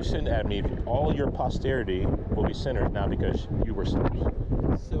because you sinned, Adam and Eve, all your posterity will be sinners now because you were sinners.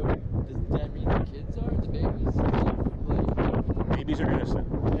 So does that mean the kids are the babies? Like, Babies are innocent.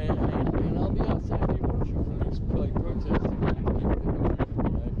 and I'll be outside the worship, like protesting.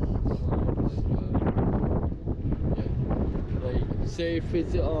 Like, say if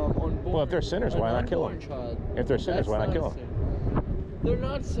it's unborn. Well, if they're sinners, why not kill them? Child, If they're sinners, why not kill them? They're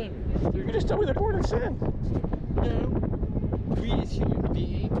not sinners. They're You just told me they're born in sin. No, we as human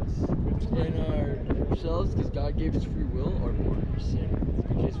beings in ourselves, because God gave us free will, are born in sin.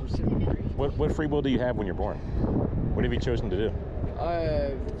 Because we're sin free. What free will do you have when you're born? What have you chosen to do? I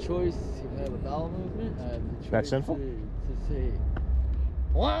have the choice to have a bowel movement. I have the choice That's sinful? to say,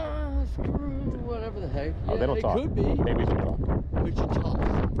 wow, screw, whatever the heck. Oh, Yeah, they don't it talk. could be. Babies don't talk. But you talk.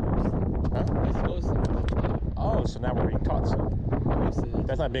 Huh? It's mostly what you talk. Oh, so now we're being taught sin. Mostly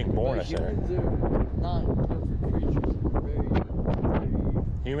That's not being born a sinner. Humans are not perfect creatures. Very.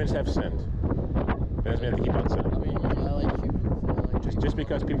 Humans have sinned. That doesn't mean they keep on I sinning. mean, I like humans. I like Just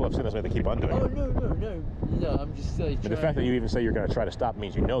because people have sinned doesn't mean they keep on doing Oh, it. no, I'm just like. But the fact that you even say you're going to try to stop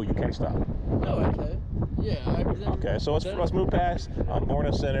means you know you can stop. No, okay. Yeah, Okay, so let's move past I'm born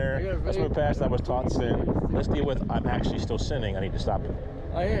a sinner. Let's move past I was taught sin. Let's deal with I'm actually still sinning. I need to stop it.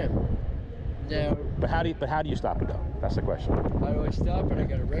 I am. Now. But how do you stop it though? That's the question. How do I stop it? I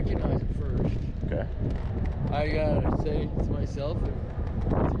gotta recognize it first. Okay. I gotta say to myself and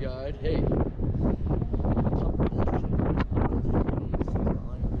to God, hey.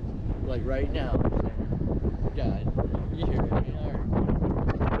 Like right now, God, you hear me? Yes.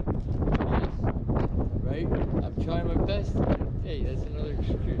 Right? I'm trying my best. Hey, that's another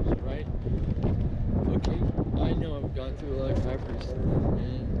excuse, right? Okay, I know I've gone through a lot of peppers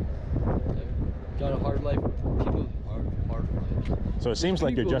and I've got a hard life. People are hard lives. So it seems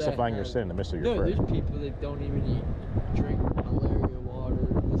like you're People that justifying your have- sin in the midst of your No, prayer. there's people that don't even eat, drink malaria water,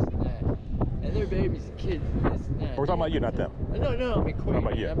 this and that. And they're babies and kids and this and that. We're talking about you, not them. No, I'm equating.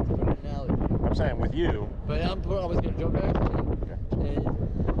 about you? I'm putting an analogy. I'm saying with you. But I was going to jump back to you and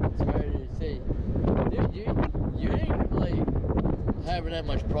try to say, dude, you ain't like having that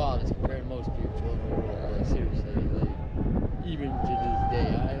much problems compared to most people in the world. Like seriously, like even to this day,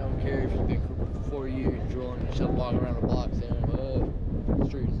 I don't care if you've been for 4 years drilling yourself walking around the block saying,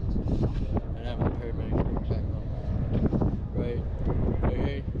 streets and having the paramedics back home. Right?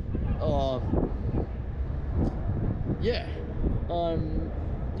 Okay. Yeah.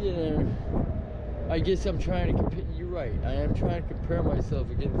 You know, I guess I'm trying to compare. You're right. I am trying to compare myself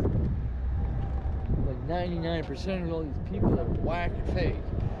against like 99% of all these people that are whack and fake.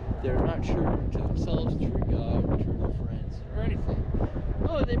 They're not true to themselves, true to God, true to their friends, or anything.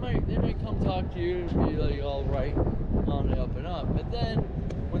 Oh, they might come talk to you and be like all right on the up and up, but then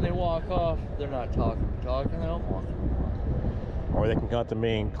when they walk off, they're not talking, they don't walk. Or they can come up to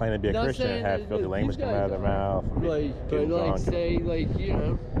me and claim to be a Not Christian and saying have that filthy these language come out of their guys mouth. and Like, get but like drunk. say, like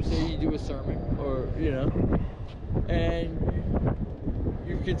say you do a sermon, or and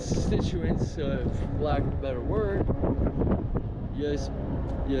your constituents, for lack of a better word, yes,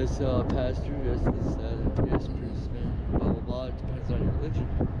 pastor, yes, this, that, yes, priest, man, blah blah blah. It depends on your religion.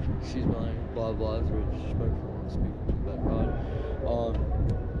 Excuse my language, blah blah. It's very disrespectful when speaking about God.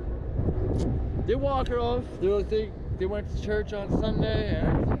 They walk it off. They went to church on Sunday and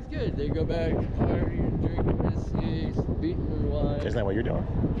everything's good. They go back partying, drinking whiskey, beating their wives. Isn't that what you're doing?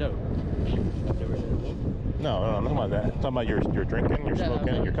 No. I've never done it. No, I'm not talking about that. I'm talking about you're drinking, you're smoking,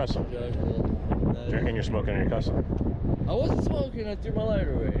 and you're cussing. Drinking, you're smoking, and you're cussing. I wasn't smoking, I threw my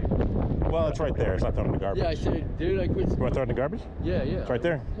lighter away. Well, it's right there. It's not thrown in the garbage. Yeah, I said, dude, I quit You want smoking. to throw it in the garbage? Yeah. It's right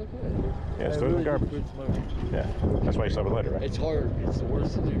there. Okay. Yeah, it's I throw it in the really did garbage. quit smoking. Yeah, that's why you still have a lighter, right? It's hard. It's the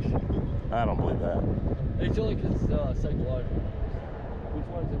worst addiction. I don't believe that. It's only because it's psychological. Which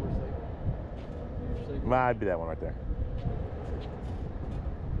one is it? Psychological? Might be that one right there.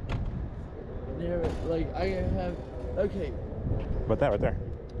 Yeah, like I have. Okay. But that right there.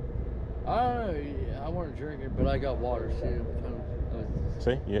 I want to drink it, but I got water too.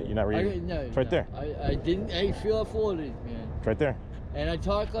 See? You're not reading. It's right there. I didn't. I feel how full it is, man. It's right there. And I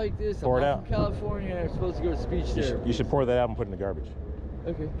talk like this. Pour it I'm out. from California. I'm supposed to go to speech therapy. You should pour that out and put it in the garbage.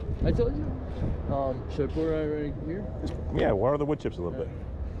 Okay. I told you. Should I pour it right here? Yeah, water the wood chips a little bit.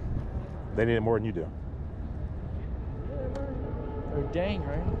 They need it more than you do. Or dang,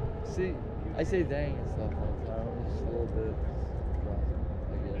 right? See, I say dang and stuff all the time. Just a little bit,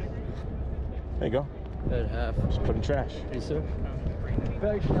 I guess. There you go. At half. Just put in trash. Yes, sir. In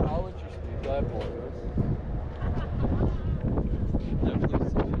fact, no, I'll let you speak. I apologize. Yeah,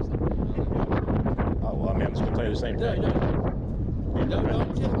 please tell me something. Oh, well, I mean, I'm just going to tell you the same No, thing. no,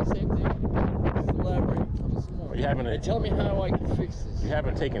 I'm telling you the same thing. Just elaborate. Tell me some more. Well, you haven't, And tell me how I can fix this. you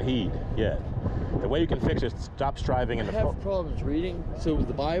haven't taken heed yet. The way you can fix it is stop striving in I the have problems reading. So with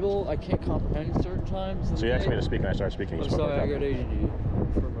the Bible, I can't comprehend certain times. So you asked me to speak and I started speaking. You I'm spoke sorry, I over got me.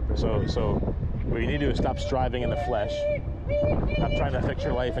 ADD for my brother. So what you need to do is stop striving in the flesh. Stop trying to fix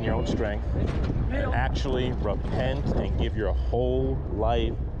your life in your own strength. And actually repent and give your whole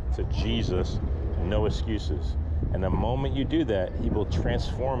life to Jesus. No excuses. And the moment you do that, he will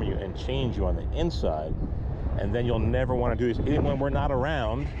transform you and change you on the inside. And then you'll never want to do this. Even when we're not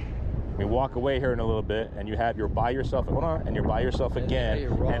around, we walk away here in a little bit, and you're by yourself. Hold on, and you're by yourself again,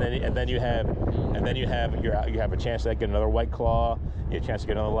 and then you have a chance to get another White Claw, you have a chance to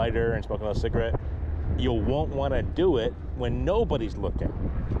get another lighter and smoke another cigarette. You won't want to do it when nobody's looking,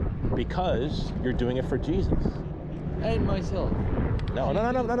 because you're doing it for Jesus. And myself. No,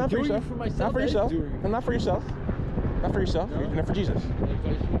 not for Doing yourself. it for myself. Not for and yourself. doing it No, not for yourself. Not for yourself. No? You're doing it for Jesus,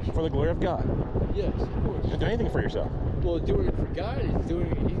 for the glory of God. Yes, of course. You're not doing anything for yourself. Well, doing it for God is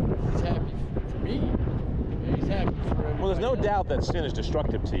doing it. He's happy for me. And he's happy for everybody. Well, there's no else. doubt that sin is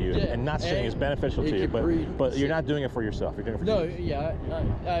destructive to you, Yeah, and not sinning is and beneficial it to you. can breed But you're sin. not doing it for yourself. You're doing it for No, Jesus. yeah,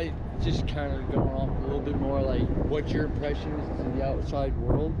 I just kind of going off a little bit more like what your impression is to the outside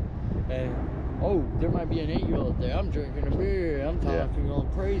world, and oh, there might be an 8-year-old there. I'm drinking a beer. I'm talking all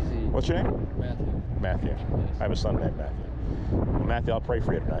crazy. What's your name? Matthew. Matthew. Yes. I have a son named Matthew. Well, Matthew, I'll pray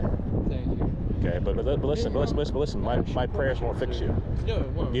for you tonight. Thank you. Okay, but listen, my prayers won't fix you. No, it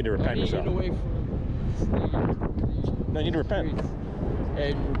won't. You need to repent I need yourself. to get away from No, you need to repent. streets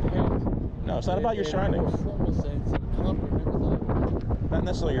and repent. No, it's not about your surroundings. In a more formal sense, and comprehend the Bible. Not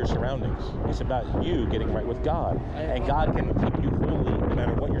necessarily your surroundings. It's about you getting right with God, and God can keep you holy no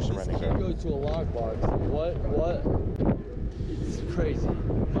matter what your surroundings This kid are. goes to a lockbox. What? It's crazy.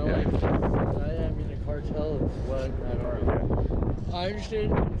 My Yeah. life. I am in a cartel of what I don't know. I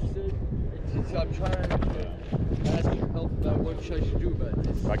understand. I'm trying to ask your help about what I should do about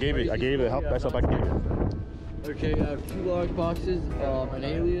this. I gave you the help. That's help I can give you. Okay, I have 2 lock boxes, an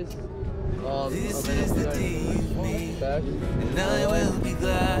alias. This is the day you've made, back. and I will be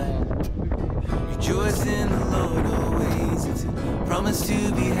glad. Rejoice in the Lord always. It's a promise to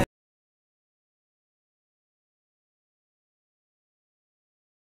be happy.